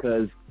 isn't it?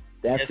 Because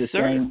that's the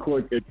same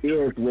court that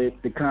deals with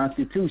the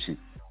Constitution.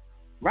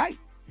 Right.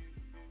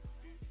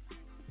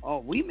 Oh,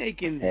 we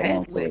making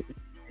headway.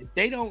 If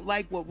they don't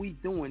like what we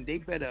doing, they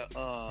better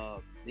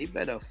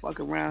fuck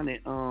around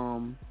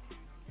and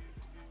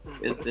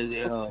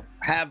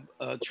have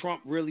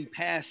Trump really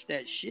pass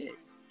that shit,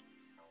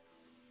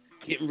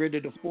 getting rid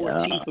of the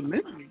 14th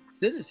Amendment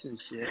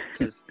citizenship.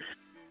 Because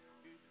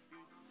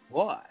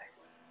boy,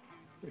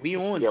 we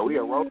on. Yeah, we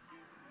are wrong.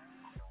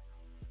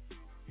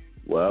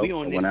 Well,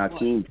 when our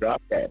team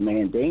dropped that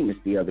mandamus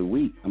the other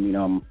week,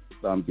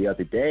 the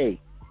other day,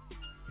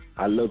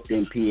 I looked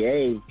in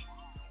PA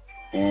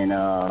and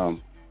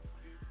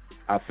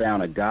I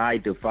found a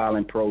guide to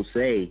filing pro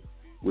se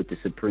with the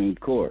Supreme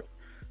Court.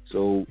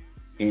 So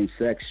in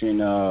section,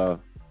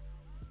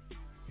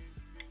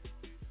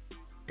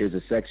 there's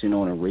a section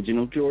on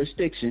original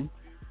jurisdiction,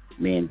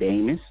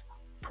 mandamus,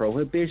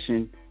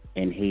 prohibition,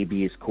 and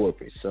habeas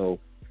corpus. So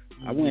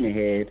I went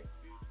ahead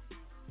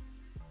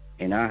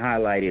and I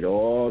highlighted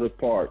all the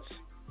parts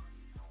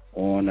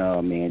on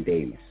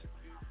mandamus.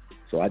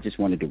 So I just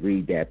wanted to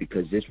read that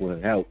because this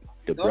will help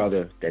the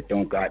brother that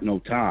don't got no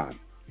time.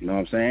 You know what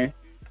I'm saying?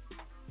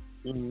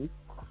 Mm-hmm.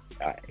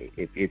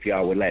 If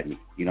y'all would let me,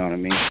 you know what I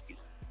mean?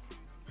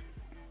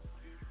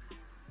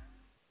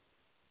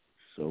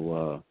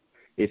 So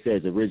it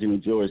says original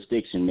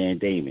jurisdiction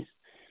mandamus.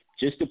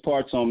 Just the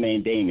parts on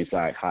mandamus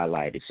I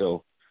highlighted.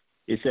 So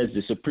it says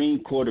the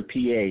Supreme Court of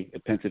PA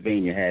of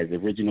Pennsylvania has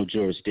original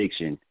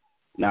jurisdiction,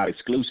 not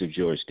exclusive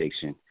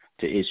jurisdiction,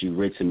 to issue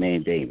writs of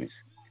mandamus.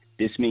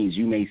 This means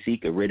you may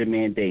seek a writ of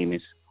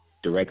mandamus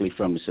directly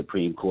from the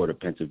Supreme Court of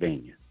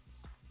Pennsylvania.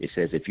 It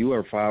says if you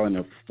are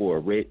filing for a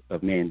writ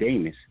of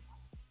mandamus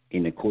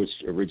in the court's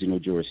original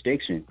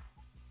jurisdiction,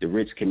 the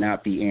writs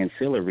cannot be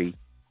ancillary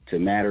to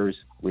matters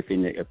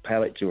within the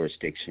appellate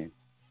jurisdiction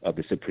of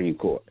the Supreme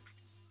Court.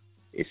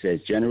 It says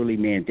generally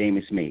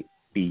mandamus may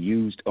be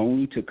used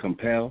only to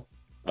compel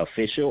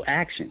official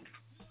action.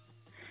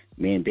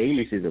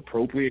 Mandamus is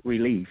appropriate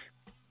relief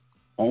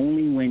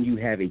only when you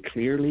have a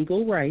clear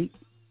legal right,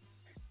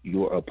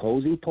 your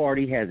opposing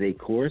party has a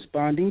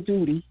corresponding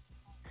duty,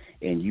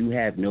 and you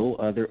have no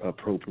other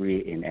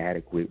appropriate and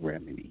adequate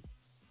remedy.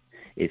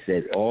 It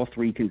says all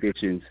three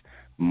conditions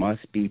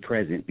must be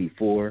present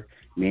before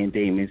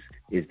mandamus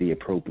is the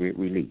appropriate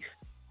relief.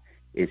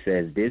 It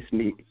says this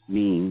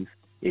means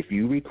if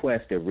you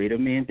request a writ of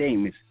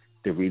mandamus,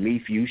 the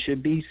relief you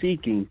should be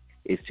seeking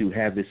is to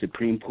have the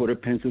Supreme Court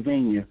of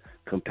Pennsylvania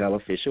compel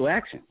official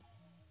action.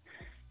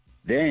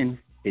 Then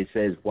it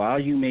says while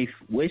you may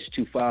wish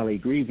to file a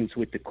grievance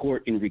with the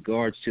court in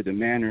regards to the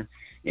manner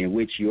in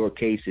which your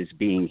case is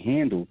being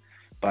handled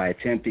by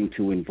attempting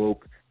to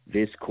invoke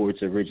this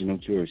court's original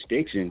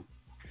jurisdiction,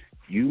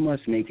 you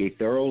must make a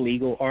thorough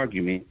legal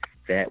argument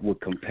that would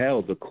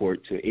compel the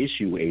court to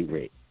issue a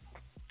writ.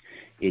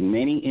 In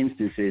many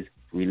instances,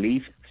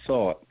 relief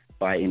sought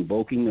by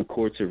invoking the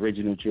court's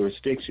original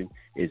jurisdiction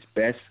is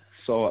best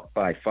sought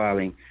by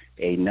filing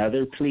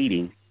another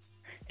pleading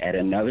at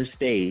another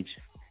stage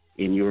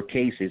in your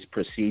case's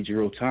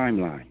procedural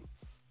timeline.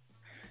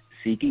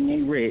 Seeking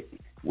a writ,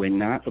 when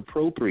not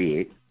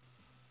appropriate,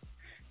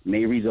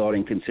 may result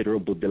in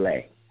considerable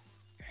delay.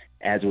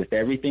 As with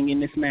everything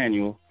in this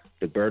manual,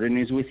 the burden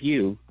is with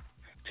you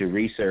to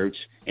research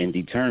and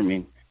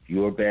determine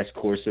your best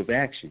course of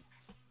action.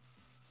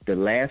 The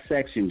last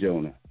section,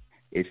 Jonah,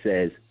 it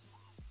says,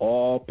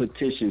 all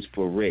petitions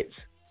for writs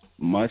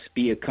must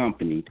be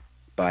accompanied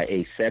by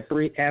a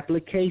separate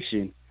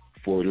application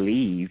for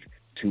leave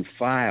to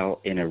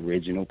file an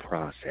original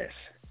process.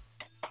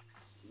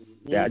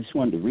 I just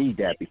wanted to read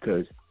that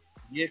because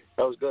that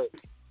was good.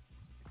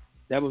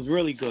 That was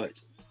really good.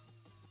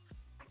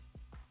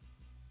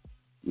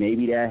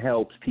 Maybe that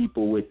helps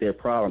people with their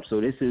problems.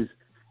 So this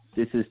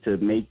is to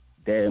make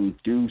them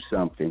do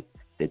something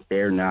that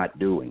they're not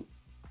doing.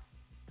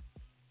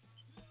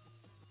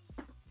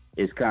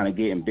 It's kind of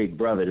getting Big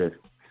Brother to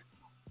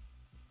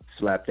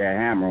slap that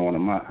hammer on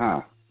them,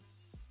 huh?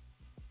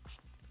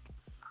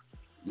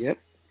 Yep.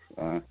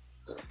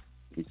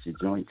 Get your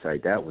joint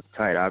tight. That was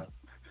tight.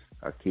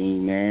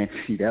 Akeem, man,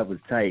 that was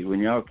tight. When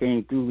y'all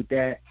came through with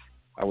that,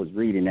 I was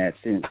reading that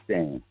since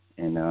then,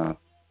 and I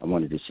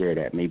wanted to share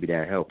that. Maybe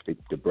that helped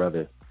the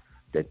brother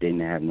that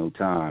didn't have no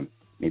time.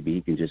 Maybe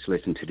he can just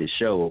listen to the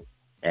show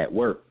at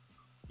work,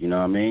 you know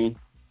what I mean?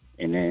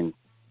 And then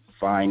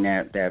find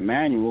that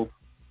manual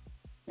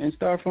and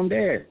start from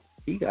there.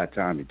 He got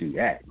time to do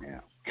that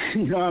now.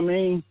 You know what I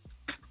mean?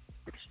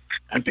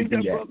 I think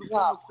that brother's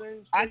from the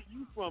same state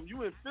you from.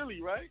 You in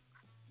Philly, right?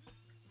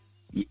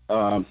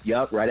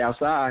 Yup, right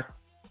outside.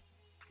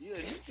 Yeah,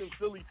 he's in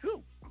Philly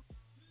too.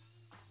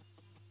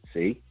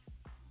 See?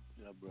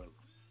 Yeah, brother.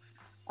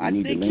 I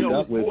need to link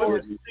up with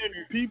her.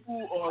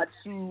 People are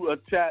too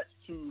attached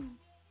to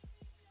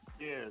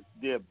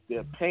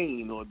their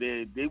pain, or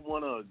they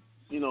want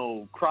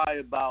to cry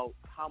about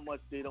how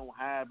much they don't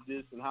have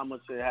this and how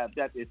much they have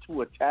that. They're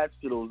too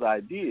attached to those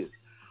ideas.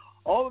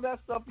 All of that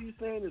stuff he's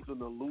saying is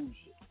an illusion.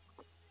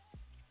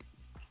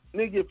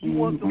 Nigga, if you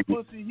want some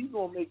pussy, he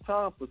gonna make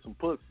time for some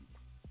pussy.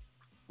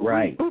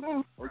 Right.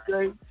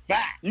 Okay?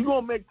 You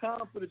gonna make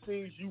time for the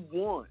things you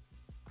want.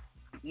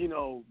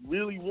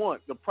 Really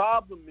want. The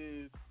problem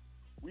is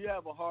we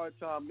have a hard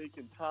time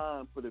making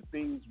time for the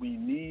things we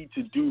need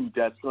to do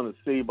that's gonna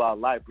save our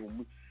life.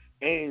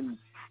 And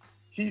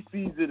he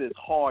sees it as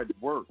hard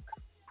work.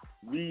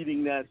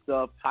 Reading that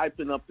stuff,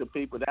 typing up the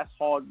paper, that's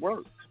hard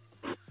work.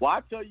 Well,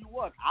 I tell you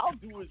what, I'll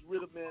do his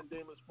writ of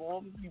mandamus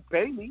form. If you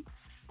pay me,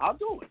 I'll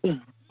do it.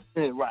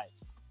 Right.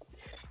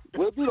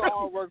 We'll do the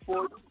hard work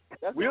for you.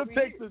 We'll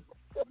take you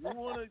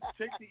want to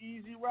take the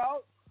easy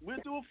route?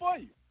 We'll do it for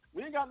you.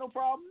 We ain't got no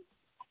problem.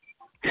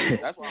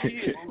 That's what he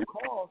is. On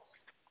call.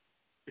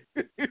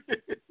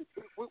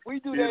 we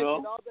do that shit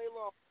all day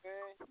long,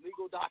 man.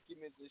 Legal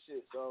documents and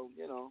shit. So,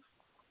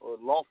 or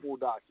lawful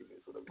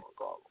documents, whatever you want to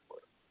call them.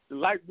 But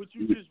like what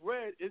you just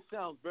read, it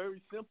sounds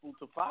very simple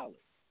to file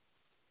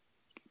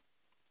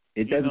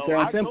it. It doesn't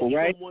sound simple,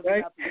 right?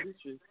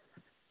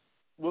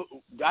 Well,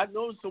 I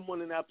know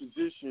someone in that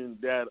position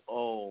that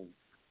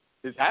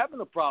is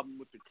having a problem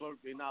with the clerk.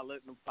 They're not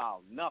letting them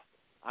file nothing.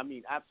 I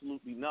mean,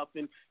 absolutely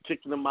nothing.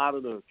 Kicking them out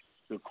of the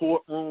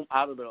courtroom,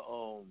 out of the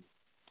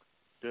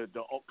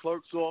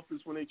clerk's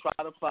office when they try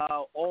to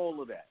file, all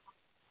of that.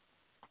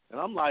 And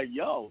I'm like,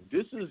 yo,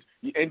 this is,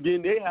 and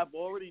then they have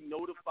already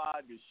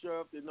notified the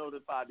sheriff, they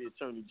notified the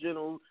attorney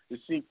general, they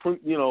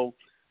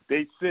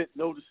sent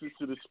notices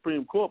to the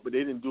Supreme Court, but they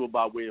didn't do it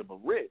by way of a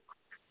writ.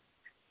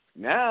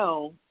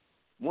 Now,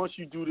 once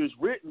you do this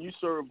writ and you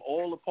serve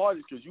all the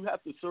parties, because you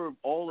have to serve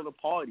all of the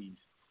parties,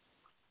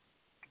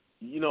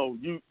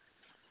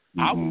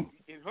 I would,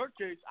 in her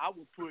case, I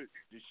would put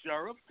the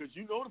sheriff, because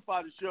you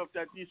notify the sheriff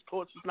that these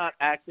courts is not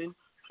acting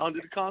under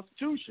the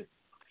Constitution.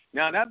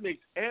 Now, that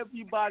makes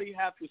everybody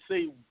have to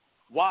say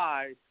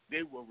why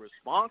they were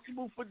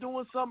responsible for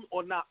doing something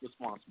or not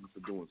responsible for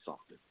doing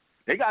something.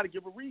 They got to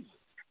give a reason.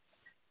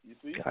 You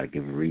see? Got to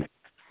give a reason.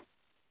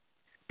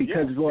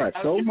 Because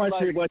so much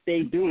of what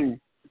they do.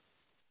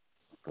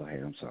 Go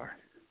ahead, I'm sorry.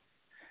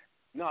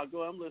 No,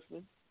 go ahead, I'm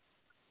listening.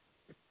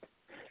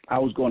 I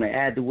was going to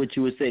add to what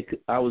you were saying.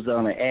 I was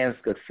going to ask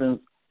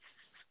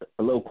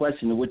a little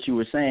question to what you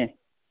were saying.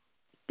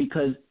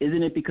 Because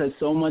isn't it because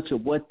so much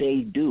of what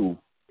they do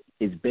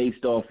is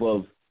based off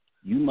of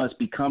you must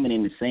be coming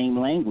in the same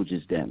language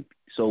as them.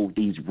 So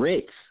these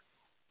writs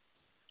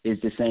is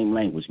the same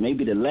language.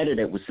 Maybe the letter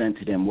that was sent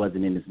to them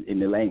wasn't in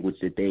the language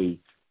that they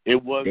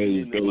It wasn't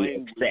in the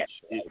language. Accept.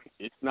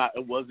 It's not.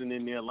 It wasn't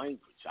in their language.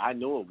 I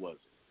know it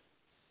wasn't.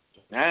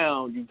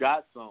 Now you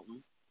got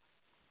something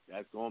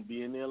that's going to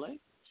be in their language.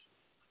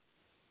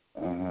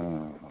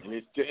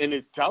 And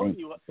it's telling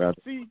you.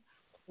 See,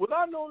 what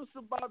I notice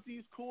about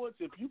these courts,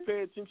 if you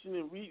pay attention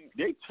and read,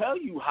 they tell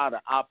you how to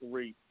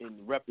operate and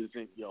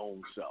represent your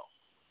own self.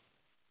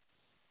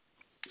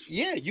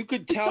 Yeah, you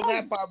could tell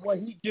that by what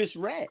he just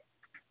read.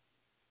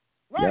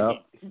 Right.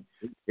 Yep.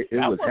 It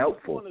was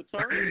helpful.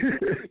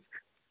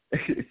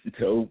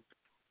 So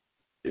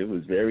it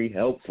was very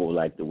helpful,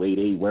 like the way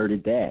they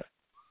worded that.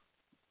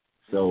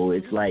 So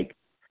it's like,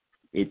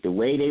 the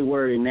way they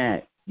worded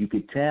that, you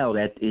could tell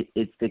that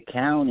it's the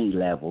county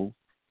level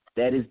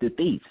that is the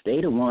thieves.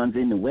 They the ones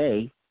in the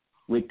way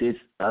with this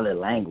other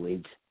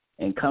language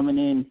and coming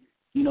in,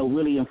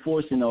 really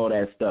enforcing all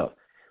that stuff.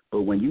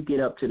 But when you get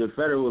up to the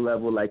federal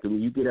level, like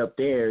when you get up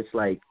there, it's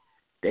like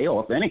they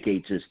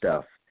authenticate your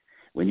stuff.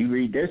 When you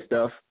read their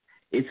stuff,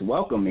 it's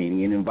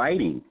welcoming and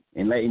inviting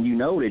and letting you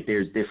know that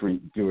there's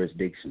different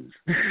jurisdictions.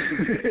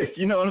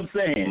 You know what I'm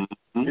saying?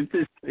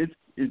 Mm-hmm.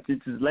 It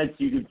just lets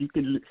you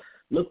can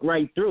look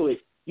right through it.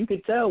 You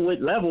can tell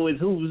what level is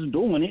who's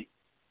doing it.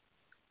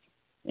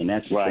 And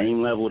that's the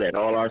same level that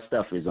all our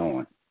stuff is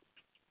on.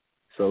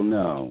 So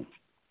no,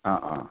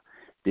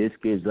 this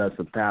gives us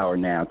the power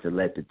now to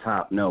let the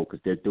top know,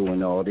 because they're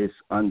doing all this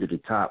under the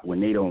top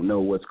when they don't know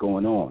what's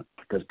going on,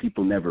 because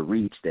people never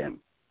reach them.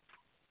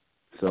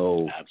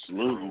 So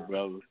absolutely,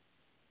 brother.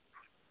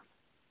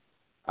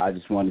 I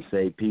just want to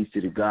say peace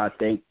to the God.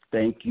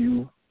 Thank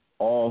you,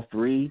 all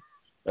three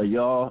of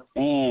y'all,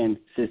 and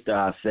Sister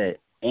Aset,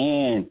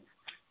 and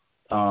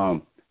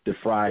the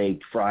Friday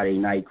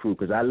night crew,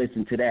 because I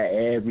listen to that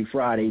every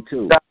Friday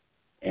too.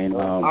 And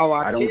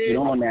I don't get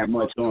on that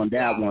much on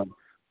that one,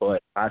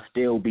 but I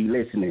still be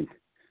listening.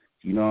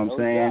 You know what I'm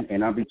saying?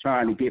 And I'll be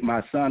trying to get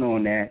my son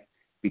on that,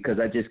 because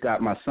I just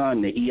got my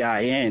son the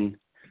EIN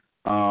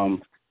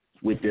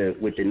with the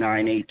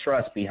 9(8)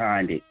 trust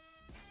behind it.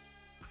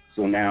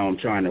 So now I'm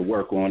trying to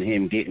work on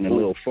him getting a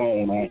little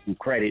phone on some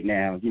credit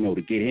now,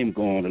 to get him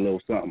going a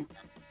little something.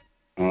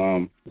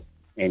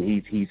 And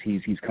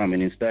he's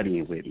coming and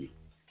studying with me,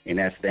 and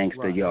that's thanks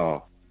to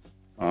y'all.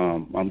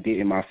 I'm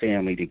getting my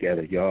family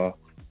together, y'all,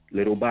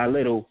 little by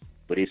little,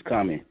 but it's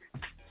coming.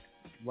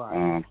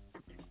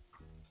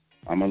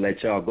 I'm going to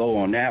let y'all go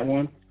on that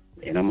one,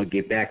 and I'm going to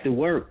get back to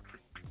work.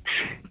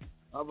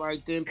 All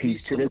right, then. Peace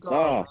to the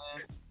God.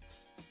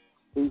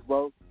 Peace,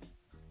 bro.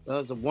 That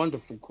was a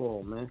wonderful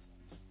call, man.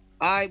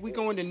 All right, we're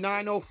going to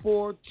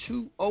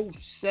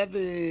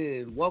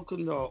 904-207.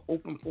 Welcome to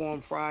Open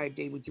Forum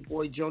Friday with your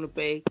boy Jonah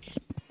Bey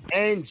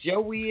and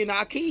Joey and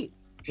Akeem.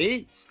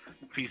 Peace.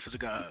 Peace to the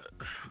God.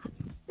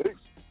 Peace.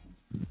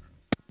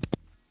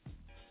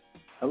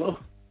 Hello?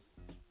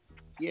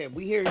 Yeah,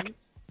 we hear you.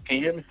 Can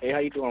you hear me? Hey, how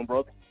you doing,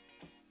 brother?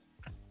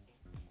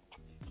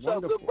 What's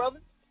up, good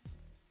brother?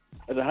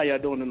 I said, how y'all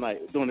doing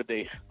tonight? Doing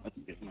today?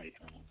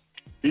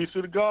 Peace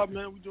to the God,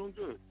 man. We doing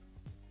good.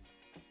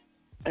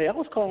 Hey, I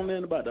was calling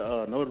in about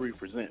the notary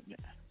presentment.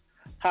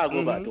 How I go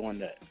about doing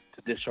that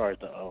to discharge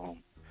the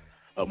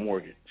a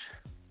mortgage?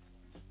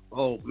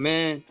 Oh,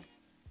 man.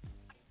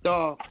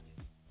 Dog.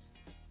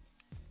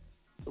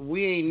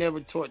 We ain't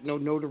never taught no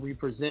notary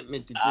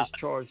presentment to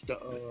discharge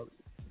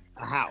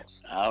a house.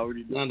 I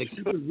already know. Now, to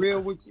keep it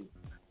real with you,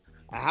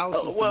 a house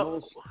is the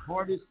most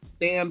hardest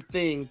damn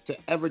thing to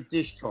ever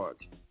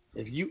discharge.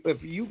 If you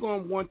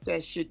gonna want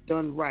that shit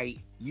done right,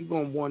 you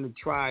gonna want to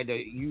try to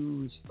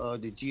use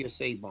the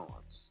GSA bonds.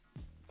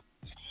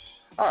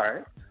 All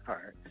right.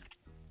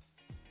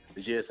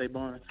 The GSA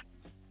bonds.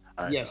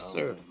 All right, yes,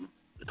 sir.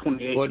 The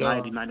 28,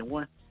 90,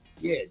 91.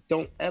 Yeah,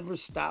 don't ever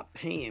stop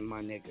paying,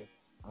 my nigga.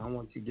 I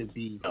want you to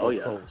be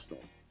foreclosed on.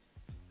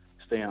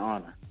 Stay in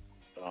honor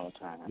at all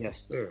times. Yes,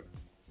 sir.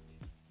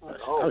 I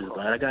was just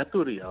glad I got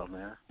through to y'all,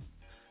 man.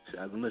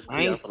 I've been listening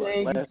to y'all for like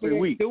the last 3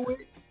 weeks. Do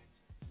it.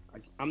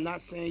 I'm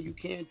not saying you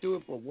can't do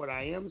it, but what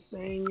I am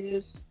saying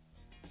is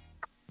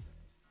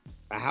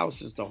a house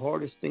is the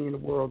hardest thing in the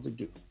world to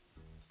do.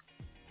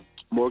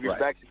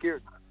 Mortgage-backed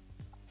security.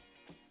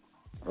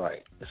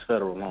 Right. It's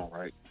federal loan,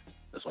 right?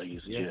 That's why you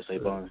use the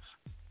GSA bonds.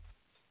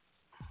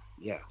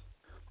 Yeah.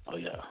 Oh,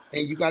 yeah.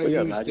 And you got to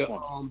use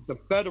the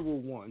federal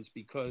ones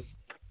because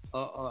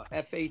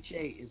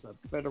FHA is a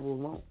federal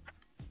loan.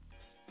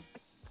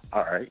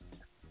 All right.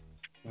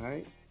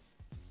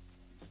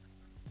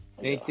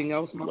 Anything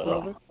else, my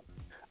brother?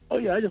 Oh,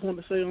 yeah, I just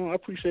wanted to say I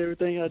appreciate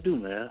everything y'all do,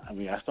 man. I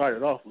mean, I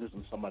started off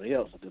listening to somebody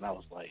else, and then I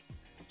was like,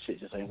 shit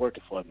just ain't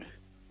working for me.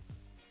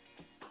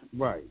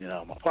 Right. You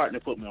know, my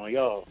partner put me on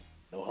y'all,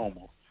 no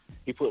homo.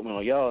 He put me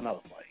on y'all, and I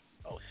was like,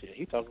 oh, shit,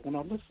 he talking when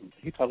I'm listening.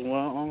 He talking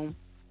when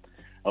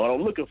what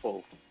I'm looking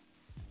for.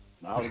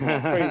 And I was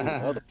going crazy with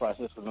the other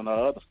processes and all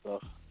the other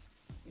stuff.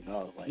 You know,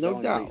 I was like, no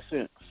that doubt. don't make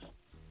sense.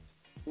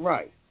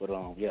 Right. But,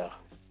 yeah.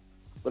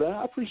 But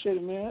I appreciate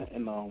it, man.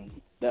 And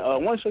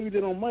that one show you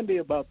did on Monday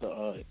about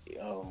the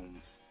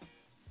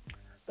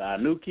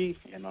Anunnaki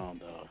and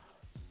the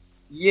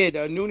the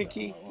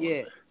Anunnaki,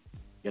 the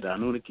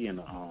Anunnaki and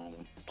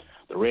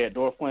the Red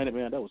Dwarf planet,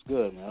 man. That was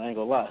good, man. I ain't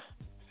gonna lie.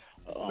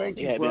 Thank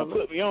they you, had brother.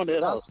 put me on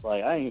there. I was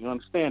like, I ain't even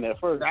understand that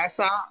first.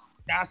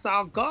 That's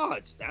our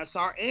gods. That's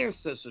our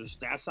ancestors.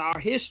 That's our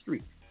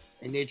history,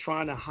 and they're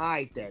trying to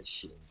hide that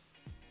shit.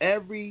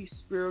 Every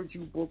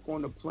spiritual book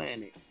on the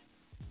planet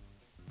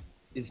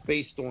is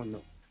based on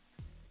them.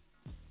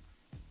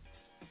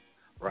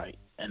 Right.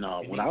 And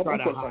when I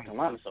went to South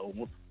Carolina,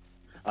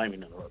 I didn't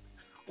mean to interrupt.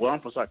 Well,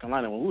 I'm from South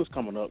Carolina. When we was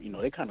coming up,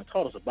 they kind of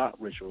taught us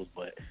about rituals,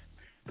 but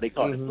they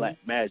called it black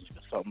magic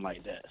or something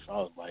like that. So I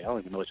was like, I don't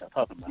even know what y'all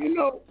talking about.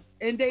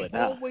 And they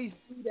always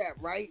do that,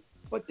 right?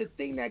 But the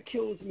thing that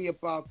kills me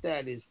about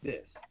that is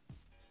this.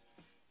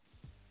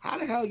 How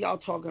the hell y'all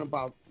talking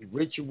about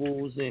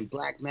rituals and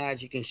black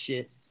magic and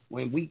shit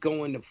when we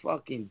go into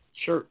fucking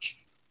church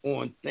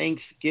on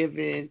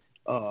Thanksgiving,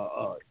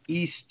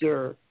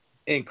 Easter,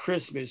 and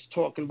Christmas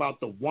talking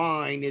about the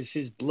wine is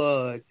his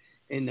blood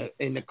and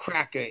the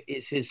cracker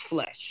is his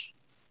flesh?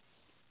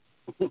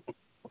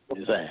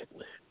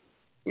 Exactly.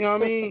 You know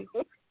what I mean?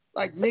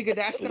 Like, nigga,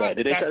 that's not.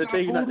 Did they try to tell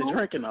you voodoo? not to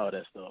drink and all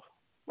that stuff?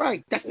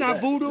 Right. That's not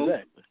voodoo.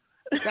 Exactly.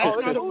 That's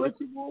not a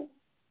ritual.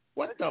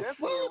 What the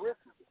fuck?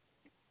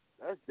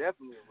 That's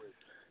definitely a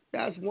ritual.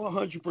 That's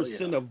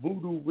 100% a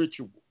voodoo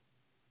ritual.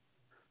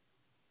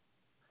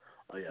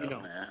 Oh yeah,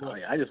 man.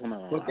 I just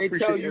want to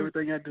appreciate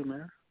everything I do,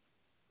 man.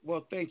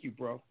 Well, thank you,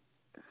 bro.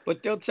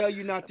 But they'll tell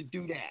you not to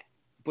do that.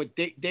 But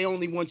they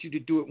only want you to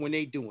do it when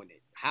they doing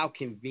it. How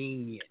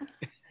convenient.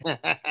 All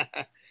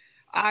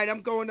right,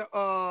 I'm going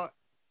to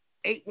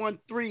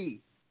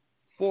 813-443.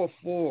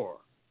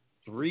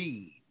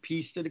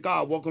 Peace to the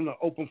God. Welcome to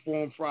Open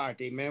Forum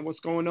Friday, man. What's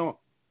going on?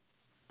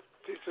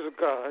 Peace to the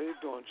God. How you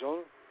doing,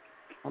 Jonah?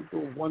 I'm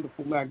doing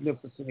wonderful,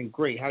 magnificent, and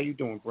great. How you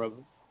doing, brother?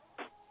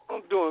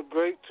 I'm doing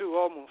great, too,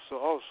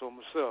 also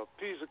myself.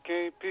 Peace,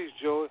 King. Peace,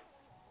 Joey.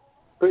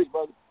 Peace,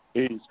 brother.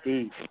 Peace.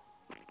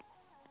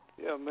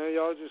 Yeah, man,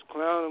 y'all just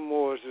clowning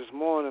Moors this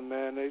morning,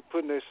 man. They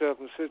putting themselves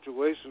in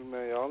situations,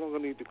 man. Y'all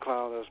don't need to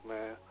clown us,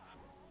 man.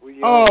 We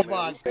young, man.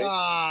 My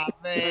God,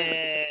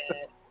 man.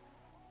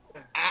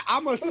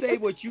 I'm going to say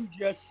what you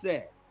just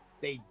said.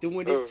 They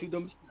doing it to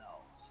themselves.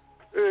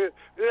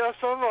 Yeah,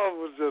 some of them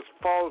was just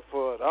falling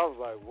for it. I was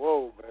like,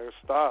 whoa, man,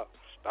 stop.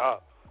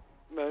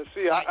 Man,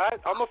 see,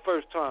 I'm a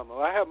first-timer.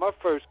 I had my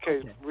first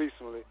case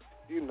recently.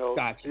 you know,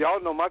 Gotcha.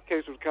 y'all know my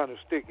case was kind of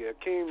sticky.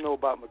 Akeem know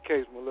about my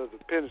case, my little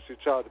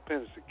child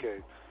dependency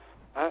case.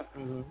 I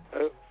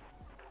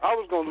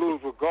was gonna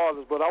lose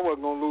regardless, but I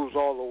wasn't gonna lose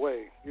all the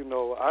way. You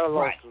know, I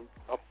lost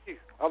a piece.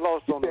 I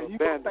lost on the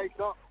abandonment.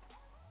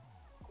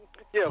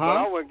 Yeah, but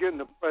I wasn't getting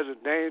the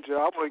present danger.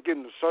 I wasn't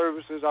getting the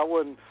services.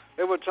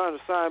 They weren't trying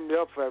to sign me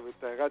up for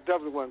everything. I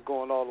definitely wasn't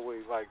going all the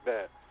way like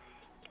that.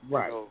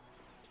 Right. You know?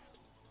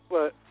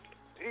 But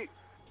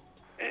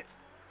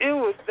it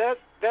was that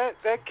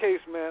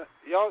case, man.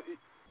 Y'all,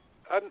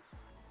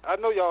 I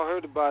know y'all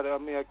heard about it. I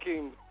mean,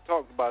 Akeem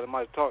talked about it.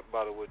 Might have talked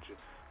about it with you.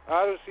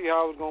 I didn't see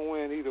how I was gonna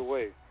win either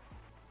way.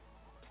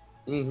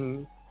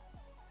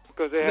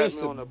 Because they had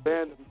me on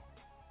abandonment.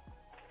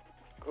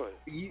 Go ahead.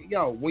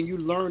 When you're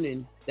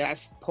learning, that's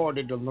part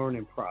of the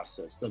learning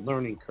process, the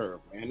learning curve,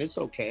 man. It's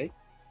okay.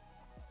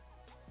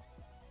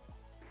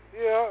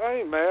 Yeah, I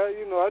ain't mad.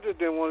 You know, I just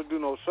didn't want to do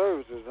no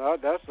services. I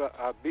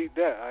beat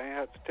that. I ain't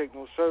have to take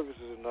no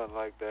services or nothing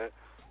like that.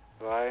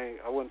 So I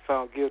wasn't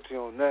found guilty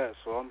on that.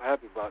 So I'm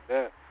happy about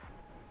that.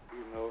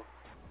 You know,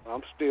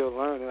 I'm still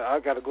learning. I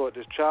got to go at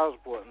this child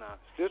support now.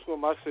 This is what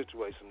my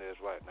situation is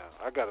right now.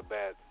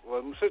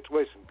 My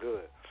situation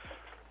good.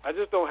 I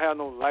just don't have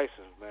no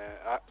license, man.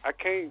 I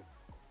can't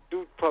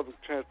do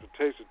public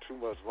transportation too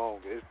much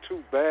longer. It's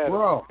too bad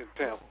in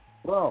Tampa.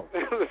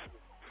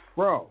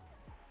 Bro,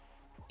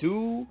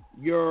 do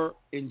your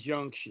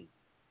injunction.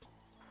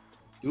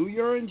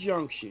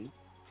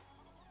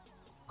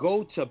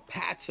 Go to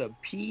PATA,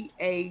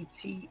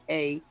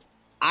 PATA,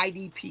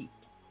 IDP.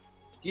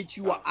 Get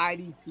you an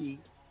IDP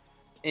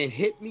and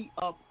hit me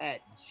up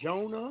at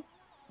Jonah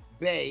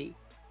Bey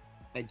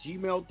at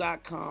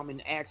gmail.com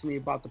and ask me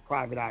about the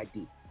private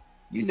ID.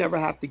 You never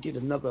have to get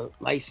another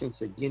license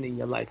again in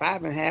your life. I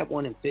haven't had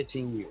one in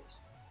 15 years.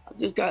 I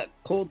just got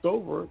pulled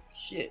over.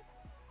 Shit.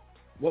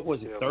 What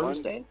was it,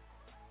 Thursday?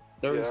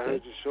 Thursday? Yeah, I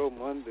heard your show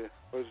Monday.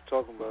 What was you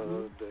talking about the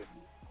other day?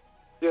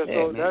 Yeah,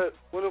 so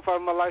what if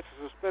my license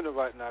is suspended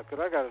right now? Because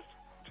I got to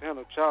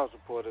handle child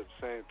support at the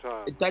same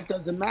time. That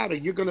doesn't matter.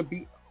 You're going to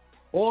be...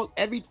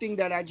 everything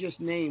that I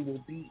just named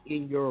will be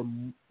in your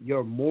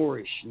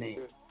Moorish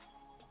name.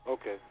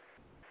 Okay.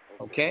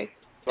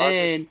 So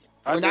and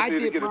when I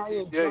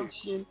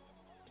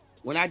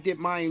did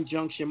my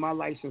injunction, my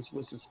license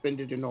was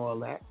suspended and all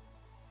that.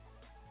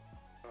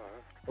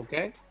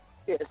 Okay.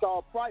 Yeah, it's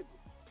all private.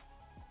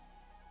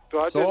 So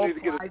I just need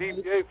to get a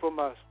DBA for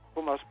my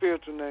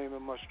spiritual name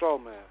and my straw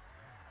man.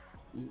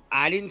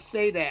 I didn't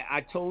say that.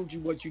 I told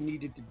you what you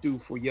needed to do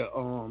for your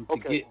to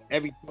get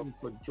everything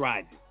for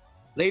driving.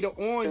 Later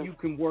on, you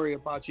can worry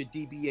about your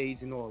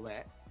DBAs and all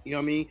that. You know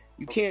what I mean?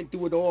 You can't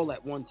do it all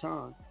at one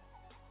time.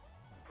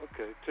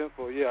 Okay,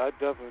 Tempo. Yeah, I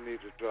definitely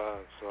need to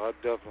drive. So I'm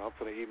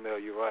going to email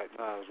you right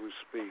now as we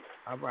speak.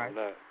 All right. On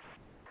that.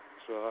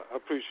 So I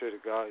appreciate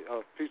it, guys.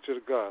 Peace to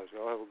the guys.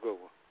 Y'all have a good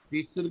one.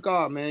 Peace to the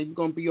God, man. You're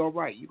going to be all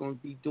right. You're going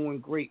to be doing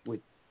great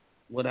with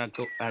what I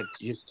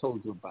just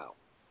told you about.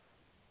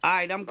 All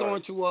right, I'm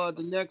going to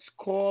the next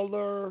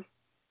caller.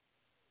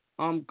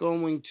 I'm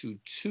going to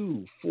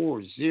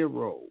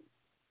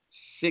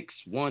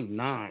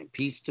 240-619.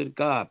 Peace to the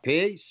God.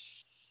 Peace.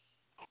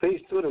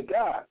 Peace to the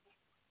God.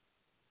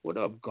 What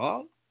up,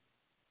 God?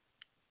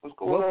 What's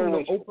going on?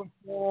 Welcome to Open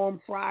Forum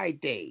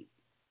Friday,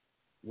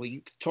 where you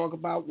can talk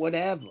about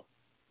whatever.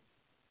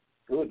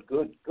 Good.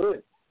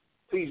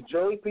 Peace,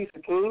 Joey. Peace,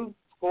 Akeem.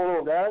 What's going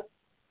on, guys?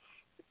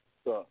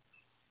 What's up?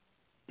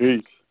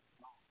 Peace.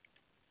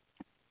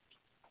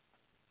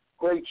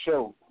 Great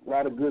show. A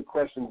lot of good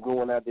questions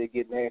going out there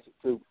getting answered,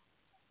 too.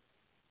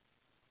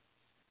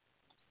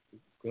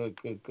 Good.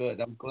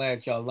 I'm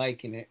glad y'all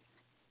liking it.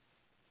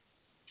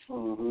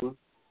 Mm-hmm.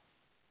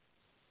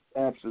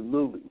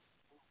 Absolutely.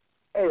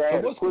 Hey, I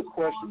had a quick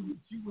question.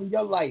 You in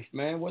your life,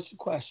 man. What's the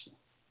question?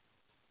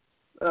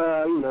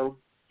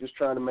 Just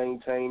trying to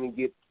maintain and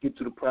get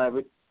to the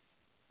private,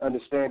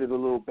 understand it a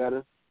little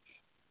better.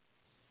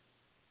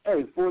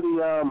 Hey, for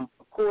the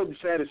accord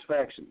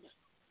satisfactions,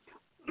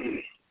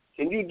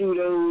 can you do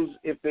those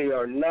if they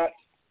are not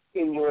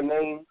in your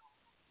name,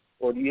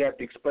 or do you have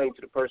to explain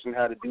to the person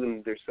how to do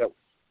them themselves?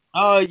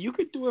 You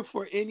could do it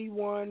for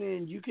anyone,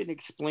 and you can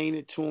explain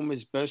it to them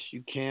as best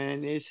you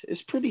can.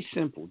 It's pretty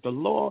simple. The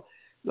law,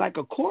 like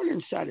accord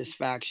and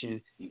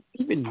satisfaction,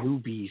 even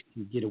newbies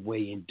can get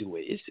away and do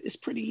it. It's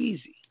pretty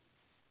easy.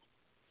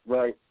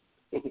 Right.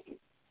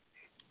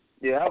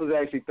 Yeah, I was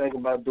actually thinking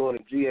about doing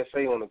a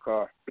GSA on the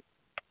car.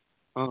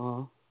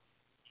 Uh-huh.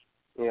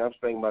 Yeah, I was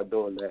thinking about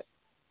doing that.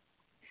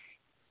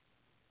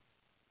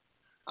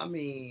 I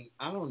mean,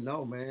 I don't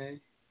know, man.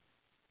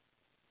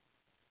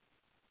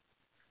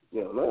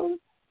 You don't know?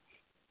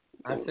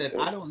 I said,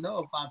 I don't know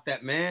about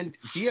that, man.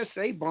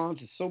 GSA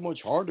bonds is so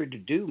much harder to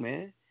do,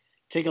 man.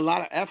 Take a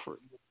lot of effort.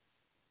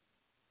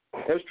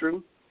 That's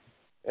true.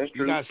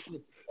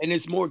 And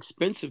it's more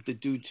expensive to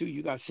do, too.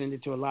 You got to send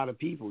it to a lot of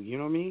people. You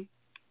know what I mean?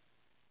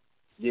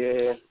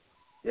 Yeah,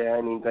 I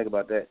didn't even think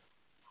about that.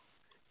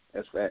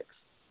 That's facts.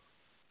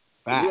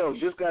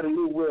 Just got a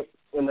new whip,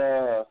 and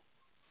I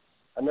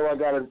know I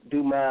got to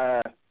do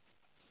my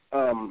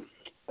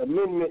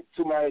amendment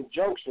to my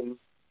injunction,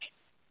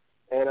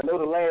 and I know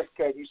the last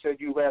cat you said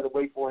you'd rather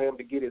wait for him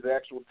to get his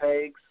actual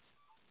tags.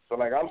 So,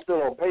 like, I'm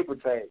still on paper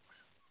tags.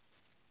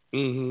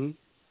 Mm-hmm.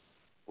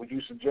 Would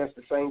you suggest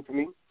the same to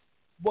me?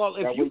 Well,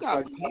 if you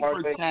got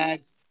paper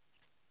tags,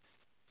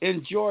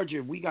 in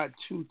Georgia, we got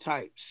two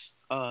types.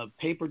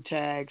 Paper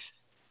tags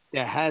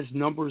that has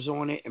numbers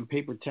on it and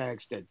paper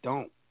tags that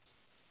don't.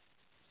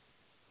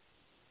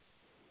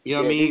 You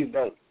know what I mean?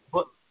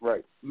 But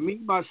right. Me,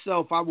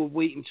 myself, I would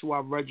wait until I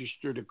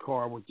register the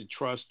car with the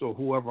trust or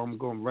whoever I'm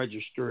going to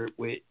register it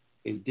with,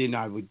 and then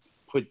I would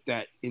put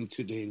that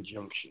into the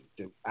injunction,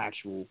 the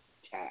actual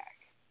tag.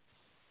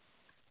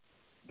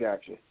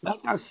 Gotcha. Like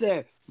I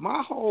said,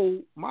 my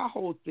whole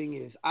thing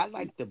is I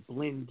like to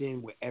blend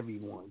in with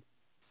everyone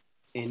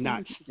and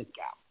not stick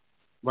out,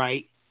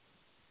 right?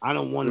 I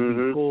don't want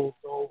to be pulled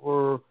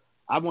over.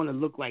 I want to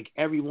look like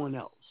everyone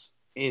else.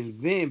 And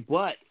then,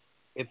 but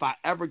if I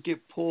ever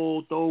get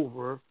pulled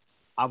over,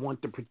 I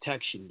want the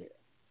protection there.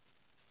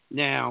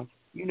 Now,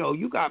 you know,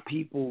 you got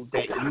people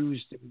that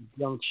use the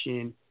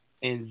injunction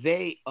and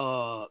they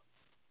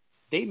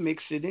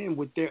mix it in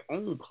with their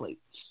own plates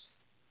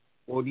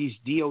or these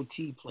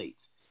DOT plates.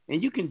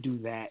 And you can do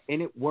that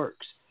and it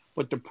works.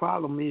 But the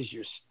problem is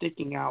you're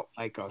sticking out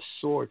like a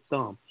sore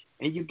thumb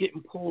and you're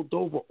getting pulled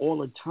over all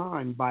the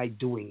time by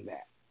doing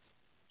that.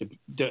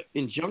 The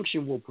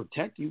injunction will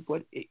protect you,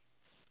 but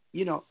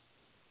you're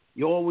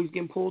always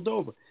getting pulled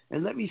over.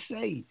 And let me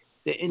say,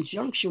 the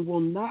injunction will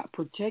not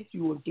protect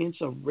you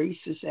against a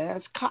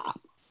racist-ass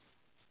cop.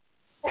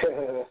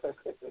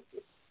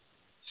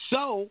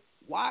 So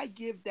why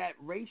give that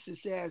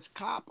racist-ass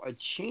cop a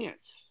chance,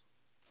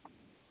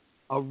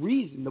 a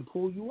reason to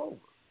pull you over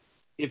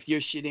if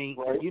your shit ain't,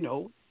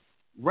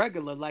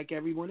 regular like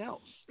everyone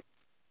else?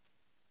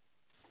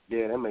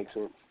 Yeah, that makes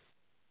sense.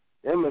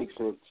 That makes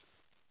sense.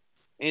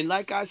 And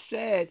like I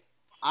said,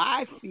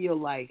 I feel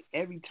like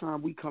every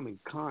time we come in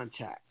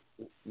contact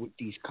with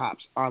these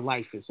cops, our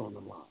life is on the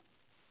line.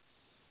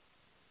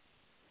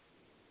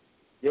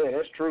 Yeah,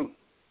 that's true.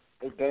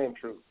 That's damn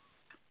true.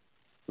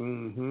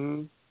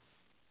 Mm-hmm.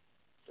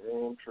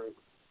 Damn true.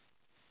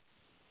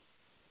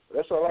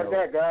 That's all I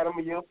got, God. I'm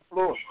going to yield the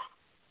floor.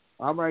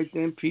 All right,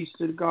 then. Peace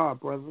to the God,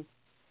 brother.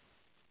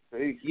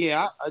 Peace.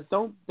 Yeah,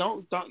 don't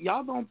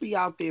y'all don't be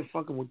out there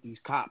fucking with these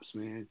cops,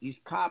 man. These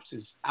cops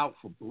is out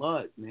for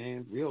blood,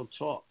 man. Real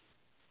talk.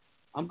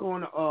 I'm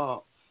going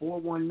to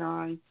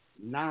 419-936.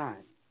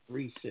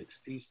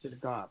 Peace to the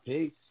God.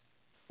 Peace.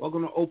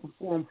 Welcome to Open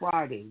Forum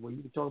Friday, where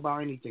you can talk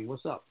about anything.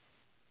 What's up?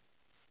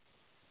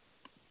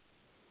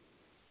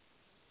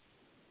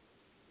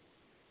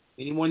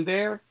 Anyone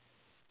there?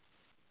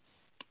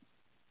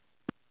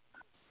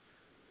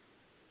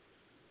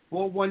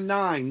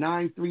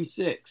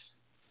 419-936.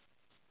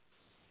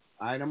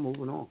 All right, I'm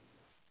moving on. All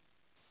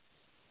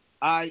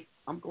right,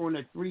 I'm going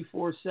to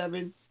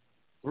 347-319.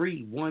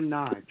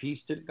 Peace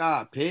to the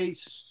God. Peace.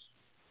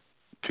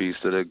 Peace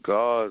to the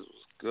gods.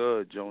 What's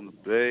good? Jonah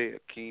Bey,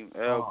 Akeem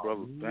L,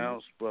 Brother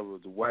Bounce, Brother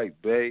the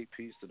White Bay.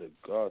 Peace to the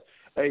gods.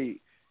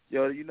 Hey,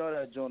 yo, you know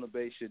that Jonah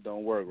Bey shit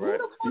don't work, right?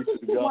 Who the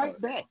fuck is the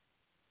White Bay?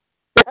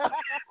 That's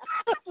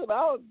what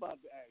I was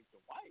about to ask. The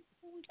white?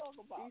 Who we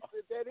talking about? He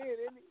put that in,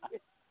 didn't he?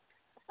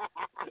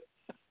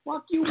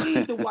 Fuck you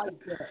mean the White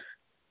Bay?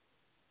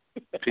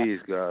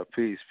 Peace, God.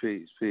 Peace.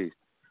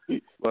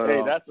 But,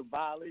 hey, that's a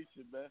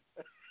violation, man.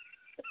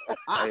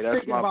 I'm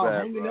thinking about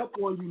hanging up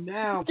on you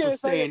now for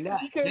saying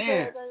that. You can't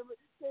say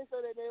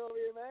that name over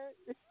here, man.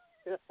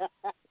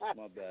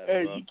 My bad,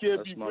 hey, bro. you can't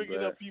That's be my bringing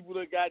bad. up people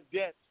that got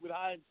debts with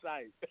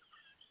hindsight.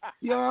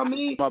 You know what I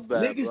mean? My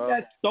bad, Niggas bro.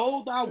 that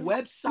stole our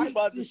website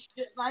and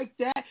shit like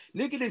that.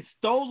 Nigga that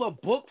stole a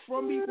book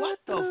from me. What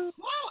the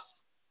fuck?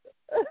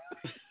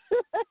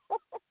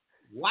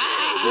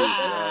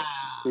 Wow.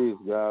 Peace,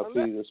 God.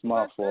 Peace. It's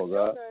my fault,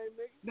 God.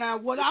 Now,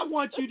 what I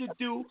want you to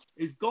do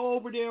is go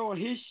over there on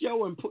his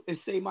show and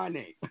say my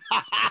name.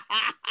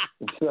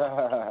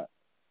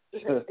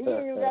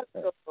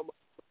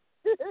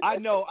 I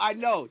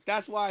know.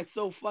 That's why it's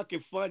so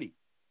fucking funny.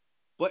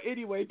 But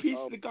anyway, peace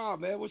to the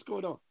God, man. What's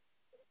going on?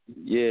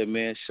 Yeah,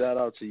 man. Shout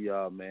out to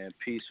y'all, man.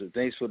 Peace.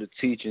 Thanks for the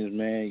teachings,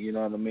 man. You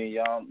know what I mean?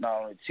 Y'all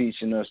not only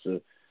teaching us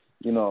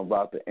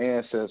about the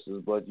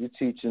ancestors, but you're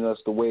teaching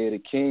us the way of the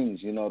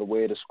kings, the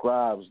way of the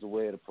scribes, the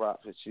way of the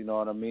prophets, you know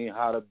what I mean?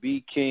 How to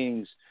be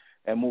kings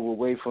and move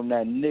away from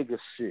that nigga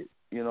shit,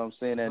 you know what I'm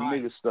saying? That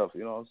nigga stuff,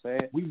 you know what I'm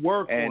saying? We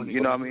work on it.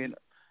 You know what I mean?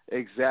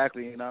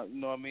 Exactly, you know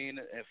what I mean?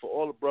 And for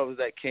all the brothers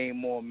that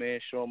came on,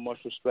 man, show them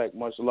much respect,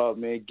 much love,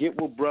 man. Get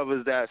with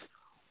brothers that's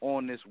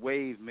on this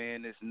wave,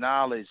 man, this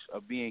knowledge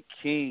of being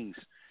kings,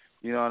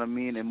 you know what I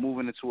mean, and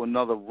moving into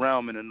another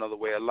realm and another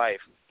way of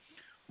life.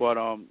 But,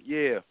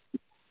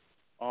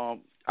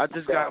 I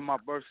just got my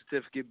birth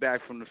certificate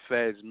back from the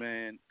feds,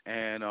 man,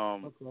 and I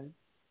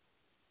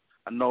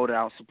know that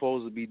I'm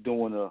supposed to be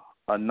doing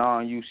a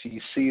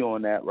non-UCC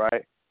on that,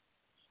 right?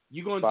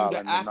 You're going to do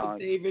the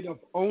affidavit of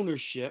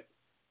ownership,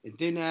 and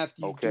then after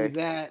you do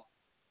that,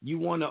 you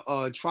want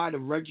to try to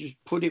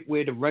put it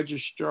where the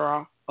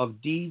registrar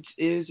of deeds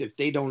is, if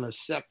they don't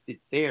accept it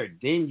there,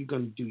 then you're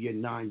going to do your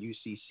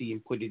non-UCC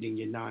and put it in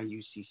your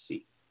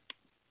non-UCC.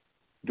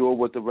 Do it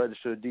with the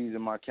register of deeds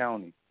in my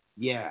county.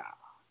 Yeah.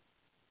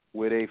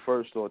 Where they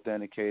first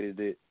authenticated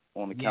it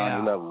on the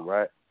county level,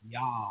 right?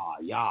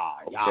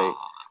 Yeah.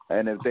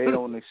 And if they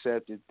don't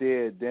accept it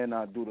there, then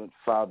I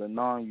file the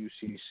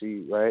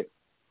non-UCC, right?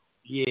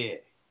 Yeah.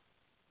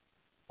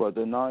 But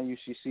the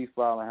non-UCC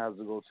filing has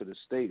to go to the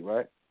state,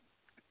 right?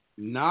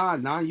 Nah,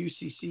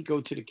 non-UCC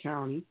go to the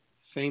county,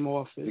 same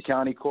office. The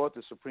county court,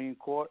 the Supreme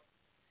Court.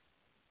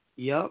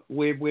 Yep,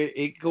 where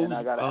it goes. And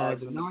I gotta ask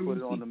them to put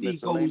it on the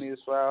miscellaneous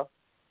file.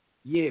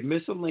 Yeah,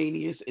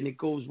 miscellaneous, and it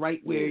goes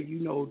right where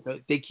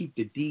they keep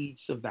the deeds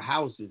of the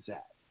houses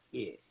at.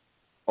 Yeah.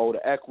 Oh,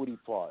 the equity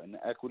part, and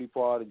the equity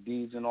part, the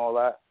deeds and all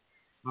that.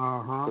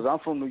 Because I'm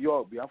from New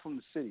York, I'm from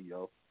the city,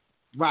 yo.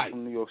 Right. I'm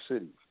from New York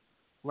City.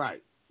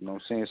 Right. You know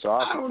what I'm saying? So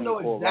I don't know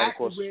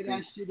exactly right where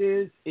that shit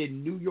is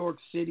in New York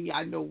City.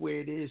 I know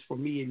where it is for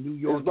me in New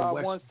York. It's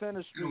about 1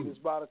 Center Street. It's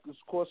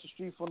across the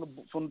street from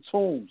the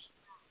tombs.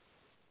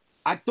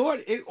 I thought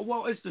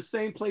it's the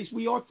same place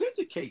we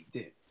authenticate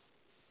then.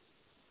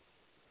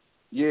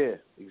 Yeah,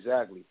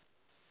 exactly.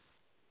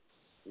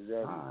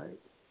 All right.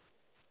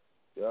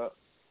 Yeah.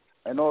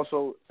 And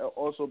also,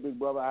 big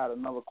brother, I had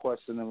another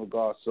question in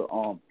regards to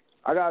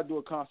I gotta do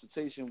a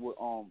consultation with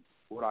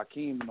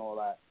Hakeem and all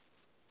that.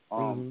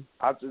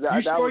 After that,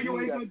 you that sure was you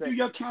me ain't that gonna said- do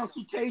your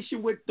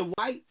consultation with the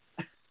white?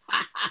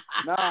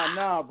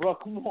 Nah, bro.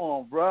 Come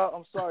on, bro.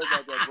 I'm sorry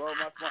about that, bro.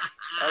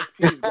 That's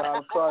peace, God.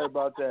 I'm sorry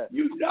about that.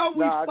 You know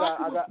we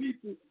fucking with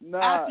people.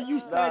 After you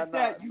said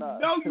that, you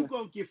know you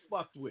gonna get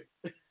fucked with.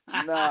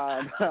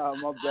 Nah,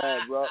 my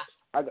bad, bro.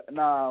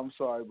 I'm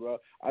sorry, bro.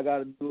 I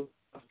gotta do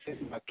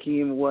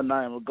Hakeem and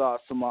whatnot in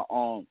regards to my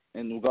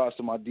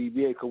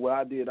DBA. Cause what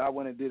I did, I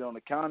went and did it on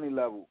the county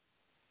level,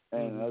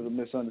 and there was a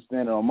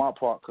misunderstanding on my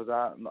part because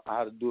I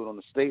had to do it on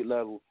the state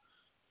level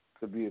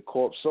to be a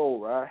corp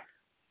soul, right?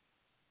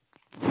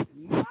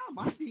 Nah,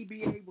 my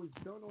DBA was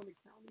done on the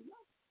county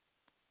level.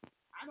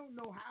 I don't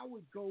know how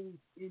it goes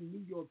in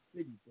New York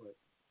City, but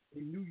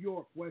in New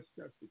York,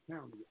 Westchester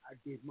County, I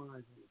did mine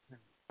on the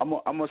county. I'm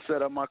gonna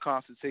set up my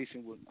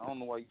consultation with. I don't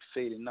know why you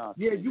say it now.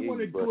 Yeah, you want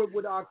to do it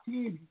with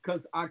Akeem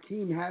because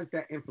Akeem has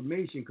that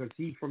information because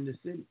he's from the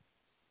city.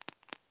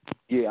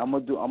 Yeah, I'm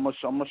gonna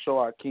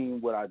show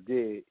Akeem what I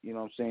did. You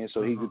know what I'm saying?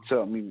 So he could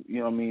tell me. You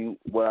know what I mean?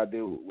 What I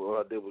did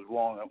was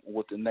wrong, and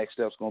what the next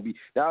step's gonna be.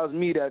 That was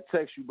me that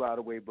text you, by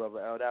the way, brother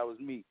L. That was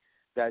me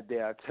that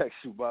day. I text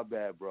you. My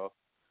bad, bro.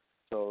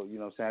 So you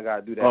know what I'm saying? I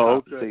gotta do that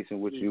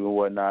consultation with you and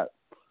whatnot.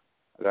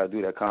 I gotta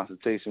do that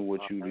consultation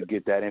with you to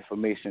get that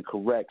information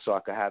correct, so I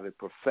can have it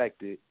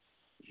perfected.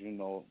 You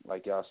know,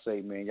 like y'all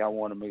say, man, y'all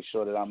want to make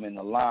sure that I'm in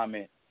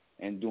alignment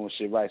and doing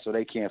shit right, so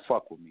they can't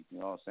fuck with me. You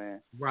know what I'm saying?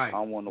 Right. I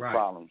don't want no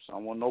problems. I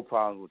don't want no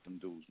problems with them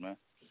dudes, man.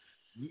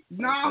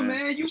 Nah,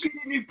 man, you get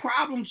any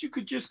problems, you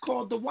could just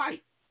call the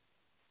white.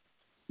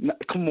 Nah,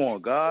 come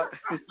on, God.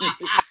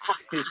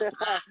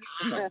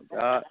 Come on,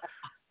 God.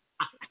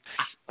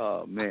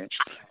 Oh man,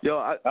 yo,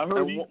 I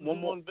heard he's one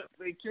more on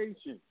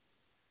vacation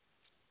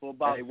for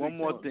about. Hey, one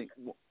more thing.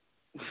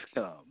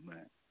 Oh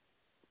man,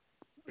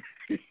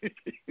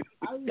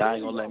 y'all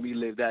ain't gonna let me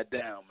live that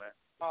down, man.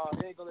 Oh,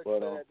 they ain't gonna let you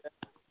live that down.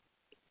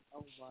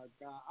 Oh my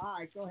God! All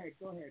right, go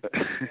ahead.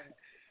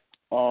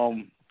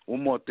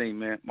 One more thing,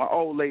 man. My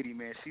old lady,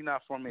 man, she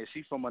not from here.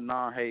 She from a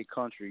non-hate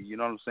country. You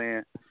know what I'm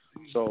saying?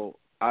 So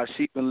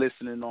she been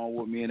listening on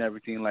with me and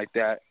everything like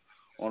that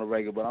on a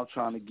regular. But I'm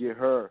trying to get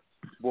her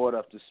brought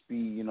up to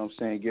speed. You know what I'm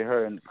saying? Get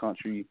her in the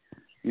country,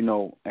 you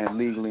know, and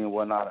legally and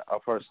whatnot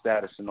of her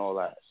status and all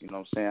that. You know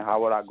what I'm saying?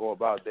 How would I go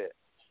about that?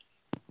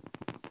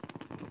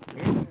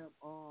 Damn,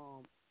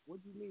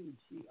 what do you mean?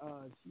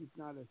 She's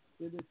not a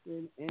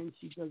citizen and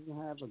she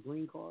doesn't have a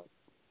green card?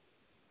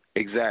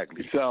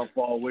 Exactly. You sound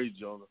far away,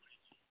 Jonah.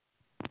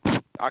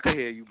 I can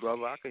hear you,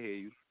 brother. I can hear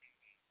you.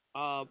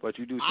 But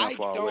you do sound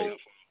far away.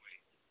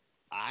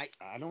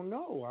 I don't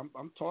know.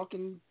 I'm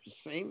talking the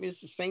same. It's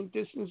the same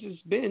distance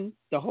it's been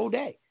the whole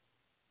day.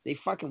 They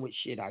fucking with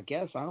shit, I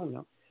guess. I don't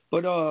know.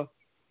 But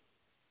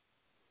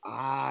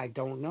I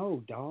don't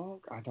know,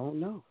 dog. I don't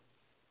know.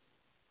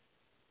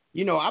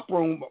 You know,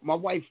 my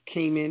wife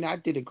came in. I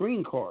did a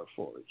green card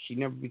for her. She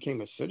never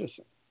became a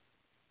citizen.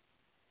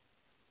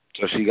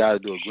 So she got to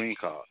do a green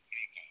card.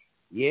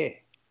 Yeah.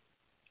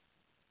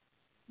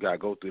 Got to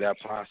go through that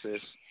process.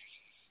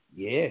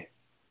 Yeah.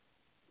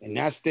 And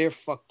that's their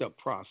fucked up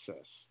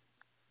process.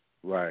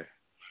 Right.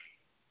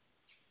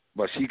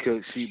 But she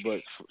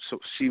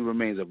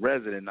remains a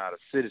resident, not a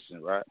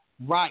citizen, right?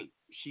 Right.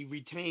 She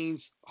retains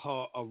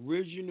her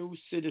original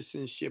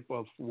citizenship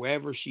of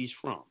wherever she's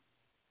from.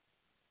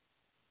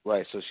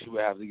 Right. So she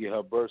would have to get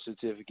her birth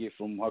certificate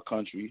from her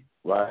country,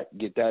 right?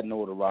 Get that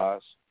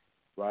notarized,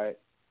 right?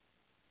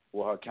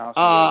 Or her consulate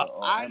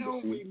or I embassy.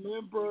 don't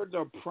remember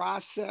the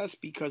process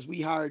because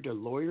we hired a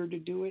lawyer to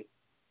do it.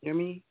 You know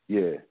what I mean?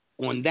 Yeah.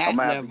 On that I'm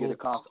gonna level,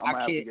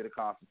 have to get a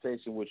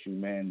consultation with you,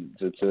 man,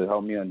 to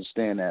help me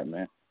understand that,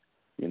 man.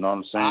 You know what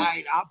I'm saying? All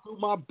right, I'll do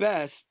my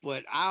best,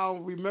 but I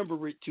don't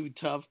remember it too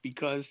tough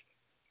because,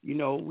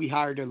 we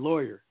hired a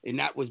lawyer, and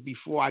that was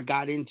before I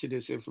got into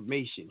this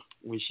information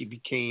when she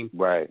became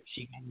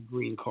she got a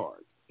green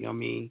card. You know what I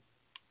mean?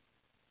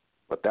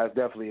 But that's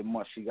definitely a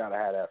must. She gotta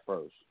have that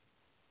first.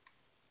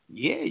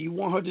 Yeah, you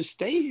want her to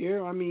stay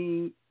here. I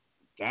mean,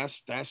 that's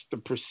the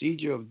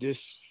procedure of this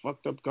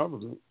fucked up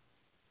government.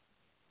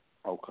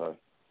 Okay.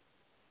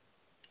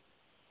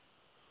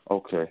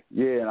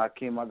 Yeah, and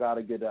Akeem, I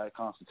gotta get that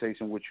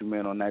consultation with you,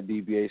 man, on that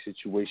DBA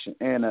situation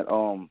and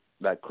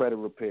that credit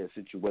repair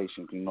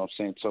situation. You know what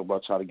I'm saying? Talk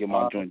about trying to get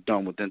my joint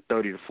done within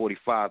 30 to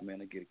 45, man,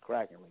 to get it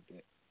cracking like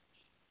that.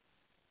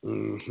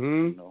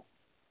 Mm-hmm.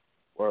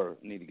 Word.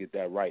 Need to get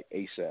that right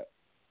ASAP.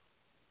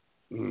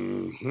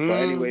 Mm-hmm. So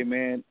anyway,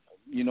 man,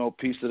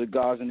 peace to the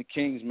gods and the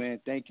kings, man.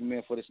 Thank you,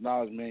 man, for this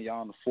knowledge, man.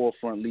 Y'all on the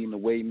forefront leading the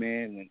way,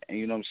 man. And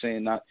you know what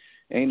I'm saying?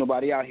 Ain't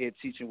nobody out here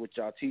teaching what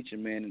y'all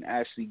teaching, man, and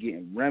actually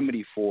getting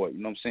remedy for it.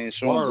 You know what I'm saying?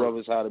 Showing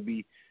brothers how to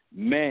be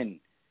men.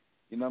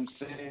 You know what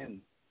I'm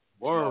saying?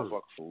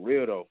 Motherfucker, for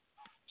real, though.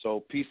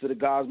 So peace to the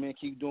gods, man.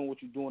 Keep doing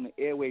what you're doing. The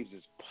airwaves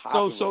is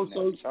popping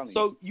right now.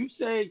 So you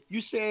said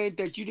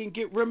that you didn't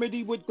get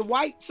remedy with the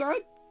white,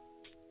 son?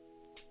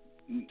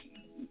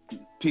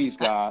 Peace,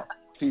 God.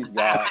 Peace,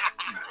 God.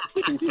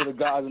 Peace to the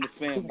gods and the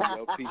family,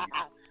 yo. Peace.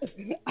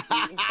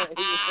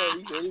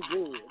 He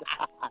good.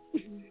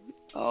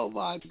 Oh,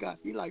 my God.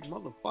 He like,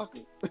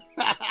 motherfucker.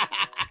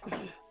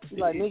 He's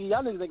like, nigga,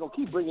 y'all niggas ain't gonna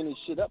keep bringing this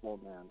shit up on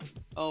man.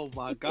 Oh,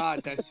 my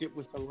God. That shit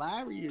was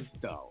hilarious,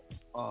 though.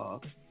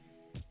 All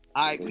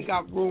right, we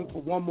got room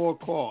for one more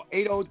call.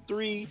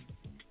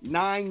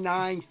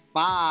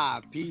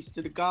 803-995. Peace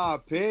to the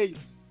God. Peace.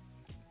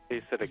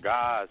 Peace to the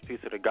guys.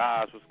 Peace to the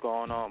guys. What's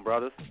going on,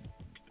 brothers?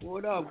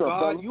 What up,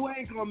 God? You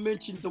ain't gonna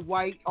mention the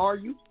white, are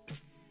you?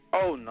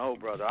 Oh, no,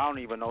 brother. I don't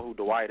even know who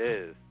Dwight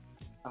is.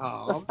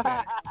 Oh,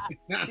 okay.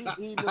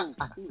 he knew.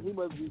 He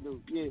must be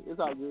new. Yeah, it's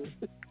all good.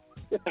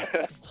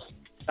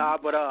 Nah,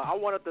 but I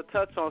wanted to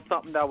touch on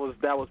something that was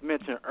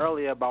mentioned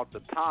earlier about the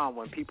time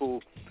when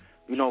people,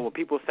 when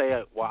people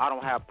say, well, I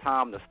don't have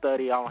time to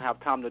study, I don't have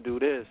time to do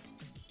this.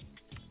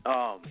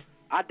 I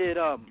did,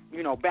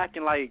 back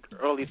in like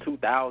early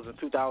 2000,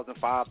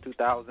 2005,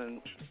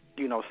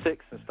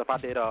 2006 and stuff, I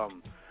did a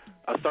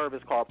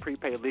service called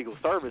Prepaid Legal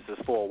Services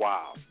for a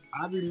while.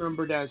 I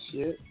remember that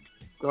shit.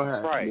 Go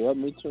ahead. Right. Yeah,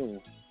 me too.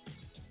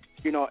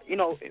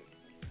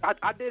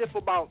 I did it for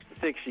about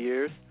 6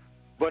 years,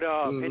 but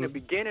in the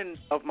beginning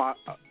of my,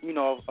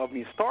 of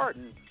me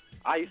starting,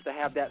 I used to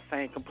have that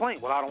same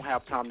complaint. Well, I don't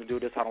have time to do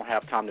this. I don't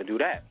have time to do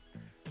that.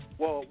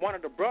 Well, one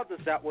of the brothers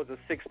that was a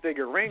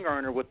six-figure ring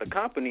earner with the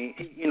company,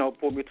 he,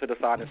 pulled me to the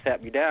side and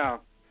sat me down,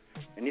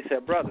 and he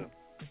said, brother,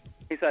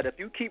 he said, if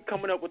you keep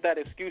coming up with that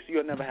excuse,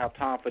 you'll never have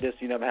time for this,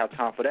 you never have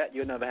time for that,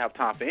 you'll never have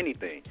time for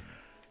anything.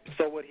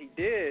 So what he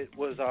did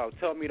was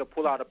tell me to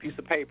pull out a piece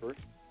of paper,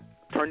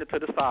 turn it to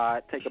the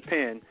side, take a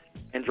pen,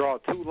 and draw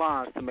 2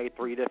 lines to make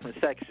 3 different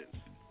sections.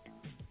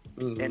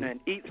 Mm-hmm. And in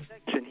each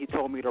section, he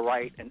told me to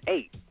write an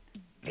 8.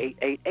 8,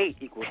 8, 8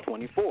 equals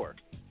 24.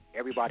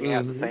 Everybody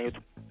has the same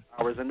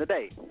hours in the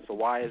day. So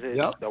why is it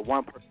that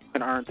one person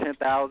can earn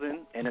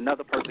 $10,000 and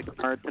another person can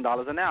earn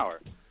 $10 an hour?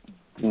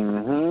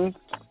 Mm-hmm.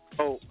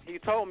 So he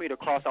told me to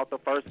cross out the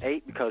first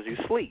 8 because you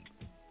sleep.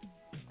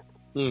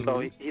 Mm-hmm. So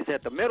he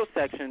said the middle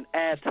section,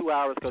 add 2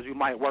 hours because you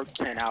might work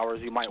 10 hours,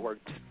 you might work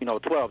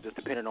 12, just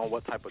depending on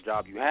what type of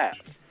job you have.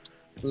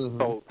 Mm-hmm.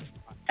 So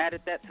I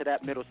added that to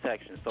that middle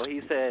section. So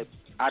he said,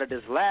 out of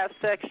this last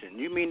section,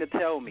 you mean to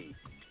tell me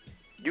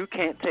you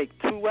can't take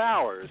 2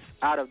 hours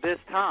out of this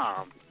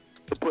time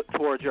to put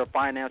towards your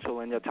financial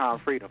and your time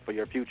freedom for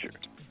your future?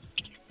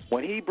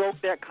 When he broke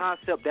that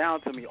concept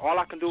down to me, all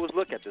I can do is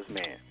look at this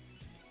man,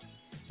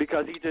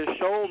 because he just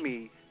showed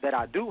me that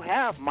I do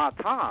have my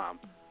time,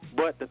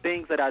 but the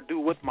things that I do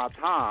with my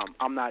time,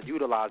 I'm not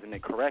utilizing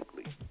it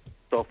correctly.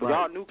 So for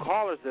y'all new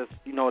callers that's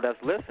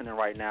listening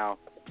right now,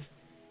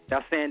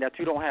 that's saying that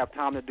you don't have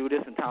time to do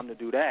this and time to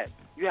do that,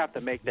 you have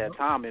to make that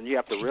time, and you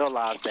have to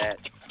realize that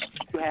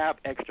you have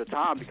extra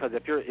time, because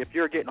if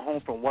you're getting home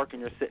from work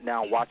and you're sitting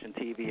down watching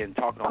TV and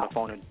talking on the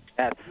phone, and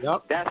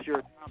that's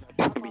your time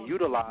that can be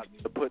utilized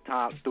to put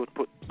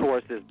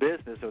towards this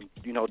business or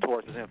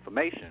towards this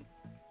information.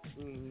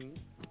 Mm-hmm.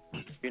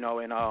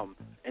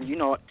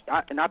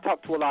 I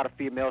talk to a lot of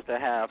females that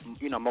have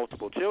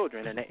multiple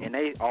children, and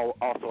they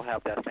also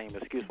have that same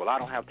excuse. Well, I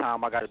don't have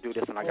time. I got to do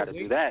this and I got to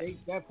do that. They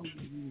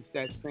definitely use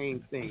that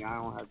same thing. I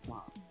don't have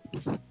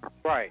time.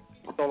 Right.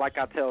 So, like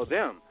I tell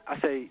them, I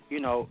say,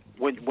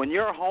 when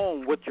you're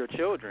home with your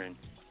children,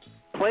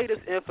 play this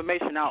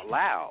information out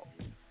loud,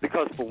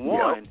 because for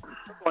one,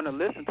 you're going to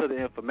listen to the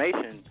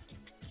information.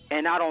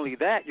 And not only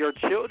that, your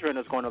children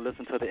is going to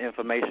listen to the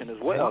information as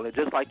well. And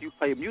just like you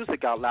play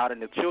music out loud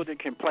and the children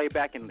can play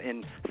back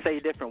and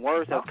say different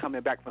words that's coming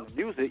back from the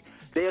music,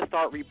 they'll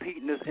start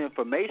repeating this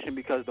information,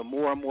 because the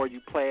more and more you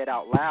play it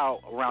out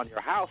loud around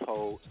your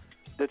household,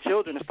 the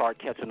children will start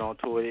catching on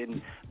to it,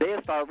 and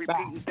they'll start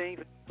repeating things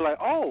like,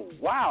 oh,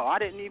 wow, I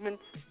didn't even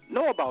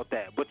know about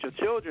that. But your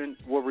children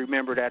will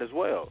remember that as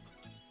well.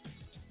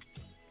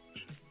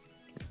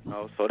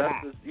 So that's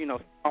just,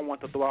 I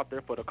want to throw out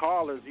there for the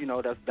callers,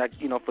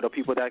 for the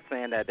people that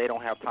saying that they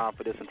don't have time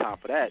for this and time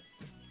for that.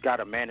 You got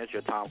to manage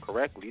your time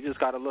correctly. You just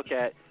got to look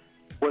at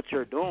what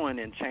you're doing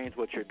and change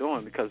what you're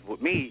doing. Because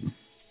with me,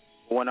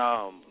 when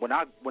I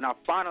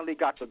finally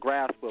got the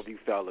grasp of you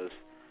fellas,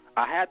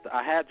 I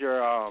had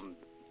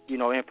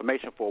your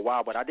information for a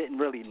while, but I didn't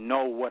really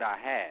know what I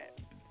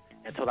had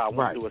until I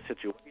went through a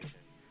situation.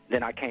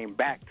 Then I came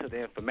back to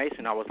the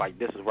information. I was like,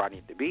 this is where I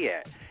need to be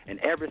at. And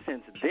ever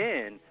since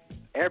then,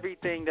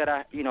 everything that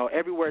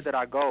everywhere that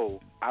I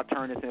go, I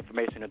turn this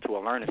information into a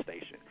learning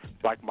station.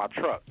 Like my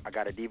truck, I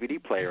got a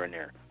DVD player in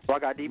there. So I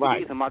got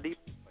DVDs in my DVD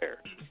player.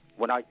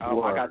 When I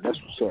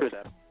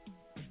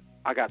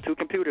got two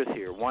computers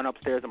here, one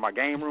upstairs in my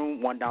game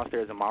room, one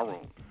downstairs in my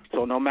room.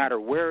 So no matter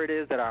where it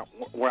is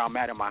where I'm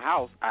at in my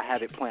house, I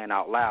have it playing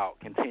out loud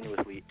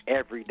continuously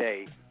every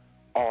day,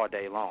 all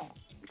day long.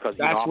 Because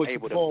that's I'm what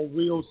able you call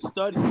real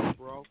studies,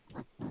 bro.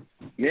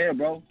 Yeah,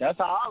 bro. That's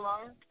how I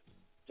learned.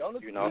 Jonah,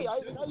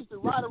 I used to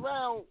ride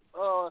around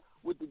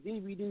with the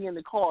DVD in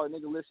the car,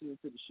 nigga, listening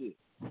to the shit.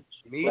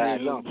 Me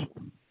too.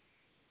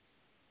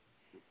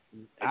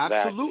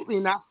 Absolutely,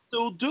 and I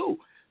still do.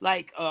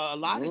 Like a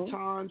lot of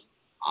times,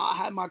 I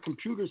have my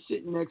computer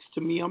sitting next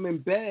to me. I'm in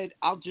bed.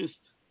 I'll just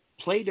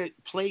play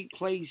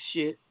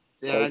shit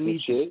that I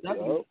need to study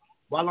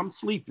while I'm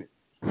sleeping.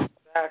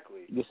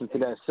 Exactly. Listen to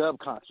that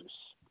subconscious.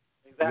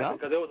 Exactly,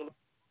 because there was a lot of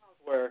times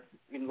where,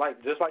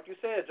 just like you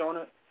said,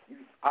 Jonah,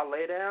 I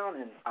lay down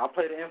and I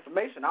play the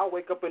information. I'll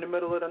wake up in the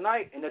middle of the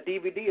night and the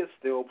DVD is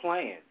still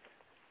playing.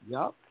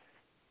 Yep.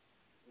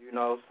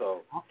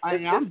 So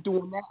I'm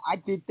doing that. I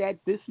did that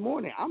this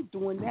morning. I'm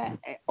doing that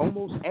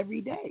almost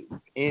every day,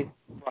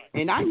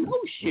 and I know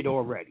shit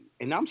already,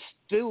 and I'm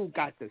still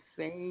got the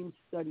same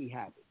study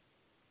habit.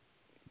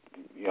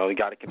 You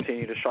got to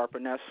continue to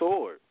sharpen that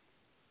sword.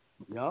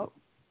 Yup.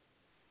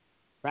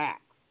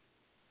 Fact.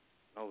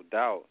 No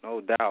doubt.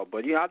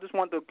 But I just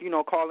wanted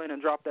to call in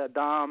and drop that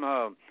dime.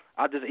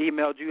 I just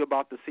emailed you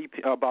about the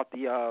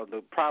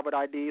the private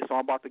ID, so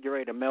I'm about to get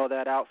ready to mail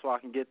that out so I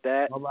can get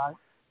that. All right.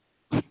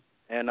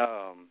 And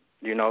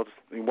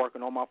just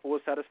working on my full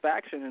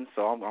satisfaction, and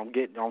so I'm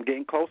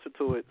getting closer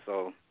to it.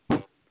 So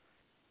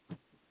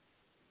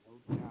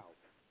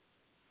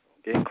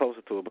getting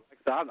closer to it. But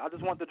I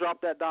just want to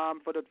drop that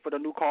dime for the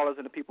new callers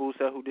and the people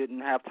who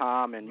didn't have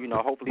time, and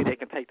hopefully they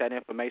can take that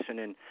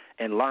information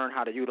and learn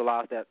how to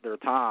utilize their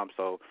time.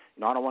 So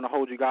I don't want to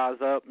hold you guys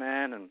up,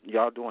 man, and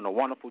y'all doing a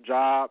wonderful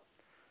job.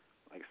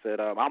 Like I said,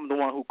 I'm the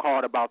one who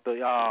called about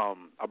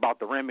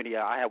the remedy.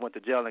 I had went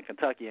to jail in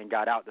Kentucky and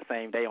got out the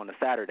same day on the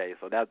Saturday.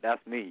 So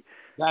that's me.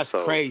 That's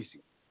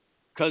crazy.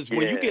 Because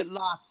when you get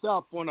locked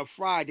up on a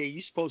Friday,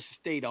 you're supposed to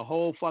stay the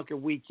whole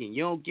fucking weekend.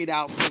 You don't get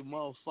out for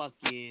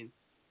motherfucking.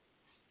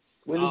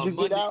 When did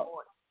you get out?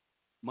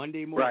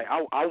 Monday morning.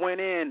 Right. I went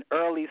in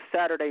early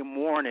Saturday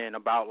morning,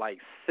 about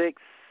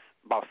 6,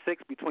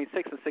 between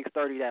 6 and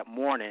 6:30 that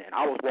morning, and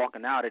I was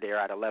walking out of there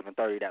at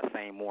 11:30 that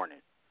same morning.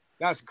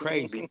 That's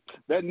crazy.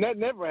 That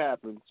never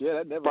happens. Yeah,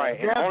 that never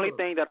happens. And the only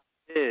thing that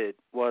I did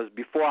was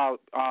before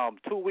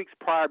 2 weeks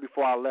prior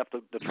before I left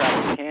the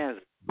travel to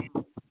Kansas,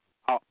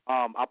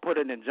 I put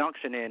an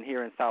injunction in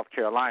here in South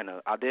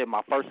Carolina. I did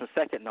my first and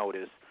second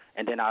notice,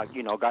 and then I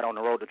got on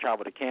the road to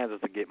travel to Kansas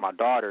to get my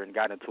daughter and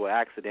got into an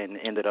accident and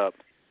ended up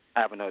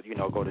having to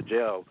go to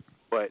jail.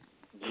 But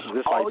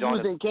just like you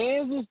was in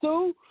Kansas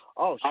too?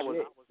 Oh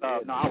shit!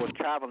 I was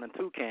traveling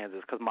to Kansas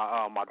because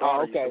my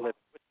daughter used to live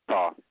in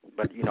Wichita,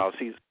 but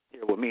she's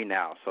here with me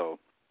now. So,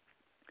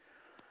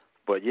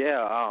 but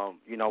yeah,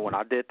 when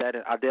I did that,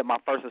 I did my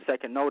first and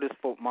second notice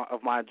of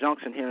my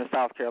injunction here in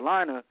South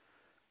Carolina,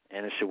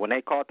 and when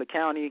they called the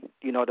county,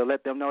 to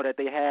let them know that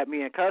they had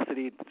me in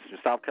custody,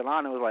 South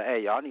Carolina was like,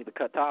 hey, y'all need to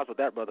cut ties with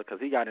that brother because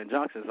he got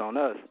injunctions on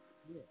us.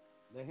 Yeah,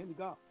 let him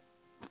go.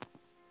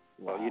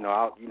 Well, I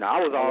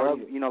was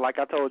already, like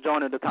I told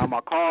Jonah at the time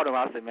I called him,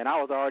 I said, man,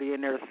 I was already in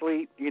there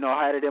asleep.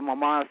 I had it in my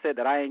mindset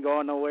that I ain't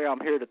going nowhere.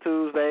 I'm here to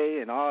Tuesday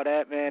and all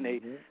that, man.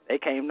 They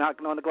came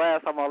knocking on the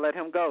glass. I'm gonna let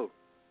him go.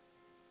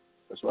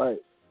 That's right.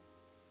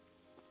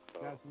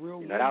 So, that's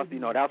real.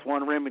 That's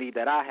one remedy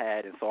that I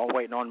had, and so I'm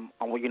waiting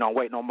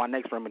on my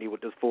next remedy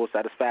with this full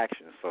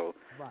satisfaction. So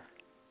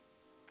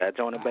that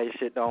Jonah Bey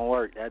shit don't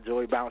work. That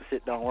Joey Bounce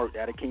shit don't work.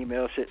 That Akeem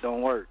L shit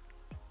don't work.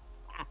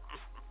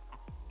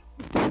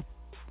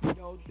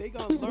 They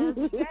gonna learn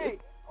today.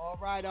 All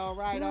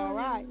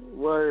right.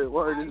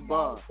 Word is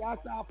bomb.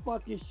 That's our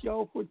fucking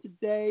show for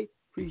today.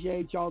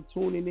 Appreciate y'all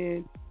tuning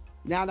in.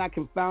 Now that I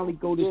can finally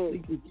go to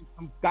sleep and get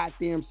some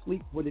goddamn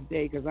sleep for the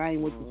day because I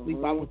ain't went to sleep.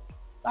 I was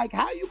like,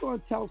 how you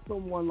gonna tell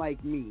someone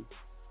like me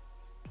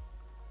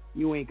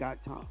you ain't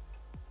got time?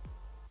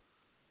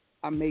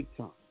 I make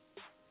time.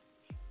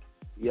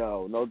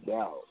 Yo, no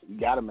doubt. You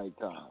gotta make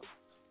time.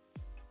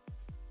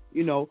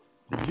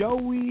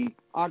 Joey,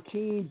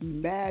 Akeem be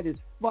mad as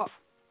fuck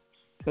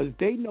because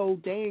they know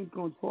they ain't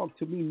going to talk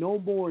to me no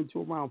more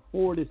until around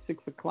 4 to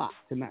 6 o'clock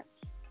tonight.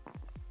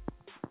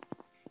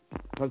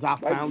 Because I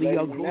finally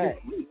go to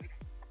sleep.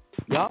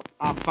 Yup,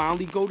 I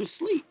finally go to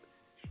sleep.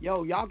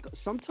 y'all.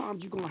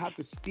 Sometimes you're gonna have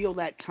to steal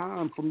that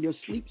time from your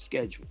sleep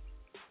schedule.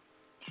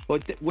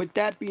 But with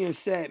that being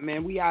said,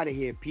 man, we out of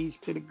here. Peace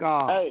to the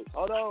God. Hey,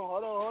 hold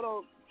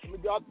on. Let me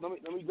drop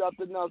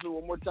the announcement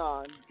one more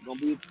time. It's gonna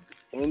be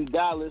in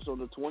Dallas on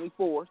the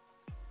 24th.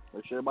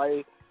 Make sure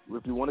everybody,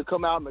 if you want to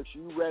come out, make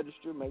sure you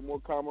register.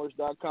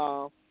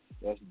 MakeMoreCommerce.com.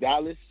 That's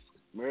Dallas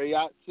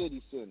Marriott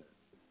City Center.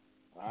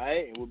 All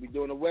right, and we'll be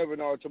doing a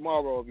webinar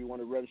tomorrow. If you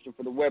want to register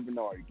for the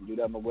webinar, you can do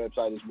that on my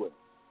website as well.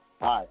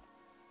 All right,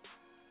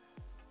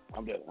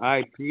 I'm done. All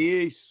right,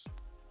 peace.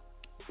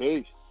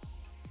 Peace.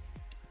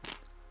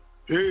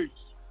 Peace.